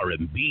and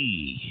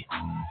R&B.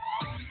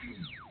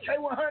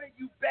 K100,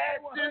 you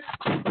bastard.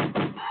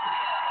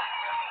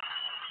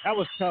 That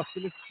was tough to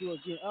listen to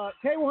again.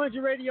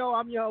 K100 Radio,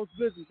 I'm your host,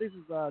 Blizzard. This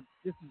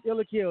is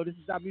Illa Kill. This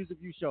is our music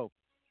view show.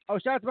 Oh,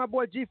 shout out to my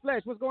boy G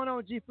Fletch. What's going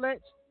on, G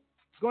Fletch?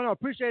 What's going on?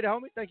 Appreciate it,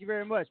 homie. Thank you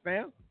very much,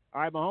 fam.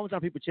 All right, my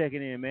hometown people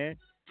checking in, man.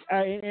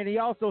 And he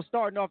also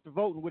starting off the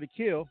voting with a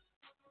kill.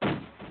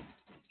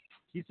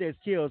 He says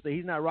kill, so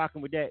he's not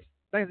rocking with that.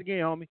 Thanks again,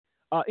 homie.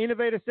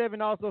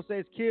 Innovator7 also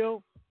says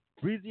kill.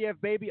 Breezy F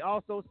Baby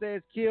also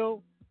says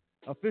kill.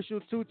 Official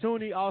 2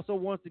 Tooney also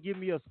wants to give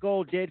me a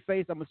skull dead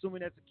face. I'm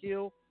assuming that's a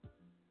kill.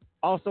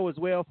 Also as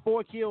well,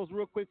 4 kills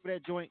real quick for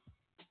that joint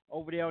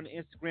over there on the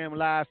Instagram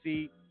live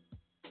feed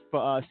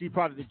for C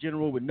Proctor the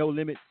General with No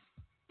Limits.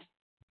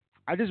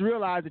 I just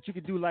realized that you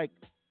could do like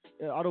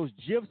all those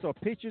GIFs or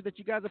pictures that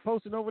you guys are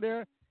posting over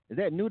there. Is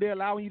that new? They're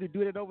allowing you to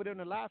do that over there on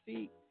the live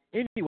feed?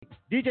 Anyway,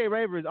 DJ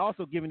Raver is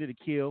also giving it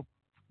a kill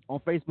on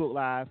Facebook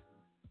Live.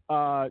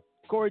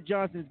 Corey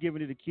Johnson's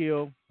giving it a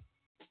kill.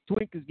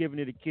 Twink is giving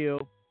it a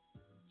kill.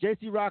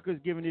 JC Rocker is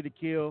giving it a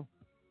kill.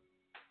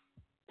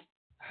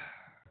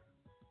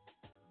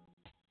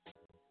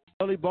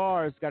 Billy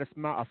Barr's got a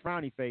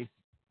frowny face.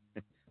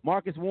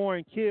 Marcus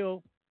Warren,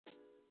 kill.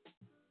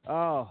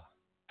 Oh,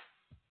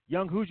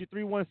 Young Hoosier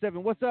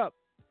 317. What's up?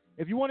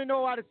 If you want to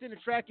know how to send a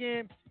track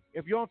in,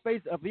 if you're on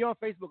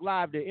Facebook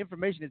Live, the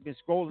information has been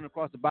scrolling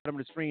across the bottom of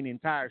the screen the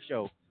entire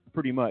show,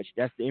 pretty much.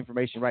 That's the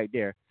information right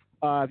there.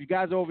 If you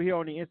guys are over here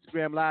on the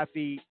Instagram Live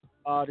feed,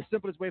 the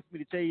simplest way for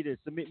me to tell you to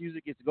submit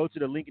music is to go to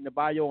the link in the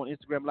bio on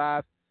Instagram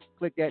Live.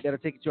 Click that. That'll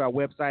take you to our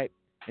website.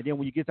 And then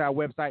when you get to our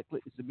website,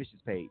 click the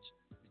submissions page.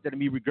 Instead of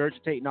me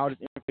regurgitating all this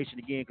information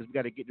again because we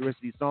got to get the rest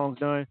of these songs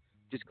done,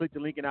 just click the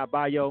link in our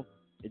bio.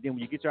 And then when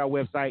you get to our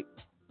website,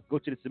 go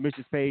to the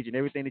submissions page, and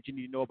everything that you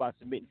need to know about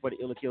submitting for the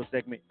Illa Kill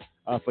segment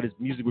for this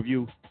music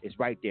review is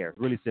right there.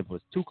 Really simple.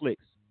 It's 2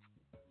 clicks.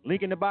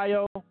 Link in the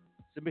bio,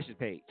 submission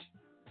page.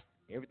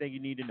 Everything you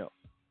need to know.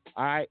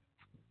 All right.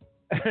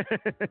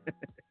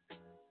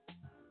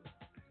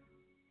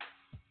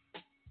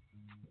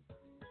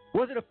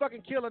 Was it a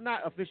fucking kill or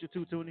not, Official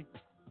 2 Toonie?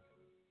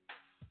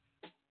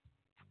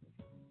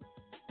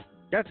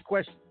 That's the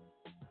question.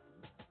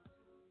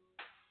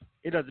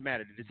 It doesn't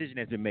matter. The decision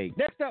has been made.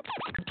 Next up.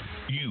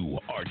 You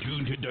are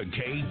tuned to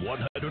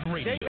K100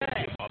 Radio,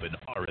 Hip Hop and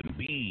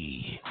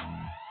R&B.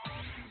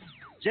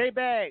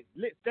 J-Bag,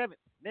 Lit 7.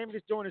 Name of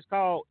this joint is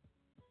called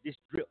This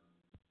Drip.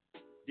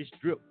 This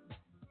Drip.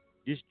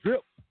 This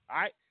Drip. All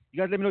right. You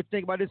guys let me know what you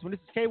think about this one.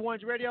 This is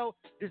K100 Radio.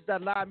 This is our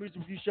live music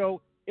review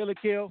show. Illa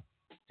Kill.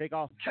 Take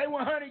off.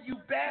 K100, you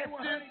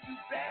bastard. You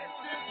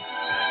bastard.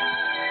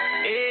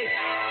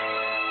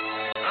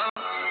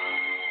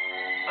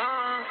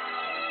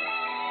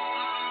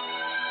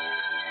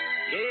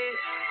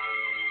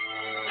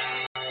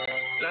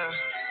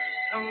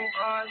 I'm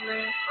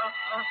hardly,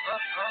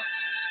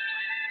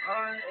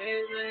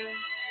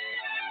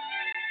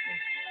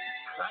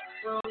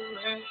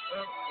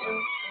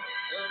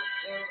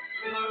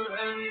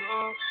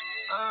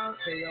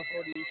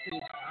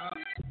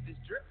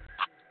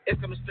 it's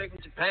coming straight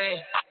from Japan.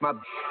 My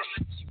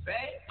she bad.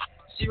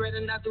 She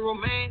ready not to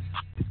romance.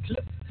 This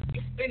clip,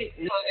 it's finished.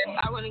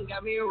 I went and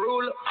got me a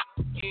ruler.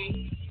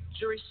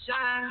 Jury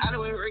shine. I done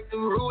went right the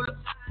ruler.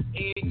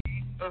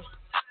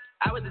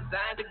 I was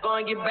designed to go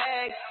and get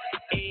back.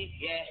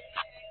 Yeah.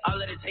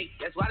 All of the tape,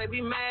 that's why they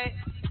be mad.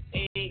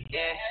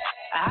 Yeah.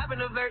 I hop in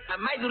the vert, I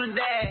might do the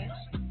dash.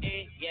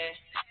 Yeah.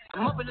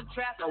 I'm up in the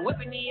trap, I'm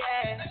whipping the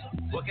ass.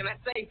 What can I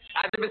say?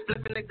 I just been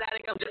flipping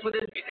exotic, I'm just with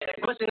this bitch that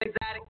pushing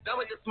exotic. Done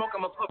with the smoke,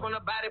 I'ma fuck on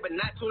the body, but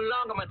not too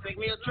long. I'ma take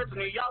me a trip to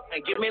New York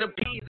and give me the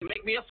peas and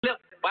make me a flip.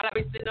 While I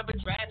be sitting up in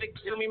traffic,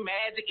 show me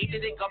magic, eat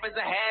the dick up as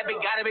a habit.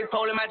 Gotta be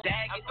pulling my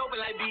dag, I'm open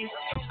like beef.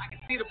 I can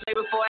see the play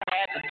before it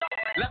happens.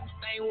 Left the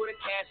stain with a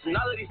cash, and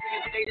all of these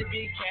niggas they just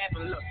be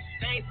capping. Look,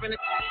 they ain't spinning,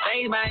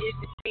 they ain't buying your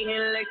shit, they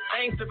ain't like,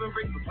 they ain't flipping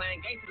bricks, but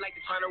playing gangsters like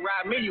they trying to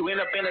rob me. You end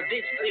up in a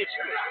ditch, bitch.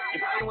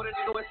 You fucking with a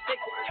nigga with stick,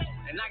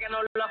 and I got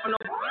no love for no.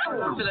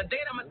 Till the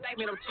day I'ma stack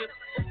me them chips.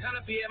 Time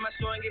to be at my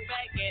show and get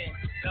back in.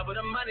 Double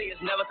the money,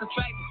 it's never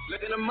subtracted.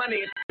 Look at the money,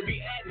 it's to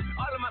be added.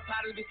 All of my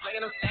partners be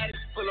slinging them static.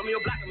 Pull on me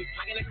your block and we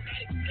slinging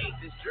ecstatic. Hate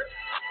this drip.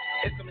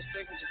 It's coming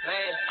straight from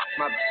Japan.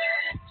 My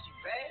she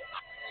bad.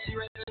 She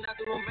ready not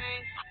to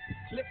romance.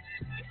 Flip,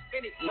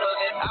 finish. Look,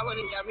 I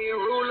went and got me a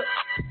ruler.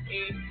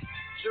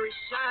 Jury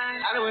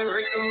shine. I done went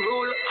right the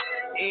ruler.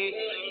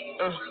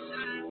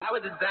 I was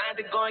designed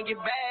to go and get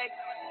back.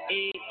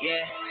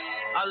 Yeah.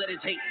 All of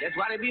the tape, that's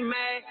why they be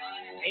mad.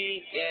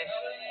 Yeah.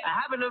 I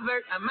hop in the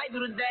vert, I might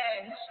do the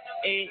dash.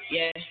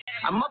 Yeah.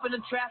 I'm up in the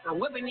trap, I'm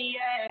whipping the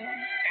ass. Yeah.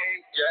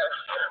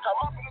 I'm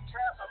up in the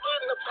trap, I'm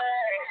in the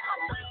bag.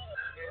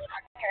 I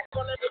can't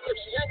pull it if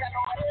she ain't got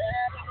no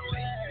ass.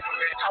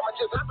 I'ma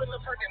just up in the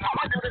vert and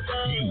I'ma do the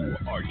dance. You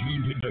are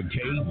tuned to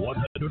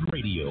K100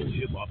 Radio,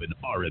 Hip Hop and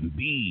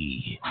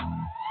R&B.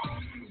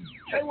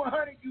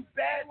 K100, you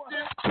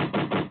bastard.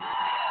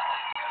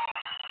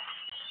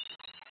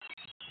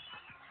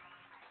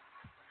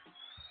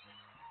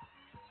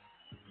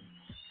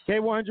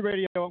 K100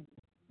 Radio.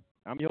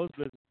 I'm your host,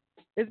 Blizzard.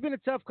 It's been a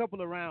tough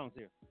couple of rounds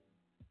here.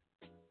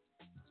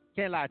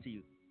 Can't lie to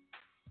you.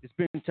 It's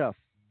been tough.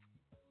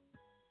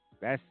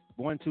 That's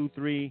 1, 2,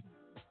 3.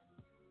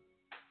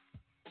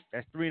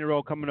 That's 3 in a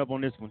row coming up on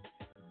this one.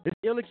 It's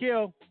Illa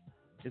Kill.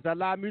 It's our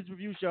live music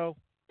review show.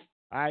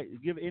 I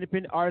give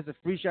independent artists a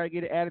free shot to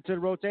get it added to the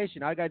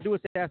rotation. All I got to do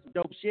is have some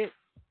dope shit.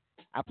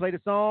 I play the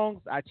songs.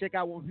 I check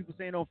out what people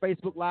saying on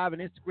Facebook Live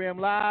and Instagram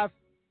Live.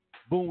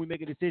 Boom, we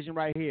make a decision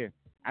right here.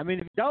 I mean,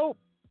 if it's dope,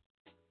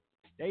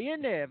 they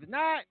in there. If it's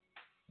not,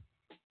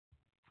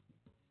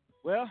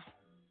 well,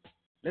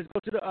 let's go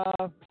to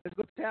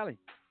Tally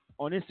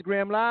on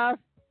Instagram Live.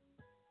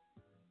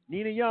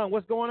 Nina Young,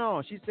 what's going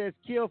on? She says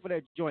kill for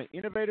that joint.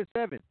 Innovator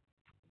 7,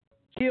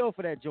 kill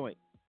for that joint.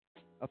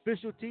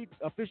 Official 2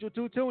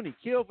 Toonie,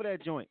 kill for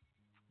that joint.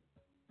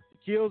 The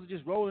kills are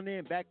just rolling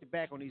in back to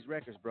back on these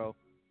records, bro.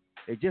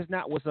 They're just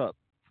not what's up.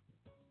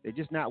 They're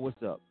just not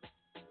what's up.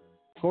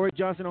 Corey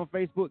Johnson on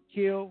Facebook,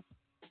 kill.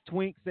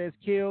 Twink says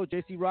kill.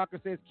 JC Rocker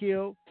says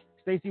kill.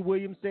 Stacey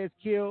Williams says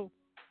kill.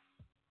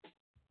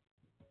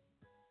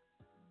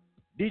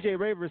 DJ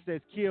Raver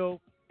says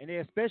kill. And they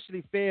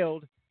especially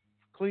failed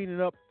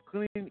cleaning up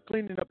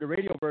the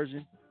radio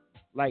version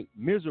like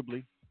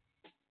miserably.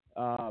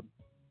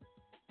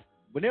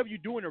 Whenever you're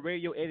doing a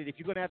radio edit, if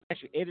you're gonna have to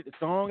actually edit the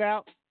song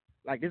out,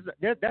 like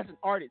that's an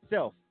art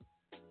itself.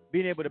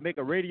 Being able to make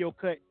a radio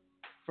cut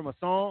from a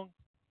song,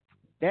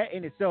 that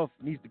in itself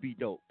needs to be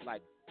dope.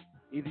 Like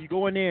either you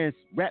go in there and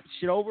rap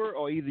shit over,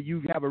 or either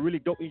you have a really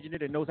dope engineer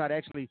that knows how to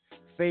actually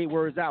fade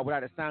words out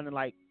without it sounding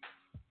like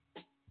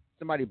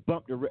somebody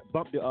bumped the record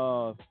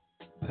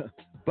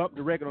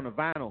on the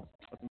vinyl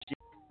or some shit.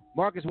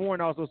 Marcus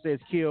Warren also says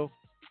kill.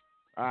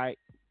 All right,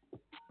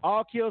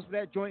 all kills for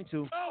that joint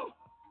too.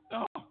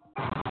 I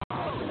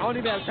don't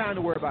even have time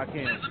to worry about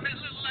Cam.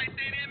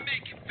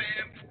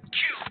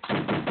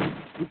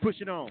 We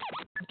push it on.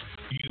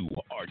 You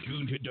are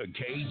tuned to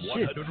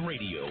K100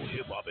 Radio,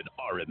 Hip Hop and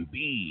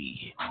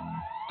R&B.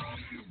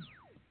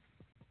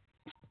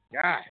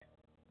 God.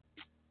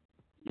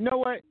 You know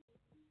what?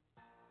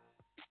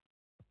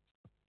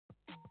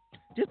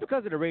 Just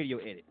because of the radio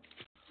edit.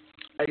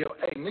 Hey, yo,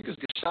 hey, niggas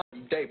get shot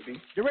every day, B.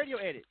 The radio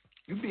edit.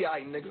 You be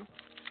alright, nigga.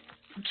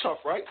 You tough,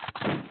 right?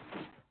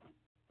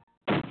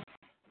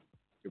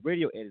 The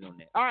radio edit on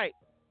that. All right.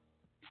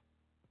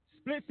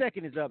 Split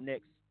Second is up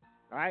next.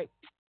 All right.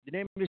 The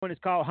name of this one is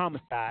called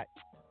Homicide.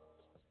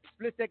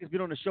 Split Second's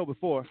been on the show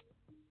before.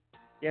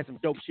 He has some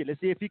dope shit.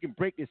 Let's see if he can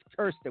break this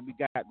curse that we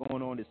got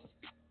going on.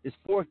 This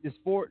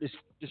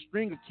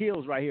string of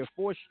kills right here.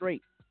 Four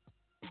straight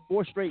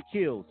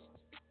kills.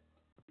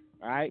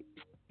 All right.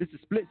 This is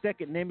Split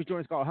Second. The name of the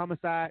joint is called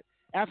Homicide.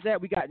 After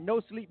that, we got No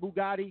Sleep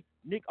Bugatti,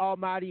 Nick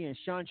Almighty, and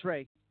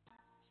Shantrey.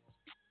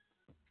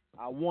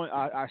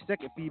 Our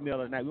second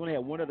female of the night. We only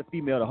had one other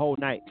female the whole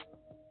night.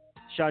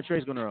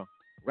 Shantrey's going to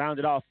round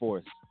it off for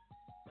us.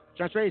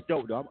 Shantrey's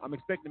dope, though. I'm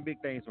expecting big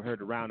things from her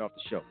to round off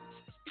the show.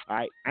 All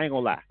right? I ain't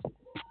going to lie.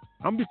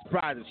 I'm be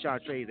surprised if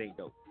Shantrey's ain't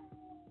dope.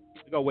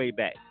 We go way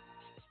back.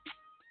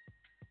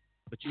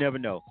 But you never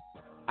know.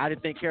 I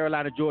didn't think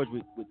Carolina George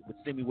would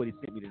send me what he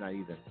sent me tonight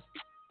either.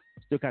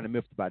 Still kind of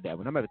miffed about that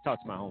one. I'm going to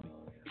talk to my homie.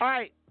 All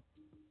right.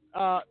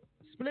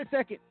 Split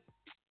Second.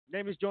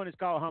 Name of this joint is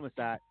called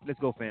Homicide. Let's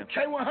go, fam.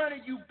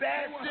 K100, you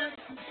bastard.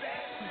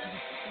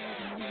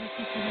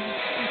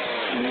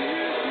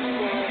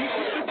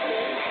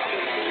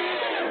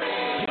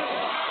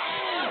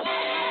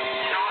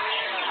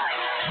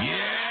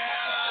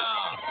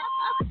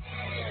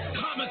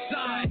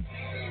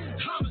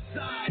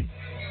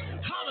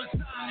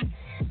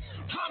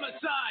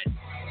 Homicide.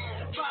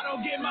 If I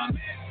don't get my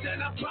meds,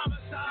 then I promise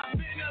I'll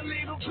finna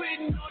leave them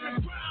bleeding on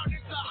the ground.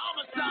 It's a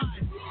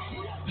homicide.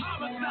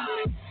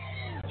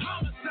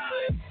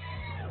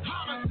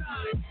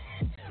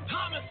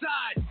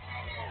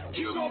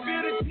 You gon'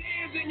 feel the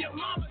tears in your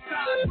mama's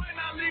eyes when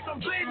I leave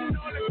them bleeding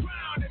on the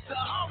ground. It's a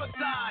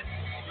homicide.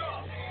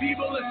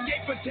 People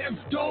escape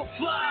attempts don't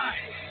fly.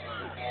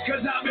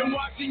 Cause I've been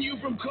watching you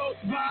from close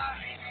by.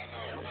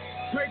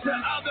 Pray to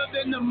other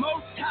than the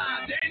Most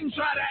High, then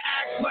try to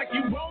act like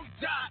you won't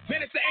die.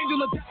 Man, it's the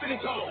angel of death in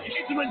his hole.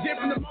 Instrument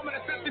dead from the moment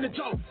I stepped in the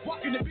toe.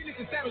 Walking the Venus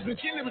establishment,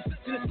 killing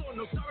reception and soul.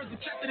 No sorrows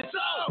accepted and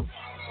soul.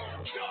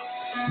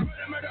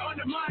 Murder on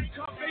the mind,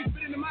 caught face,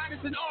 spit in the mind,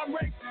 it's an arm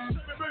race.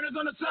 Serving burners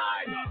on the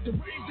side. The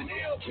raised and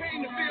ill,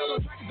 pain to feel.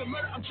 On track is the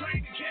murder, I'm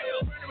trained to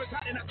kill. Murder is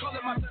hot and I call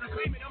it my son, I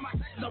claim it on my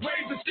taxes, I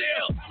raise the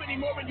steel. How many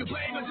more when you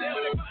blame until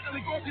they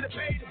finally force you to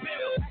pay the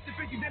bill? After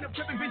 50, then I'm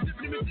tripping, been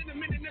dipping, in a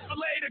minute, and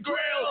fillet the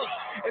grill.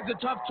 Is the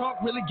tough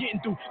talk really getting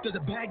through? There's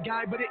a bad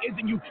guy, but it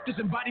isn't you.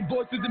 Disembodied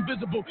voice is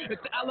invisible.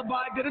 It's the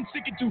alibi that I'm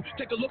sticking to.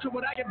 Take a look at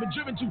what I have been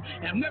driven to.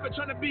 And I'm never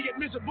trying to be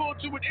admissible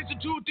to an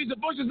institute. These are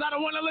voices I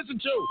don't want to listen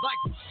to.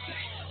 Like,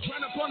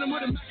 run up on them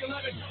with a Mac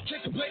 11.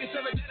 Take a plate and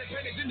serve it at a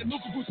penny. In the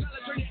Mukubu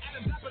salad, turn your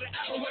Adam's apple to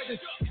apple wedges.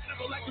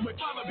 Cannibal like the way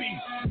fava beans.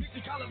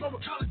 Mixing collard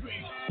over collard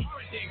greens.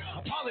 Horrid thing,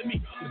 appalling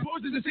me. The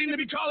voices that seem to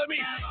be calling me.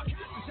 Cast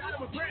the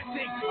shadow of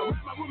branching.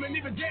 Around my room and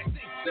even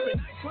dancing. Sipping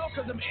NyQuil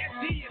cause I'm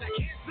antsy and I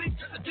can't sleep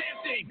cause of damn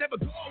thing. Never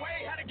go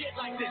away, how to get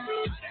like this? How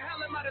the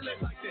hell am I to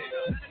live like this?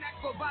 Not an act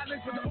for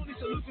violence, but the only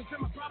solution to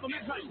my problem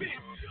is my spit.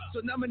 So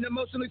numb and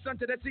emotionally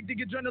stunted, that seek the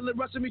adrenaline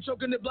rushing me,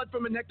 choking the blood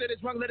from a neck that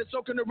is wrong. Let it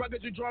soak in the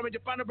rugged you drawing.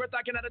 Your final breath,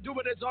 I cannot do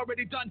what is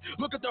already done.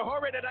 Look at the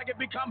horror that I can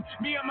become.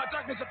 Me and my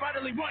darkness are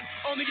finally one.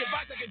 Only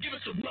advice I can give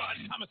is to run.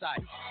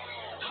 Homicide.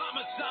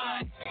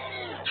 Homicide.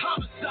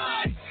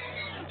 Homicide.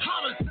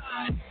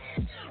 Homicide.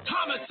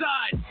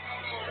 Homicide.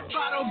 If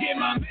I don't get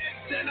my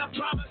meds, then I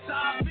promise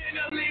I'm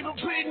finna leave them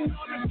bleeding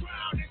on the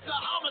ground. It's a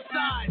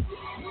homicide.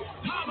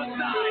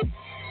 Homicide.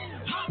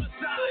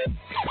 Homicide.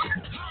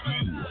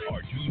 You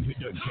are tuned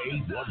to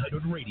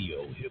K100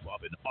 Radio, Hip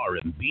Hop and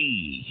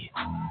R&B.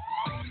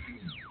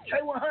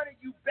 K100,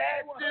 you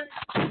bad one.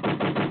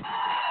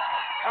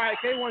 All right,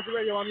 K100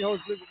 Radio. I'm your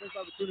host, Blizzard. Thanks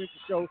for tuning into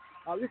the show.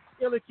 This is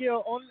Ill or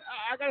Kill.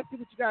 I gotta see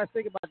what you guys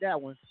think about that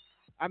one.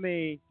 I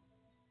mean,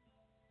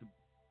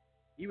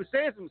 he was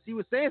saying some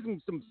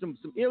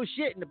ill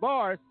shit in the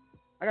bars.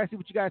 I gotta see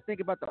what you guys think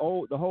about the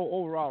whole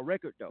overall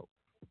record though.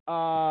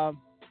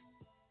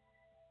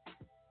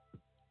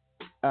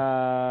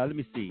 Let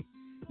me see.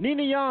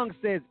 Nina Young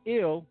says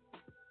ill.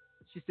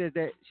 She says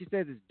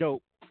it's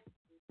dope.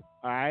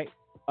 All right.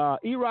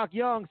 E-Rock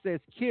Young says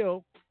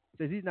kill.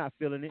 Says he's not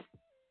feeling it.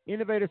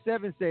 Innovator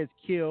 7 says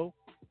kill.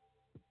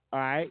 All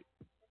right.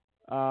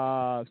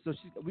 So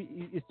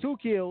it's 2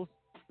 kills.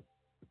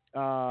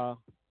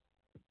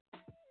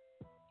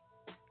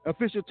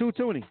 Official 2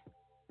 Toonie.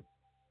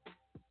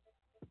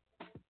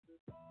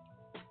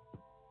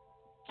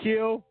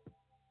 Kill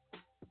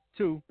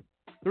 2.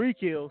 3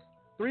 kills.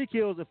 3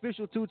 kills.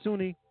 Official 2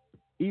 Toonie,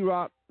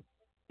 E-Rock,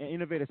 and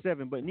Innovator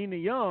 7. But Nina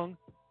Young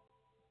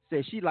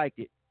says she liked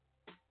it.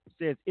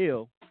 Says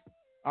ill.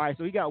 All right,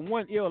 so he got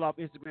 1 ill off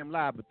Instagram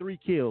Live, but 3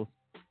 kills.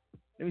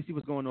 Let me see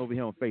what's going on over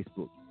here on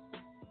Facebook.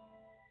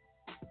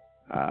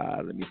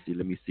 Let me see.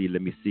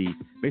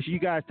 Make sure you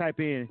guys type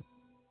in.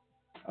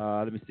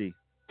 Let me see.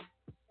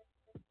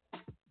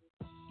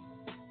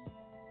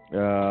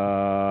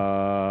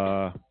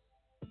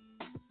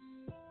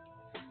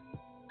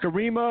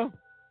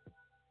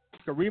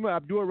 Karima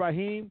Abdul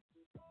Rahim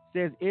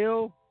says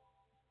ill.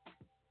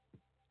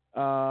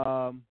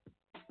 A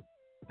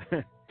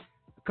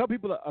couple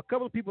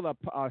of people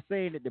are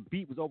saying that the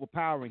beat was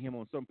overpowering him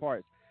on some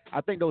parts.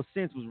 I think those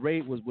synths was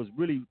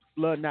really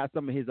flooding out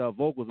some of his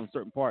vocals on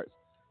certain parts.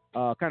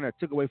 Kind of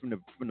took away from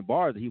the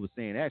bars that he was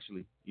saying.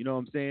 Actually, you know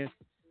what I'm saying?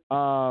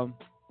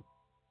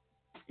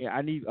 Yeah,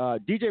 I need.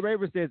 DJ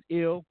Raver says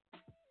ill.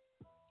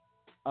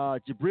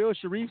 Jabril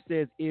Sharif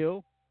says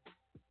ill.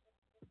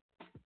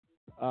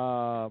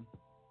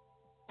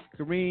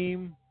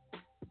 Kareem.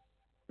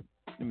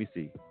 Let me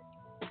see.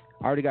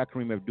 I already got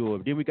Kareem Abdul.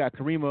 Then we got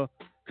Karima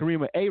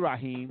A.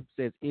 Rahim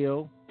says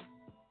ill.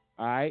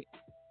 All right.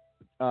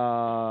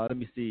 Let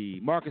me see.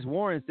 Marcus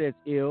Warren says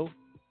ill.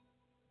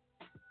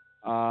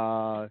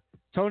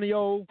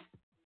 Tonio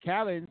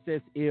Callan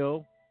says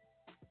ill.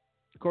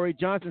 Corey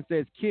Johnson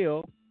says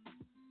kill.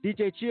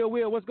 DJ Chill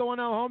Will, what's going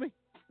on, homie?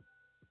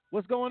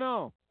 What's going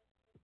on?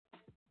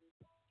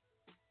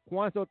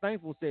 Quan So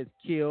Thankful says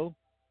kill.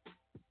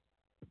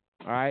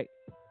 All right.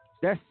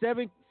 That's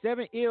seven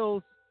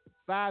ills,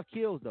 5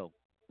 kills, though.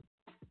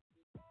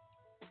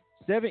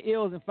 7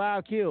 ills and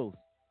 5 kills.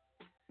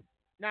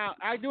 Now,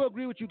 I do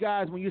agree with you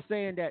guys when you're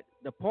saying that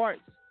the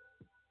parts,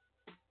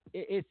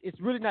 it's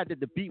really not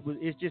that the beat was,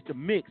 it's just a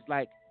mix.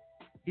 Like,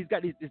 he's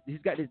got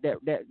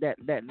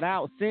that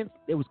loud sense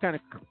that was kind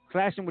of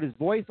clashing with his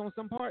voice on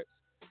some parts,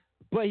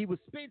 but he was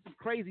spitting some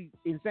crazy,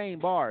 insane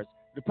bars.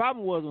 The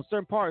problem was on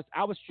certain parts,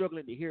 I was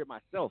struggling to hear it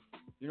myself.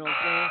 You know what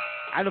I'm saying?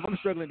 I know if I'm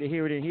struggling to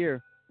hear it in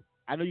here.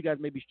 I know you guys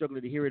may be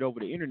struggling to hear it over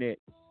the internet.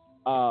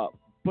 But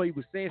he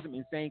was saying some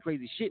insane,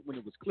 crazy shit when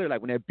it was clear.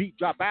 Like when that beat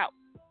drop out,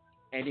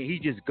 and then he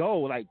just go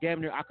like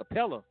damn near a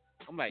cappella.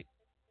 I'm like,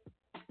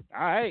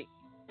 all right.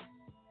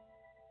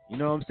 You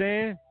know what I'm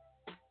saying?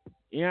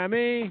 You know what I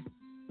mean?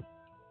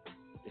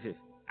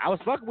 I was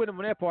fucking with him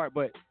on that part,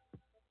 but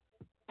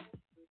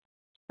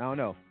I don't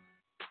know.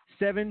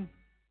 7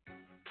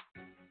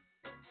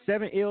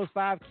 ills,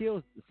 5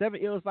 kills.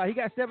 7 ills, 5. He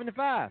got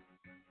 75.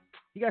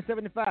 He got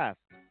 75.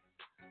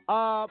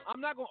 I'm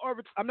not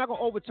gonna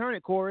overturn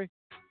it, Corey,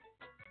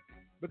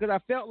 because I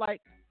felt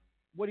like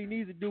what he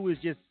needs to do is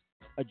just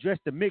address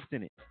the mix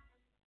in it.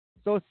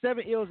 So it's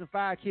 7 ills and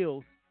 5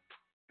 kills.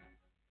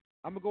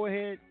 I'm gonna go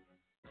ahead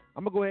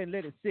and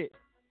let it sit.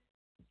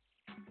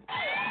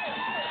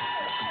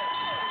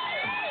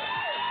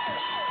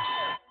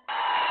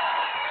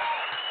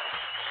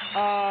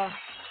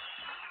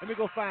 Let me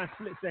go find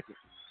Split Second.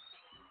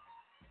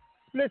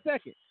 Split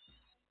Second.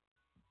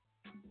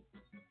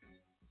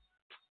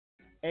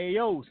 Hey,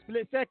 yo,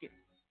 Split Second.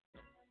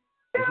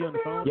 Is he on the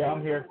phone? Yeah,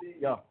 I'm here.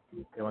 Yo,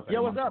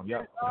 what's up?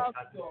 Yo.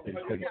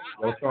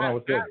 What's going on?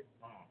 What's good?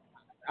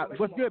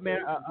 What's good, man?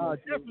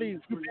 Definitely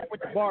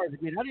with the bars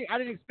again. I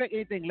didn't expect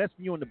anything less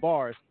from you on the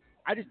bars.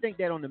 I just think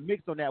that on the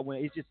mix on that one,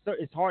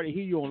 it's hard to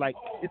hear you on, like,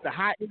 it's a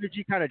high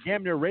energy kind of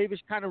damn near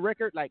ravish kind of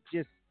record, like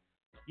just,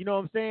 you know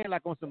what I'm saying,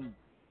 like on some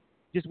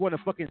just want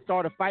to fucking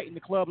start a fight in the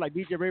club, like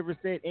DJ Rivers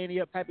said, Annie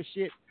up type of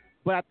shit.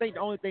 But I think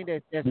the only thing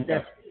it's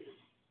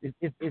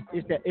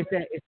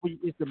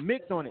the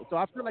mix on it. So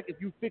I feel like if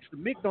you fix the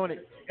mix on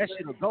it, that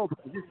shit will go,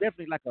 because it's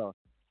definitely like a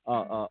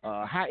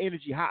high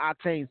energy, high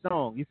octane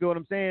song. You feel what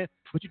I'm saying?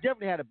 But you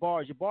definitely had the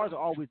bars. Your bars are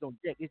always on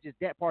deck. It's just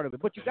that part of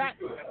it. But you got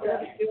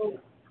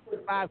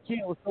 5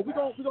 kills, so we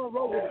gonna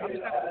roll with it. I'm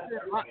just not gonna say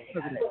a lot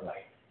because of that.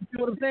 You see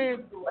what I'm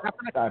saying?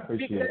 I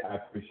appreciate it.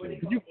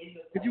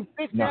 Could you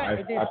fix that?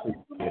 And then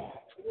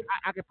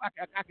I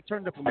could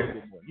turn it up a little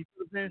bit more. You see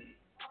what I'm saying?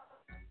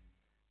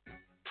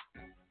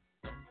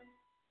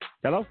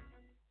 Hello?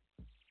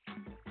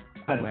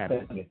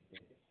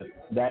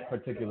 That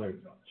particular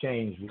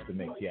change with the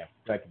mix, yeah.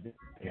 I can get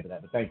into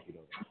that, but thank you,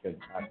 though, because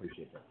I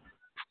appreciate that.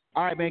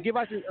 All right, man. Give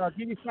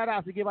me shout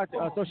outs and give out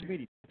your social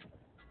media.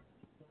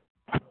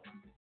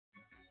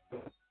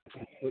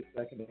 Quick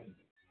second.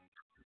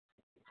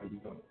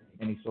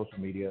 Any social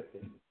media,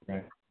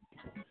 Instagram,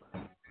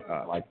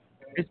 like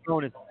his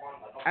phone is.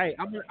 Hey,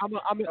 I'm gonna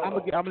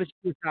let you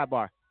do a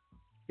sidebar.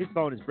 His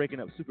phone is breaking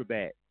up super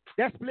bad.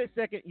 That's Split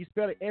Second. You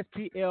spell it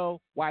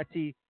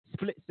SPLYT.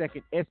 Split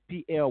Second.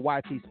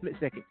 SPLYT. Split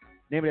Second.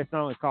 Name of that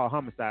song is called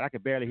Homicide. I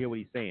can barely hear what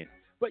he's saying.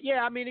 But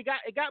yeah, I mean, it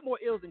got more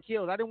ills than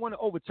kills. I didn't want to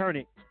overturn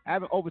it. I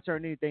haven't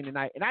overturned anything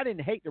tonight, and I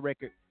didn't hate the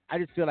record. I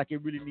just feel like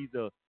it really needs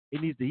he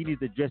needs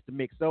to address the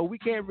mix. So we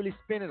can't really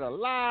spin it a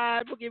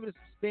lot. We'll give it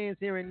some spins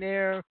here and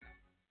there.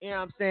 You know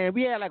what I'm saying?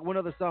 We had like one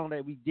other song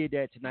that we did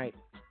that tonight.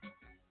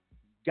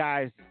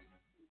 Guys,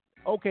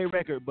 okay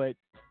record, but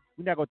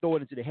we're not going to throw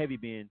it into the heavy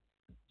bin.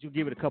 Just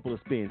give it a couple of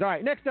spins. All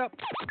right, next up.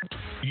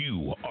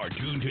 You are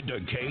tuned to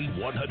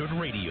K100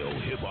 Radio,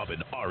 Hip Hop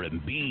and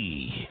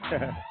R&B.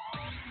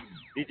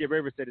 DJ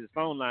Rivers said his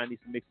phone line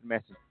needs to mix and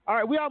match. All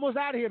right, we almost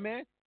out of here,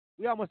 man.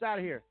 We almost out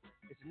of here.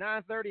 It's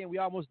 9:30 and we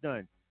almost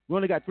done. We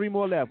only got 3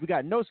 more left. We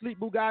got No Sleep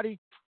Bugatti,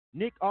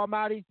 Nick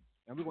Almighty,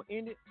 and we're going to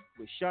end it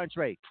with Sean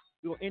Trey.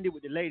 We're going to end it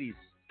with the ladies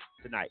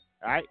tonight,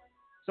 all right?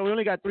 So we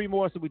only got 3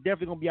 more, so we're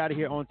definitely going to be out of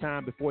here on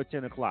time before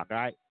 10 o'clock, all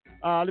right?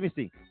 Let me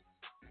see.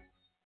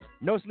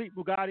 No Sleep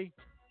Bugatti.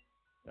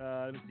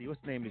 Let me see.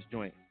 What's the name of this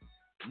joint?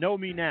 Know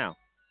Me Now.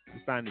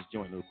 Let's find this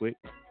joint real quick.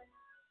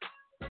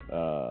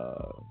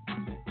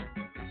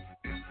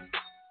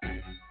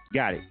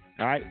 Got it.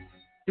 All right.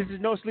 This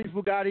is No Sleep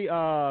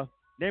Bugatti.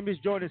 Name is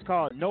Jordan. It's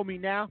called Know Me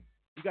Now.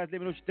 You guys let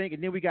me know what you think.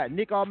 And then we got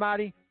Nick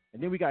Almighty.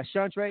 And then we got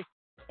Shantre.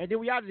 And then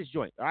we out of this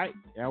joint. All right.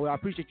 And I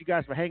appreciate you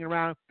guys for hanging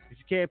around. If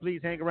you can,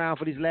 please hang around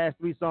for these last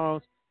 3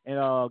 songs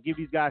and give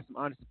these guys some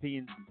honest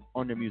opinions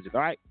on their music.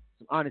 All right.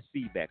 Some honest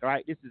feedback. All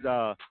right. This is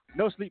No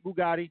Sleep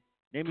Bugatti.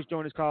 Name is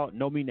Jordan. It's called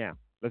Know Me Now.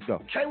 Let's go.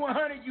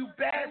 K100, you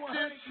bad one.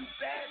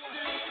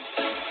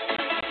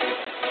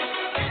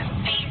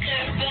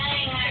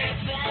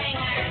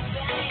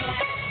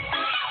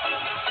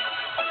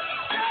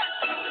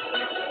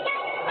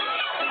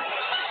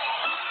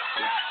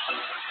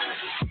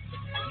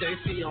 They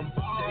see I'm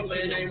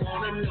ballin', they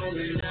wanna know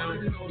me now.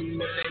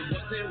 But they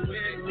wasn't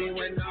with me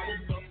when I was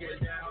fucking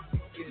down.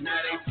 Now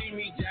they see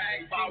me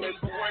jag ballin'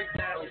 going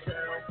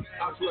downtown.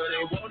 I swear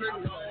they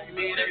wanna know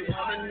me, they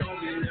wanna know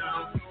me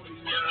now.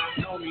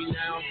 Know me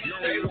now,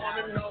 they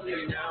wanna know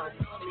me now.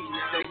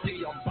 They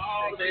see I'm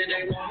ballin',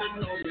 they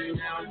wanna know me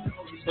now.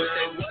 But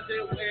they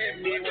wasn't with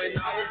me when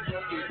I was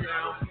fucking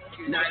down.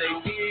 Now they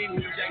see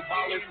me jag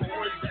ballin'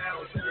 going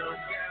downtown.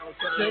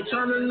 They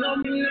tryna know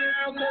me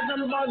now, cause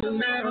I'm ballin'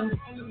 now.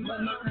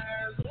 But my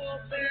eyes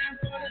open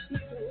for the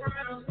sniff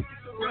around.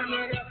 Run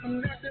it up and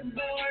nothing,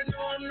 boy, no,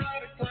 I'm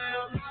not a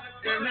clown.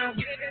 And I'm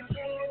getting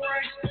so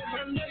right, still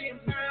 $1 million.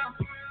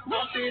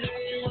 Most of they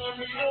want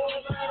to know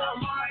that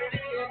I'm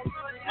hiding.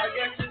 I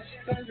guess it's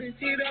cause it's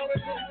Tito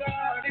with the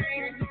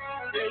body.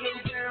 They was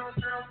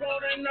downtown,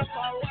 floating up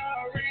our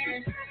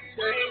Rari.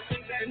 They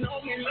think they know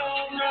me, no,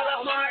 I'm not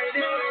a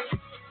hiding.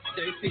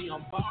 They see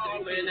I'm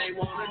ballin', they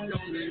wanna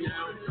know me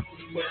now.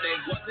 But they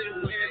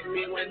wasn't with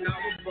me when I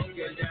was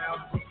broken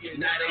down.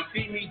 Now they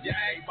see me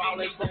jag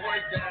ballin'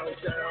 going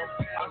downtown.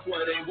 I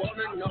swear they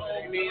wanna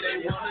know me,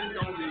 they wanna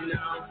know me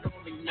now.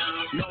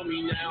 Know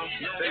me now,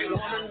 they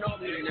wanna know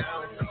me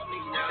now.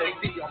 They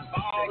see I'm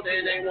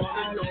ballin', they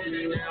wanna know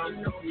me now.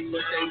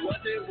 But they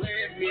wasn't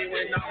with me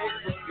when I was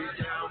broken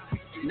down.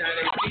 Now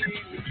they see me.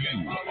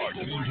 You are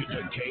tuned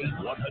to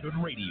K100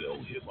 Radio,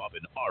 Hip Hop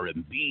and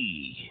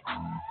R&B.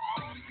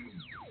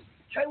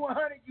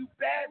 K100, you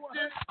bad one.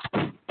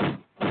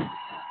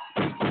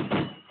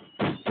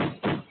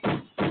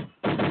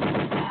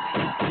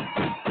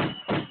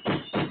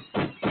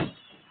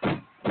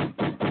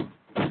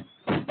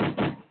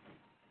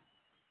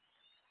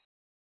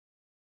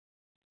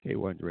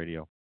 K100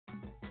 Radio.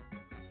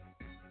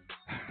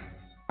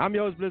 I'm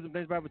your host, Blizzard.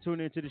 Thanks for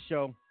tuning into the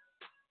show.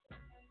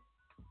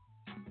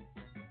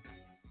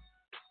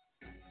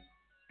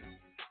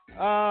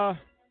 I'm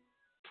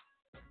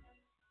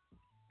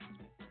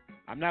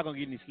not gonna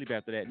get any sleep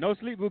after that. No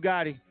Sleep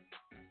Bugatti.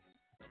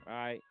 All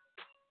right.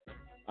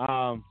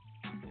 I'm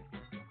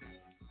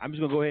just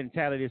gonna go ahead and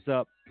tally this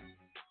up.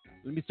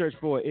 Let me search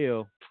for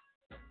ill.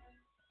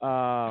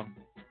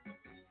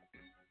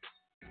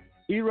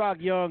 E-Rock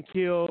Young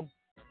kill.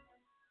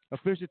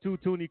 Official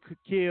 220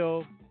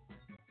 kill.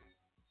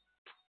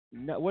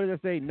 No, what did I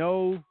say?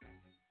 No.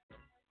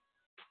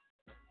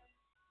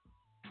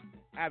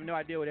 I have no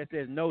idea what that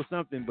says. No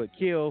something, but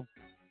kill.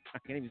 I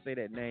can't even say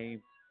that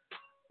name.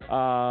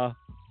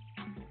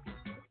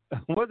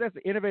 What's that?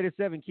 Innovative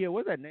 7 kill.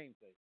 What's that name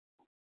say?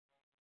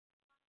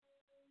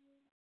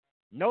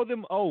 Know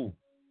them. Oh,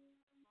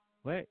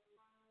 what?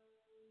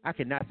 I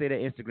cannot say that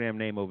Instagram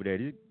name over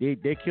there.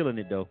 They're killing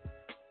it though.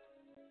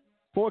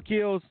 4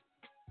 kills.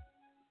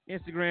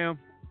 Instagram.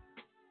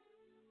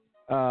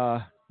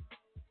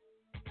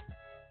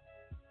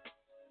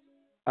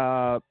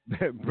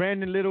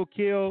 Brandon Little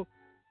kill.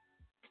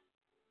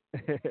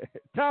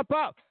 Tom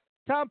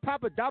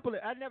Papadopoulos.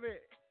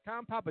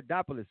 Tom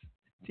Papadopoulos.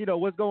 Tito,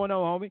 what's going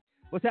on, homie?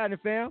 What's happening,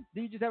 fam?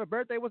 Did you just have a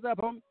birthday? What's up,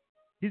 homie?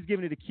 He's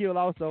giving it a kill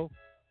also.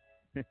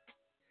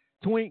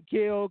 Twink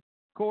kill.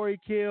 Corey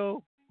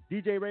kill.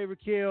 DJ Raver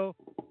kill.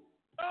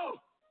 Oh.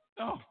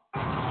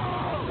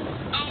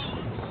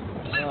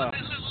 It look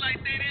like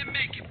they didn't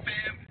make it,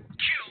 fam.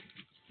 Kill.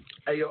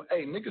 Hey, yo,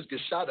 niggas get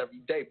shot every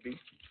day, B.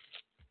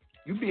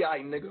 You be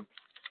alright, nigga.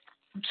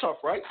 You tough,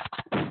 right?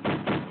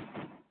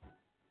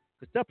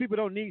 Because some people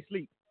don't need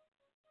sleep.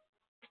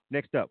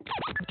 Next up.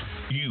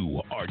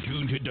 You are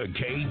tuned to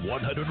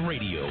K100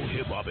 Radio,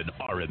 Hip Hop and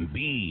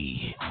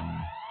R&B.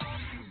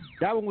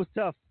 That one was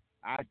tough.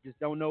 I just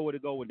don't know where to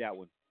go with that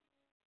one.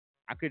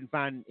 I couldn't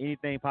find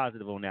anything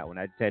positive on that one.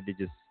 I just had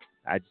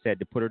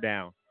to put her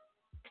down.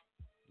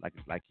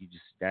 Like you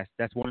just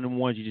that's one of them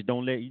ones you just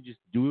don't let, you just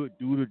do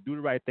the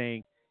right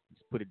thing,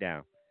 just put it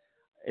down.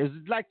 It was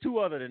like 2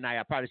 other tonight.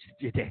 I probably should have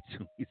did that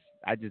too.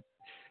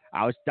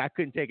 I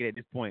couldn't take it at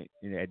this point,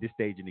 at this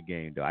stage in the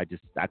game though. I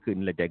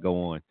couldn't let that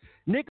go on.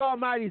 Nick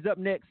Almighty's up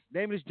next.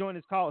 Name of this joint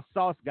is called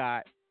Sauce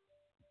God.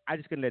 I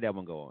just couldn't let that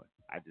one go on.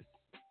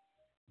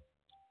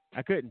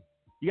 I couldn't.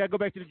 You gotta go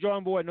back to the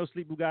drawing board. No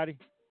Sleep Bugatti.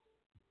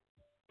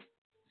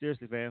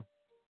 Seriously, fam.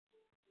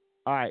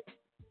 All right,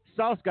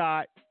 Sauce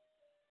God.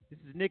 This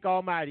is Nick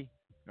Almighty.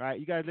 All right,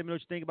 you guys let me know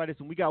what you think about this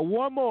one. We got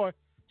one more.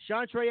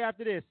 Shantre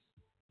after this.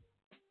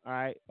 All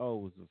right.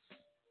 Oh,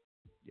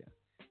 yeah.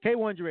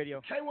 K100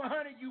 Radio.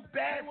 K100, you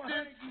bad one.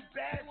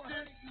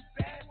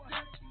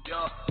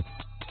 Yo.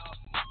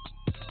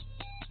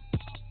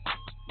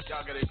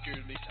 Y'all gotta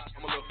excuse me.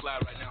 I'm a little fly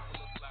right now.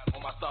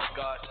 On my South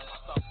God.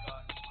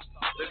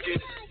 Let's get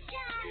it.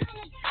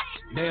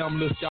 Damn,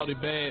 little shawty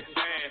bad.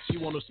 She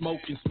wanna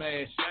smoke and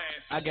smash.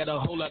 I got a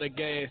whole lot of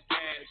gas.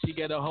 She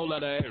got a whole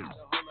lot of ass.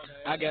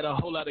 I got a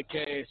whole lot of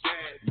cash.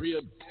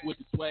 Real with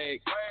the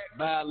swag.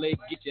 Violate,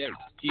 get your ass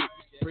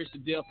kicked. Fresh to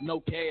death, no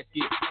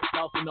casket.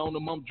 Saucing on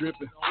them, I'm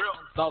dripping.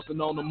 Saucing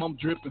on them, I'm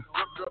dripping.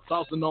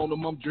 Saucing on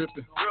them, I'm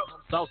dripping.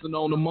 Saucing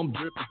on them, I'm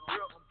dripping.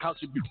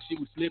 Caught your bitch, she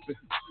was slipping.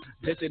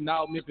 That's it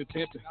now, mippin'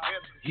 pimpin'.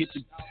 Hit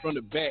you from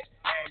the back.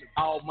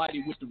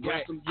 Almighty with the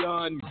rack. Some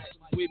young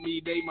with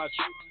me, they my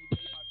truth.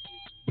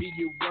 Be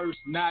your worst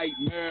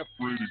nightmare,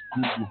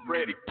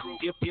 Freddy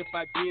Krueger. If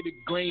I get a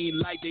green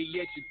light, they at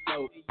your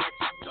throat.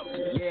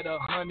 Let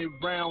 100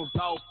 rounds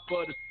off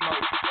for the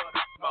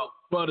smoke.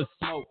 For the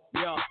smoke,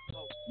 yeah.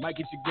 Might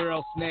get your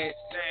girl snatched.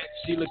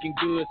 She looking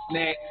good,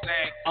 snack.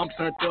 I'm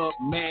turned up,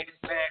 max.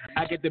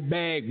 I get the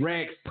bag,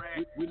 racks.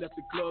 We left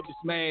the club to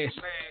smash.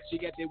 She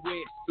got that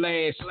wet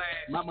splash.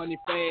 My money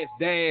fast,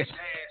 dash.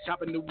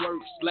 Chopping the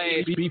work,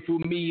 slash. Beef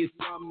with me is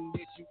something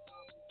that you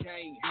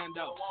can't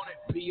handle.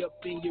 Be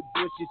up in your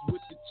bushes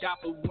with the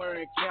chopper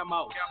wearing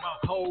camo.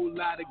 Whole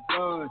lot of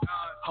guns,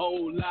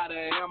 whole lot of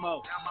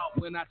ammo.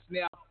 When I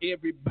snap,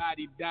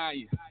 everybody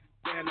dying.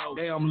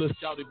 Damn, little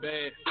shawty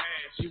bad.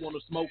 She wanna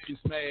smoke and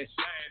smash.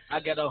 I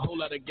got a whole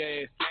lot of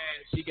gas.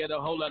 She got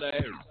a whole lot of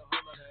ass.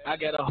 I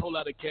got a whole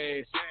lot of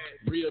cash.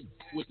 Real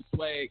with the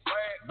swag.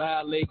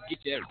 Violate, get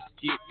your ass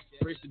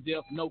kicked. Fresh to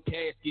death, no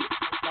casket.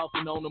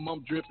 Saucing on them,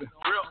 I'm dripping.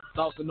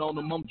 Saucing on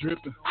them, I'm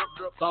dripping.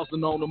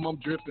 Saucing on them, I'm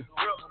dripping.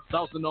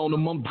 Saucing on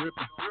them, I'm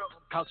dripping.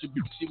 Caught your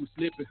bitch, she was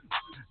slipping.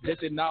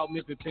 That's it now,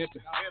 mippin'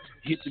 pimpin'.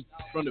 Hit you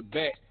from the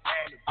back.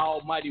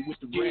 Almighty with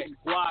the rack.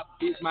 Guap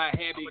is my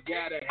habit,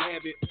 gotta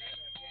have it.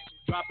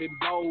 Dropping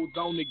bowls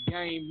on the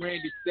game,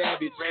 Randy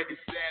Savage.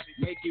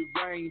 Make it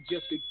rain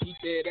just to keep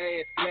that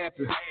ass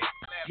clapping.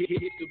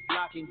 Hit the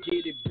block and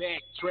get it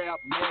back. Trap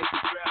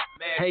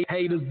magic.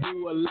 Haters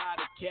do a lot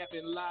of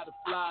capping, a lot of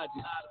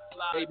flogging.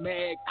 They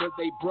mad cause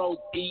they broke,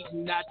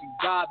 eating out the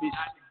garbage.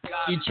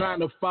 He trying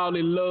to fall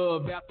in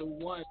love after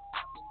one.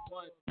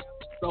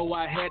 So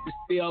I had to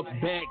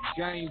step back,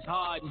 James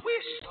Harden.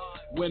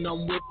 When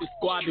I'm with the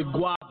squad, the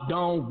guap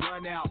don't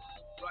run out.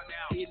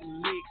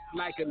 Hitting licks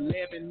like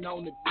 11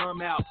 on the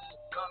come out.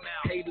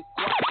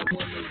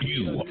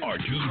 You are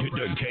tuned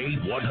to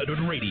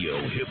K100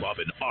 Radio, Hip Hop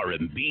and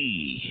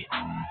R&B.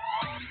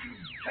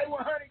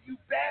 K100, you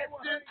bad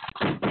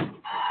one.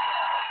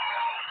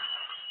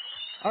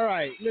 All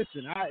right,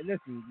 listen.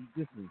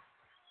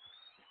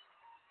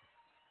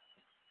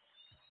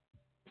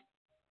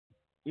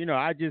 You know,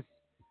 I just,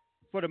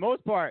 for the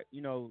most part,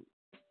 you know,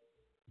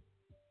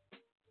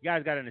 you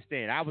guys gotta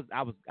understand. I've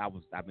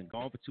been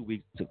gone for 2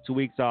 weeks. Took 2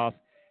 weeks off.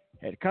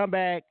 Had to come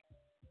back.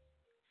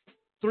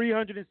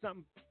 300 and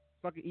something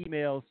fucking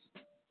emails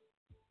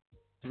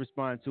to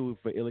respond to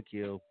for Illa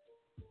Kill.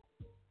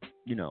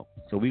 You know,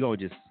 so we gonna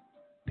just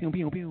pew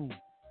pew pew.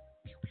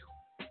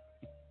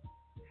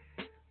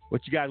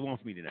 What you guys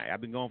want from me tonight?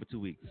 I've been gone for 2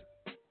 weeks.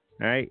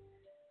 All right.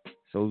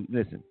 So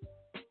listen.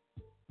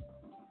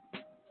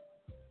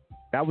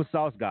 That was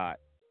Sauce God.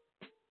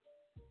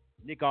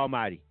 Nick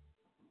Almighty.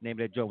 Name of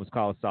that joint was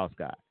called Sauce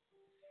God.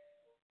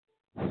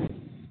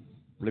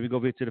 Let me go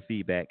get to the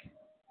feedback.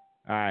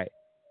 All right.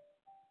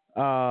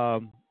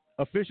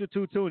 Official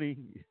Tutuni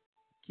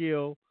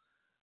kill.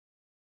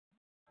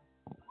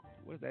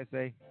 What does that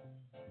say?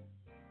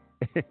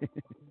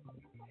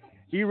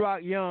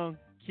 E-Rock Young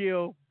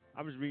kill.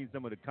 I'm just reading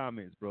some of the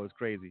comments, bro. It's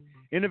crazy.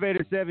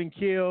 Innovator 7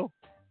 kill.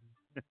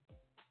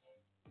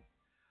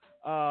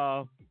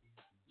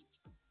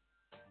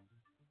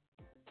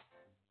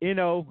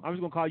 N.O. I'm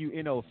just going to call you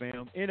N.O.,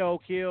 fam. N.O.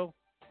 kill.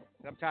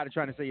 I'm tired of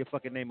trying to say your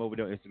fucking name over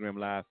there on Instagram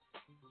Live.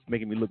 It's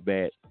making me look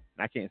bad.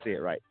 I can't say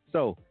it right.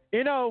 So,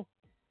 N.O.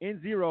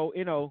 N0,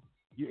 N.O.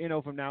 You're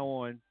N.O. from now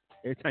on.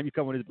 Every time you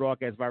come on this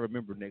broadcast, if I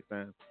remember next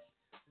time.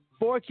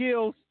 4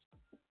 kills.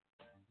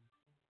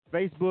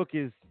 Facebook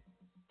is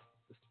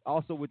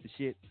also with the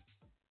shit.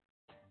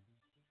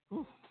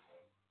 Whew.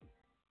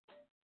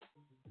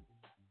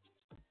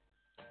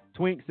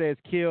 Twink says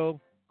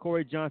kill.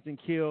 Corey Johnson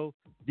kill.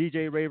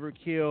 DJ Raver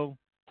kill.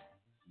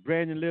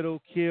 Brandon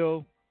Little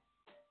kill.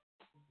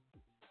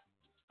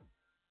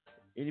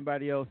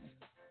 Anybody else?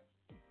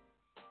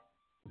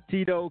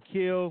 Tito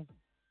kill.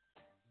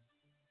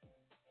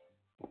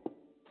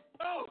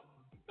 Oh.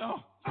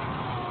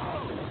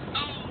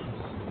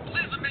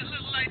 Elizabeth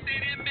looked like they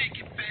didn't make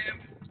it, fam.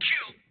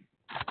 Kill.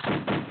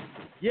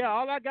 Yeah,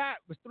 all I got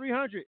was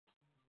 300.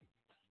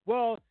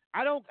 Well,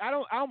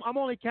 I'm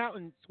only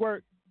counting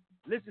Squirt.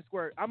 Listen,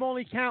 Squirt, I'm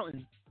only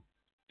counting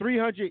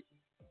 300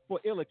 for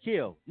Illa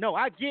Kill. No,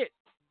 I get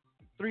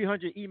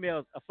 300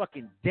 emails a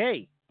fucking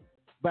day,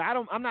 but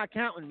I'm not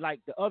counting like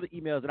the other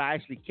emails that I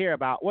actually care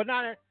about. Well,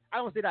 I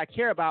don't say that I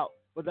care about,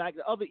 but like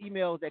the other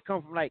emails that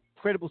come from like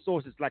credible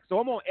sources. Like, so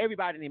I'm on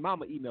everybody in their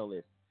mama email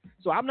list.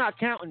 So I'm not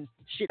counting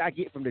shit I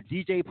get from the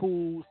DJ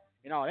pools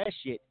and all that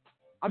shit.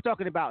 I'm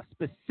talking about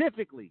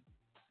specifically.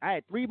 I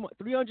had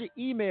 300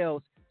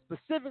 emails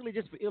specifically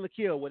just for Ill or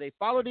Kill, where they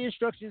follow the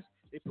instructions,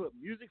 they put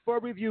music for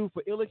review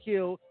for Ill or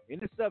Kill in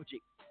the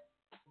subject.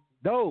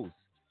 Those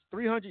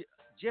 300,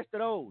 just of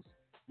those.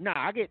 Nah,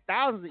 I get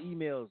thousands of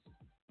emails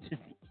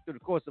through the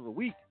course of a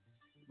week,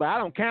 but I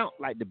don't count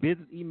like the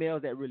business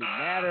emails that really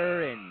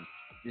matter and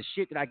the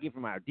shit that I get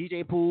from our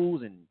DJ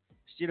pools and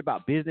shit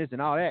about business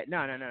and all that.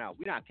 No.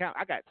 We not count.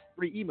 I got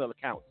 3 email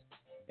accounts,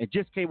 and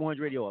just K100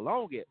 Radio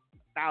alone get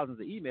thousands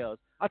of emails.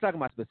 I'm talking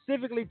about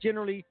specifically,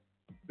 generally,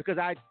 because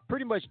I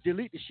pretty much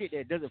delete the shit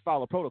that doesn't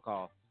follow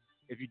protocol.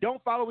 If you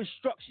don't follow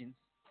instructions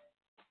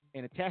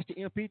and attach the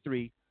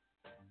MP3,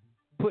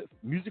 put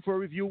music for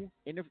review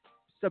in the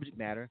subject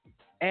matter,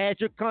 add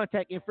your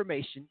contact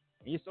information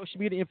and your social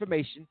media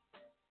information,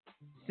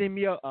 send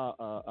me a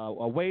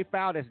WAV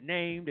file that's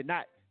named and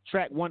not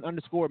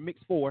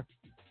track1_mix4.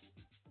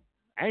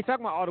 I ain't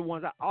talking about all the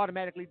ones I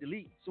automatically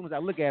delete as soon as I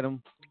look at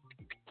them.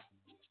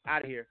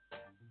 Out of here.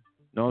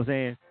 Know what I'm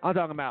saying? I'm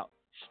talking about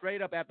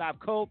straight up after I've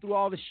culled through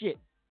all the shit,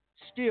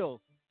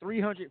 still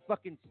 300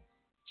 fucking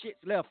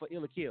shits left for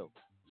Ill or Kill.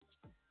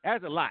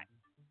 That's a lot.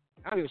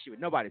 I don't give a shit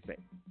what nobody say.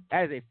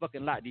 That is a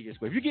fucking lot, DJ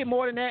Square. If you get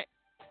more than that,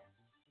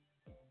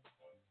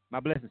 my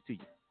blessings to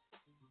you.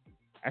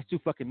 That's too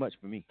fucking much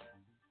for me.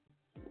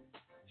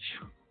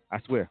 I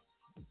swear.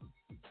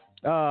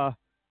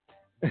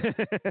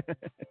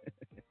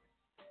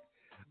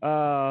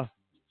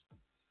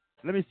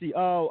 Let me see.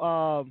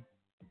 No.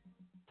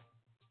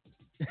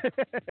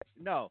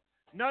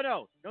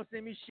 Don't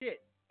send me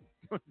shit.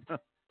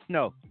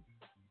 No.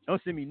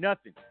 Don't send me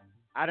nothing.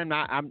 I don't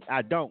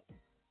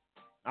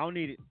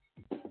need it.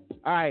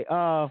 All right.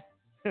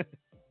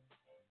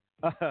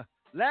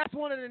 Last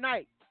one of the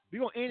night. We're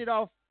going to end it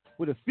off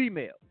with a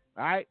female.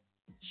 All right.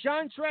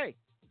 Sean Trey.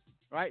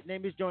 All right.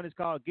 Name is joint is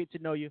called Get to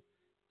Know You.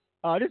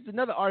 This is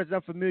another artist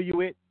I'm familiar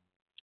with.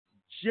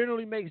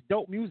 Generally makes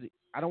dope music.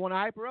 I don't want to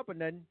hype her up or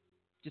nothing.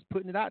 Just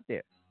putting it out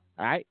there.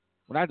 All right.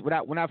 When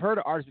I've heard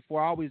an artist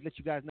before, I always let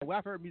you guys know. Well,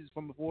 I've heard music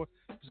from before.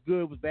 It was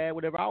good, it was bad,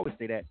 whatever. I always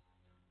say that.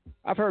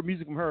 I've heard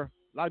music from her,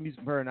 a lot of music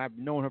from her, and I've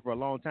known her for a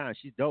long time.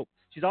 She's dope.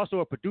 She's also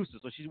a producer,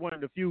 so she's one of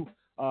the few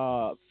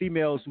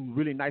females who's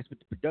really nice with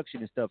the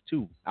production and stuff,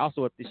 too.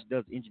 Also, she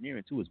does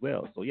engineering, too, as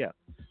well. So, yeah.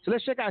 So,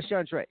 let's check out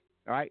Sean Trey.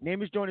 All right. Name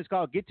of this joint is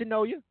called Get to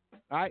Know You.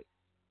 All right.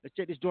 Let's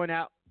check this joint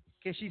out.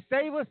 Can she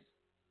save us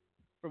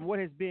from what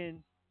has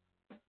been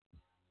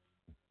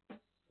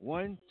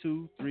 1,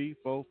 2, 3,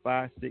 4,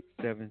 5, 6,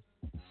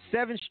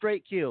 7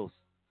 straight kills.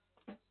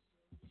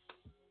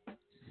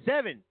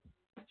 7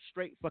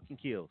 straight fucking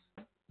kills.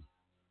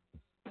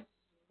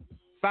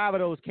 5 of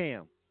those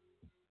Cam.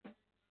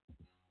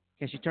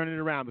 Can she turn it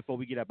around before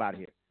we get up out of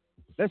here?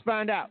 Let's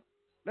find out.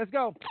 Let's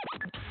go.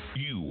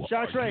 You Sean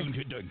are Trey.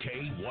 tuned to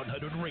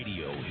K100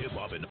 Radio, Hip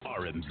Hop and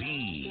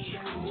R&B.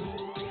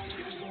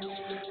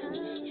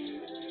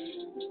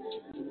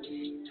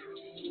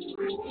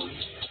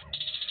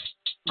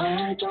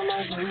 Words on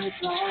my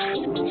lips like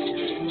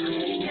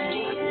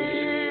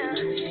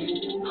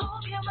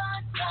hope you're my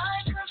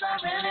side, 'cause I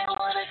really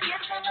wanna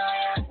get to know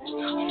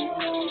you.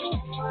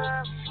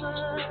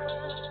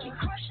 Be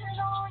crushing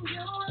on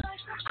you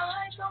like some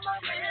eyes on my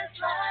wrist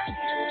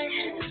like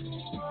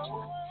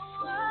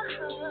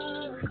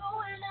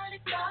going at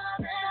it job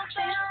and I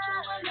feel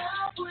so in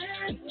love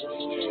with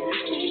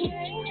you.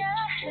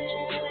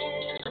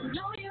 I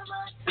know you're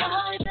my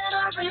side and I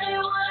really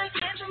wanna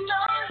get to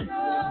know you.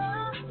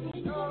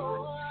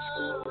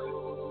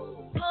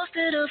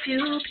 Posted a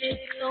few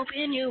pics,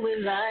 hoping you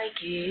would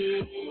like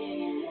it.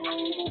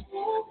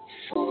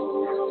 I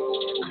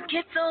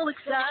get so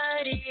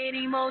excited,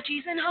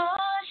 emojis and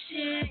heart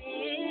shit.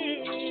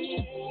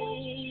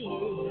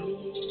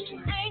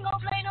 Ain't gon'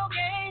 play no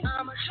games,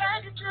 I'm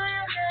attracted to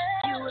you.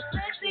 You a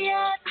sexy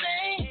ass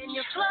thing, and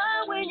you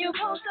fly when you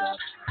post up.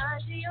 I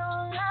see your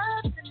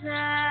love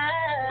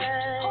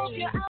tonight. Hope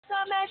your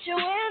outside match your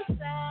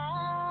inside.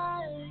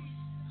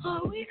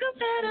 Are we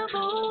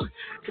compatible?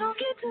 Don't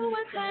get too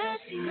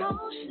intense,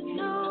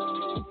 emotional.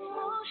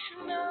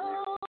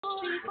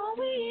 Before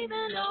we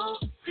even know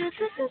this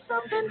is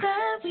something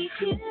that we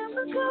can't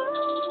forgo.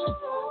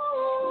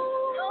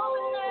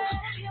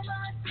 You're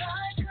my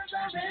side, 'cause I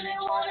really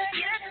wanna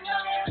get to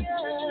know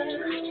you.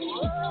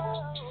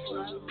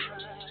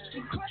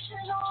 Been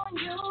crushing on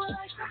you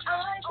like some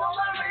eyes on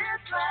my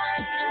wrist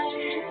like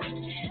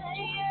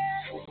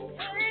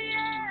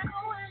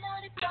going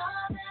out of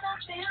time and I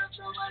feel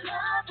so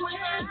alive when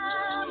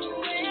I'm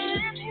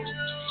with you.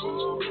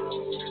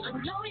 I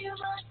know you're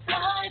my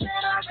side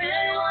and I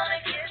really wanna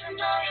get to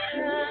know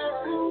you.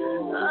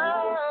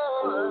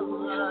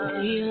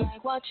 Do you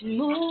like watching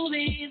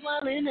movies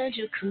while in a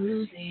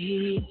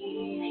jacuzzi?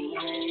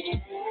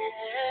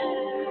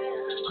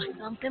 Or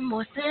something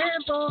more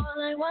simple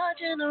like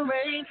watching the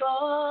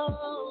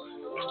rainbow?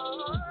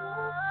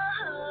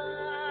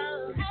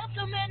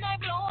 After midnight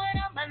blowing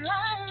up my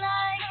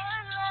limelight,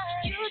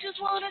 you just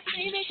wanna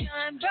see me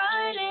shine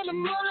bright in the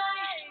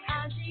moonlight.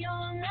 I see your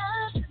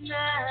love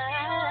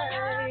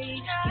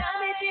tonight. Got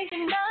me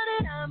thinking about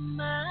it, I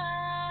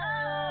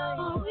might.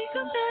 Are we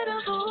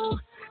compatible?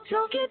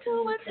 Don't get too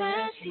too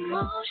intense,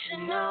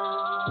 emotional.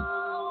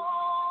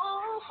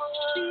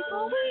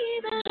 Before we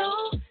even know,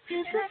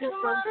 this is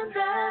something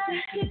that we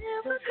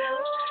give a go.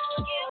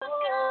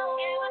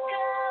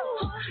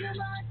 Hold your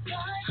mind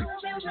tight,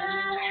 hold your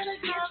mind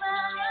together.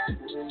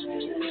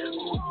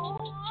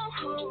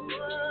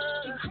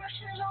 Keep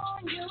crushing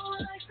on you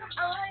like some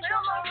ice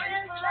on my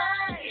wrist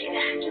light.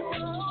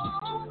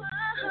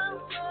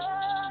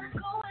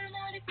 Going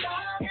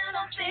 95 and I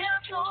feel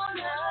so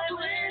alive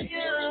with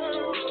you.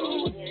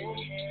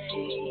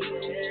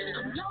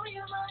 I know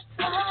you're my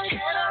side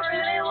and I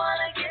really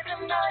wanna get to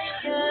know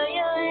you.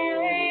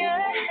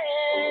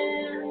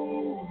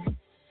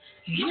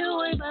 You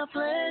ain't my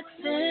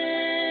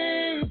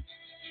flexing.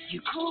 You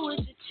cool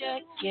with the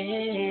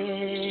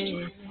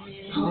check-in.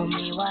 Hold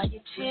me while you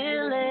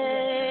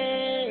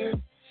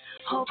chillin'.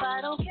 Hope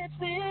I don't get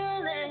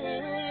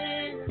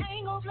feelings.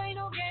 Ain't gon' play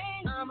no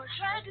games. I'm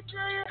attracted to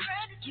you.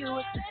 You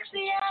a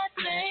sexy ass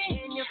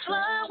thing. You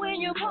fly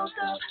when you post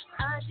up.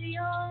 IG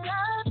on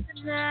live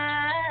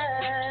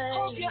tonight.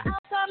 Hope your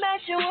outside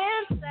match you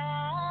inside.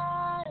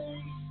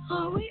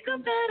 Are we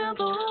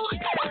compatible?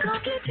 Come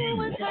get you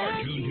with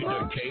that. Tuned to the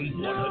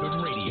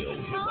K100 Radio,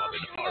 hip hop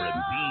and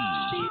R&B.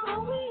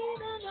 Before we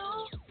even know,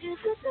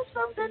 this is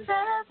something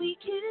that we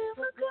give a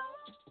go.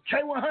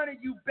 K100,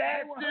 you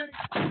bastard.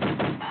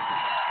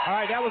 All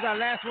right, that was our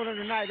last one of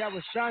the night. That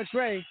was Sean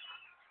Trey.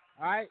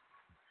 All right.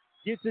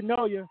 Get to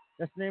know you.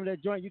 That's the name of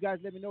that joint. You guys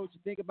let me know what you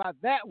think about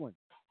that one.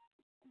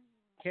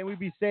 Can we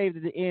be saved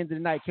at the end of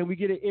the night? Can we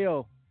get it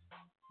ill?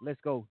 Let's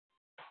go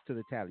to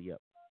the tally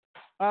up.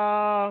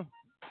 All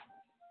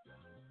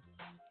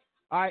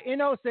right,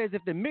 N.O. says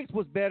if the mix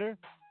was better,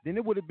 then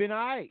it would have been all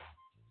right.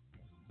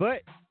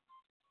 But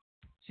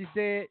she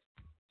said,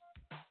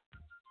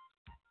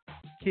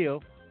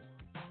 kill.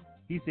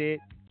 He said,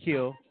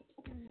 kill.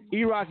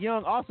 E-Rock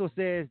Young also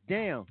says,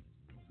 damn,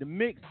 the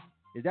mix,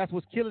 that's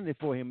what's killing it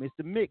for him. It's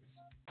the mix.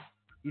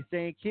 He's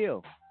saying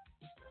kill.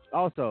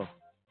 Also,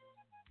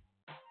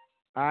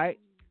 all right,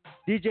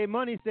 DJ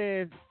Money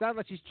says, sounds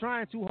like she's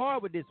trying too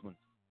hard with this one.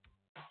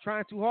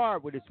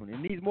 It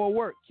needs more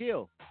work.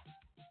 Kill.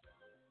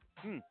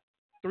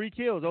 3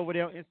 kills over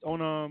there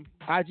on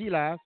IG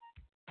Live.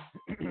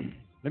 Let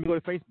me go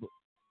to Facebook.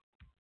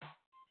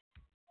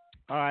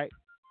 All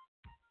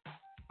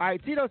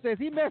right, Tito says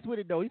he messed with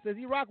it, though. He says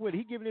he rock with it.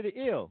 He giving it an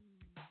ill.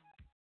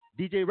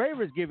 DJ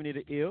Raver's giving it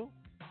an ill.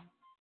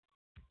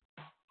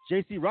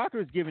 JC Rocker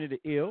is giving it an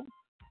ill.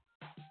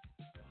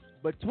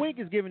 But Twink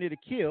is giving it a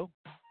kill.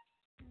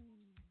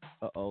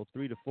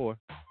 3-4.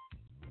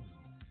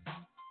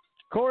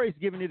 Corey's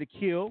giving it a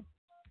kill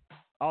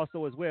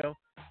also as well.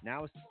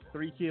 Now it's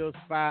 3 ills,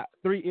 5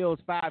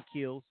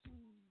 kills.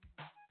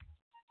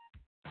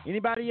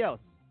 Anybody else?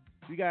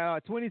 We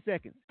got 20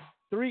 seconds.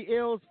 3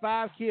 ills,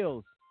 5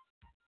 kills.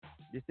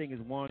 This thing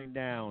is winding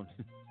down.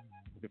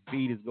 The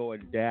feed is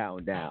going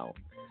down.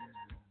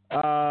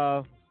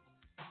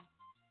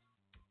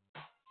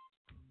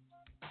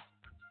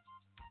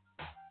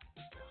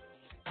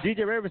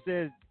 DJ Raver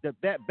says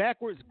that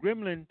backwards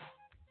gremlin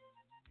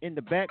in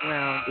the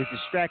background is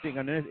distracting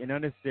and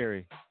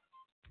unnecessary.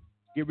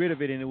 Get rid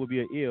of it and it will be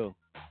an ill.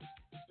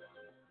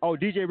 Oh,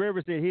 DJ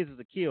Raver said his is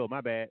a kill. My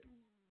bad.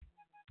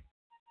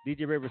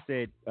 DJ Raver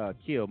said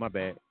kill. My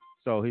bad.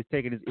 So he's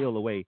taking his ill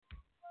away.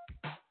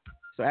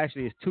 So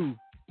actually it's 2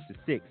 to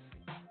 6.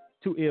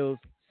 2 ills,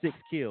 6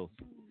 kills.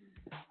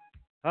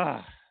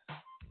 I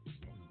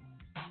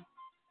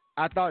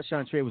thought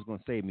Shantre was going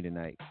to save me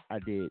tonight. I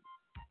did.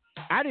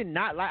 I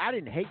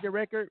didn't hate the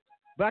record,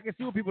 but I can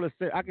see what people are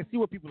saying. I can see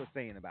what people are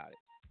saying about it.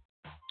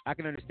 I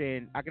can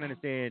understand.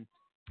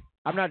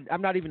 I'm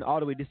not even all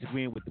the way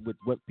disagreeing with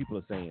what people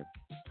are saying.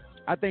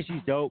 I think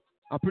she's dope.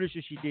 I'm pretty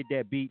sure she did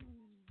that beat.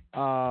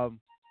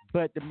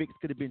 But the mix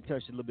could have been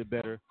touched a little bit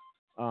better.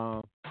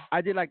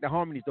 I did like the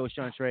harmonies though,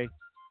 Shantre.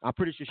 I'm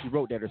pretty sure she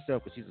wrote that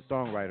herself because she's a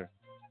songwriter.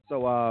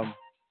 So I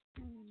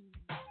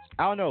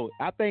don't know.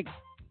 I think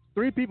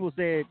 3 people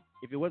said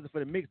if it wasn't for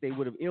the mix, they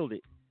would have illed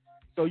it.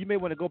 So you may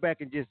want to go back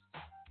and just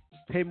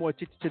pay more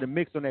attention to the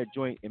mix on that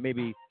joint and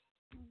maybe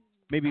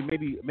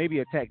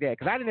attack that.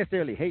 Because I didn't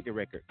necessarily hate the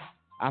record.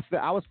 I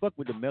was fucked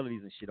with the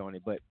melodies and shit on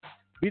it. But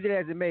be that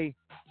as it may,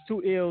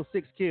 2 ills,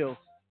 6 kills.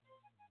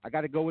 I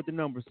got to go with the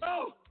numbers.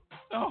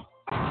 Elizabeth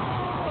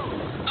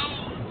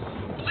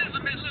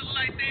looked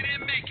like they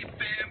didn't make it,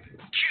 fam.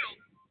 Kill.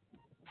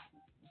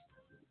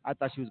 I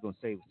thought she was going to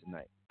save us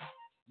tonight.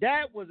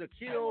 That was a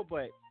kill,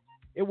 but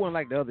it wasn't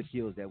like the other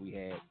kills that we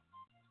had.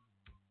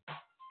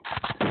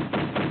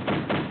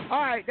 All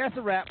right, that's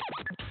a wrap.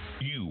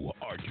 You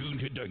are tuned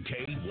to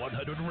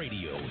K100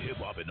 Radio, hip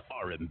hop and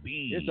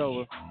R&B. It's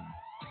over.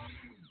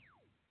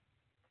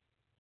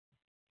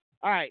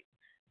 All right.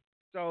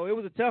 So it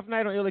was a tough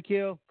night on Illa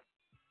Kill.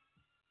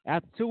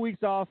 After 2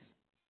 weeks off,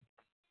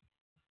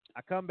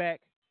 I come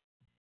back.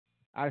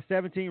 Out of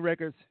 17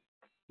 records,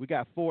 we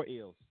got 4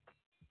 ills.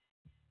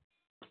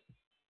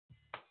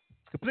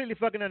 Completely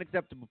fucking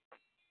unacceptable.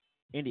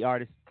 Indie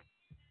artists.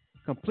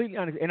 Completely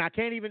unacceptable. And I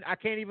can't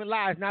even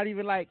lie. It's not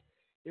even like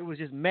it was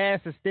just mass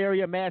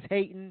hysteria, mass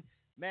hating,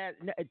 Man,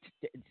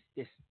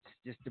 it's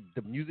just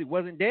the music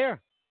wasn't there.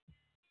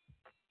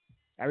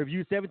 I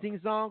reviewed 17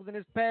 songs in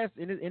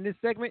this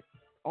segment.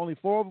 Only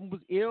 4 of them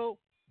was ill,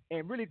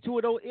 and really 2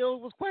 of those ill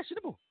was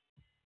questionable.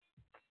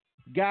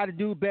 Got to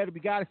do better. We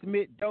got to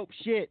submit dope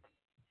shit.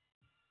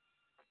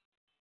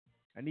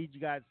 I need you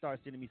guys to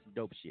start sending me some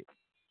dope shit.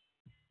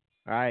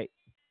 All right.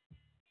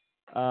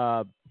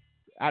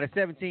 Out of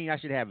 17, I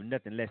should have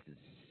nothing less than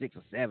 6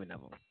 or 7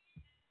 of them.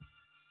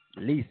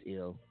 At least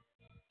ill.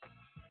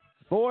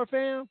 4,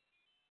 fam?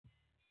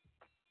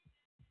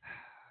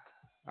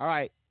 All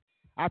right.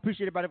 I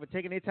appreciate everybody for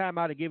taking their time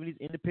out and giving these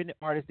independent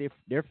artists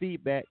their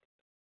feedback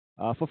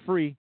for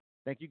free.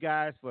 Thank you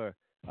guys for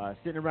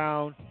sitting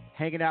around,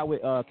 hanging out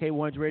with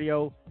K100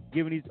 Radio,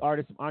 giving these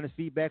artists some honest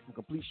feedback from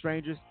complete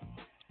strangers.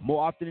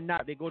 More often than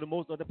not, they go to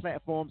most other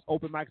platforms,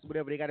 open mics,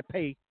 whatever, they got to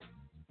pay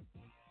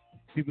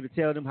people to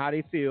tell them how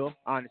they feel,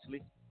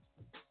 honestly.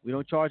 We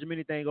don't charge them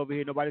anything over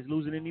here. Nobody's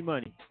losing any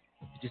money.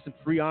 It's just some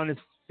free,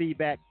 honest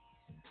feedback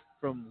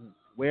from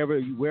wherever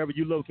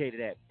you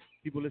located at.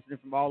 People listening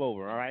from all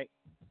over, all right?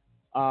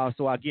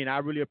 So, again, I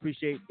really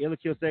appreciate Illa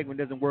Kill segment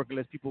doesn't work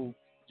unless people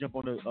jump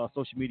on the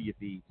social media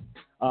feeds.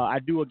 I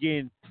do,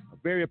 again,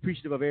 very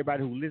appreciative of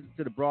everybody who listens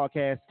to the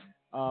broadcast.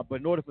 But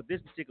in order for this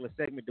particular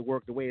segment to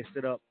work the way it's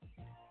set up,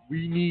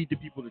 we need the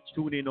people to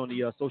tune in on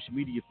the social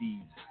media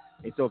feeds.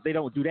 And so if they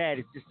don't do that,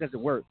 it just doesn't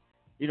work.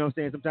 You know what I'm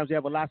saying? Sometimes we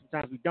have a lot,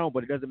 sometimes we don't,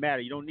 but it doesn't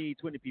matter. You don't need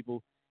 20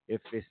 people.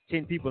 If it's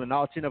 10 people and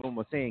all 10 of them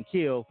are saying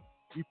kill,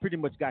 you pretty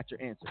much got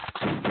your answer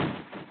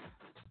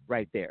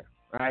right there.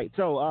 All right?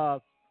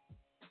 So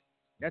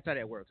that's how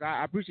that works.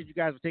 I appreciate you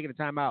guys for taking the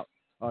time out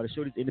to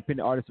show these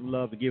independent artists some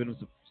love and giving them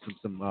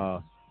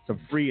some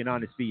free and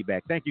honest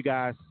feedback. Thank you,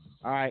 guys.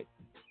 All right.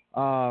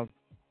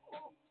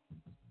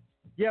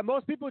 Yeah,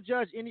 most people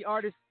judge any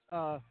artist.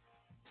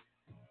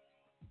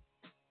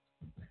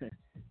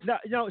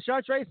 No,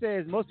 Chartre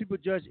says most people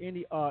judge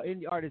any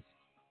artist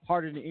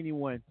harder than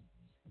anyone.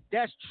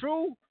 That's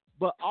true,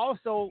 but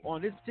also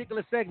on this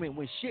particular segment,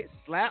 when shit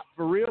slap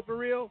for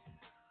real,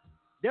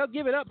 they'll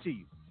give it up to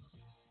you.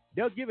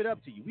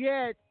 We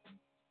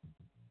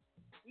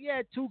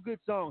had 2 good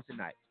songs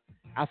tonight.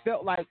 I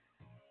felt like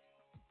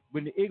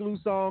when the Igloo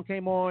song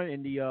came on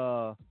and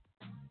the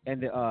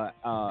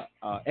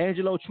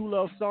Angelo True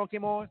Love song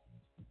came on,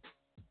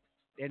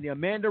 and the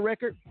Amanda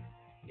record,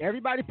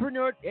 everybody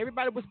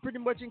was pretty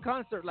much in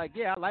concert. Like,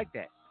 yeah, I like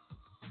that.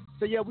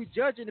 So yeah, we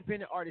judge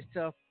independent artists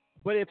tough,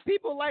 but if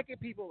people like it,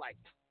 people like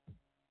it.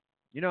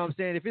 You know what I'm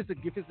saying? If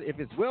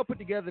it's well put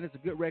together and it's a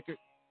good record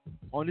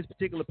on this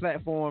particular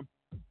platform,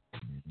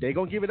 they're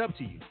gonna give it up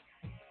to you.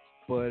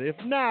 But if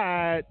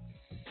not,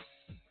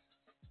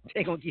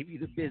 they're gonna give you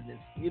the business.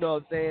 You know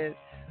what I'm saying?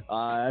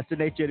 That's the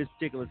nature of this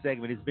particular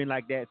segment. It's been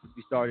like that since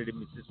we started it,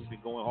 since we've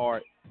been going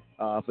hard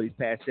for these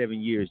past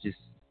 7 years, just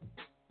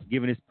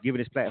giving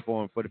this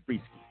platform for the free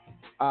ski.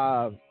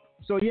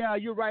 So yeah,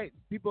 you're right.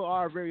 People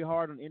are very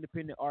hard on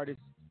independent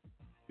artists.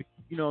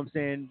 You know what I'm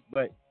saying?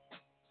 But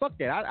fuck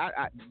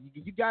that.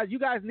 You guys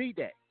need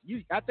that.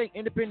 I think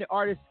independent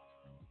artists,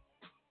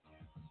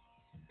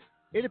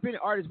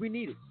 we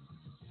need it.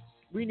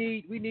 We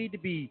need to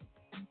be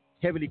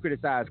heavily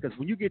criticized, because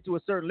when you get to a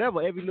certain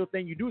level, every little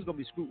thing you do is gonna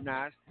be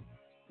scrutinized.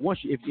 Once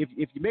if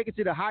you make it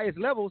to the highest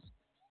levels,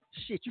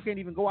 shit, you can't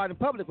even go out in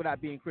public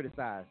without being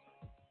criticized.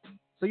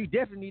 So you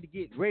definitely need to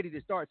get ready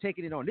to start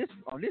taking it on this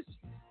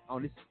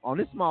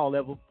small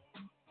level.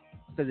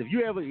 Because if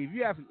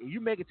you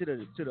make it to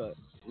the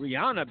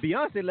Rihanna,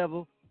 Beyonce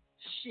level,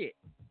 shit,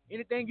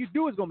 anything you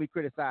do is gonna be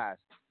criticized.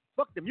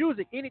 Fuck the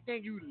music.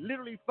 Anything you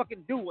literally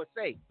fucking do or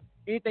say,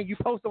 anything you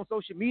post on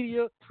social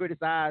media,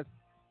 criticized.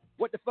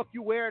 What the fuck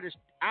you wear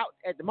out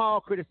at the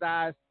mall,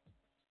 criticized.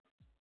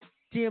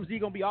 TMZ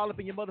gonna be all up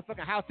in your motherfucking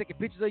house taking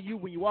pictures of you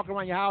when you walk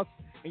around your house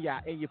and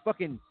you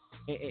fucking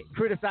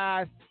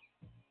criticized.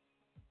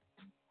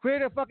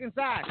 Create a fucking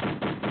side.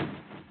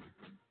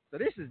 So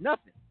this is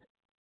nothing.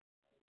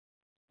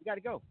 You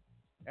gotta go.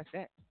 That's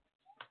that.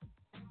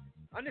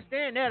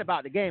 Understand that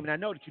about the game, and I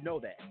know that you know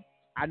that.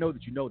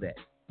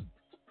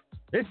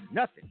 This is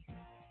nothing.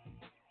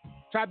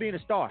 Try being a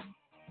star.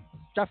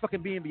 Try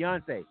fucking being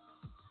Beyonce.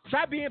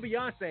 Try being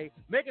Beyonce,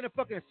 making a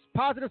fucking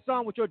positive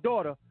song with your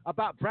daughter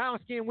about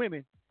brown-skinned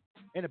women,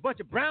 and a bunch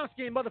of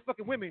brown-skinned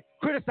motherfucking women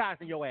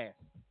criticizing your ass.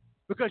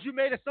 Because you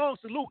made a song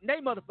saluting they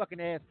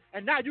motherfucking ass,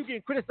 and now you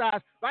getting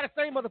criticized by the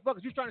same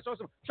motherfuckers you trying to show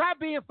some. Try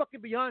being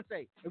fucking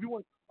Beyonce if you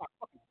want to talk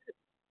fucking shit.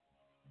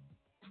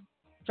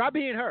 Try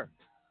being her.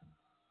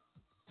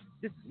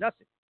 This is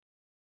nothing.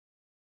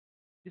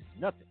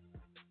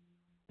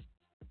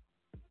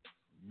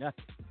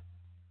 Nothing.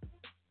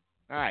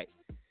 All right.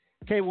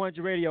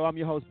 K100 Radio, I'm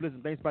your host,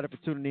 Blizzard. Thanks for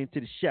tuning in to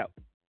the show.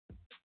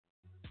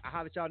 I'll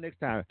holler at y'all next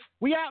time.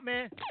 We out,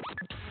 man.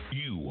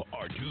 You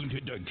are tuned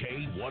to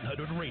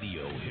K100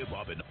 Radio, Hip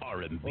Hop and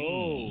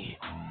R&B.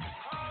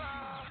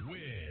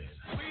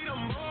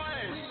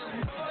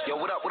 Yo,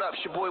 what up?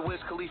 It's your boy Wiz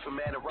Khalifa,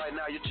 man. And right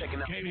now you're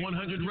checking out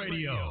K100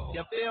 Radio.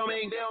 You feel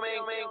me?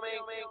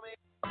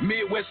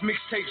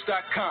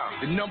 MidwestMixtapes.com,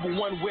 the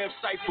 #1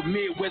 website for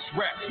Midwest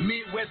rap.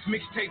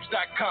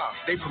 MidwestMixtapes.com.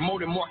 They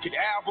promote and market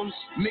albums,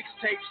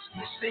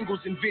 mixtapes, singles,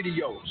 and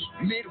videos.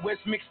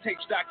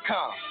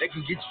 MidwestMixtapes.com. They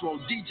can get you on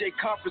DJ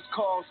conference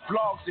calls,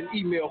 blogs, and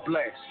email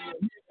blasts.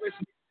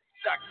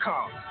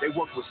 MidwestMixtapes.com. They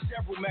work with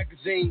several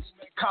magazines,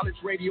 college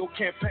radio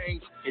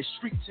campaigns, and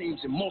street teams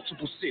in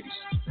multiple cities.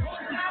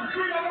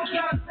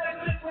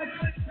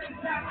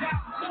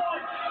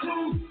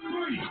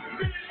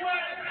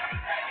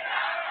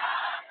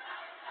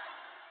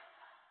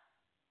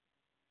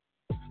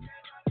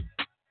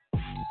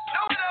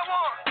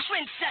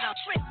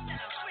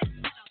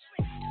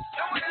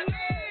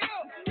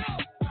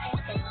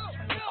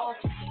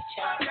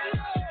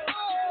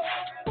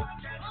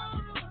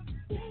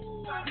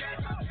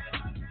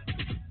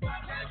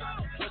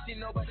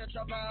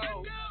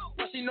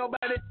 She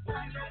nobody with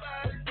drinking.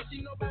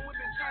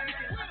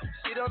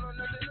 She don't know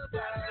nothing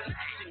about it.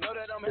 She know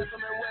that I'm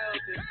handsome and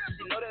wealthy.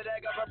 She know that I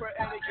got proper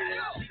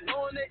etiquette. She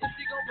knowing that if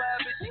she gon'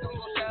 pop it, she gon'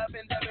 go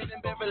shopping, dabbing in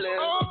Beverly.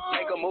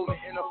 Make a movie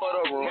in a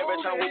photo room. Every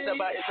time we step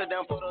out, it's a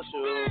damn photo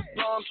shoot.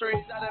 Palm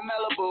trees out in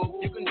Malibu.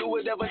 You can do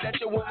whatever that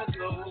you wanna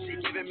do. She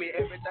giving me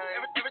everything.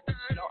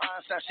 No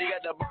Einstein, she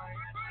got the brain.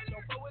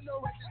 Don't fuck with no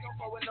ratchets, don't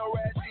fuck with no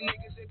rats. You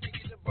niggas if you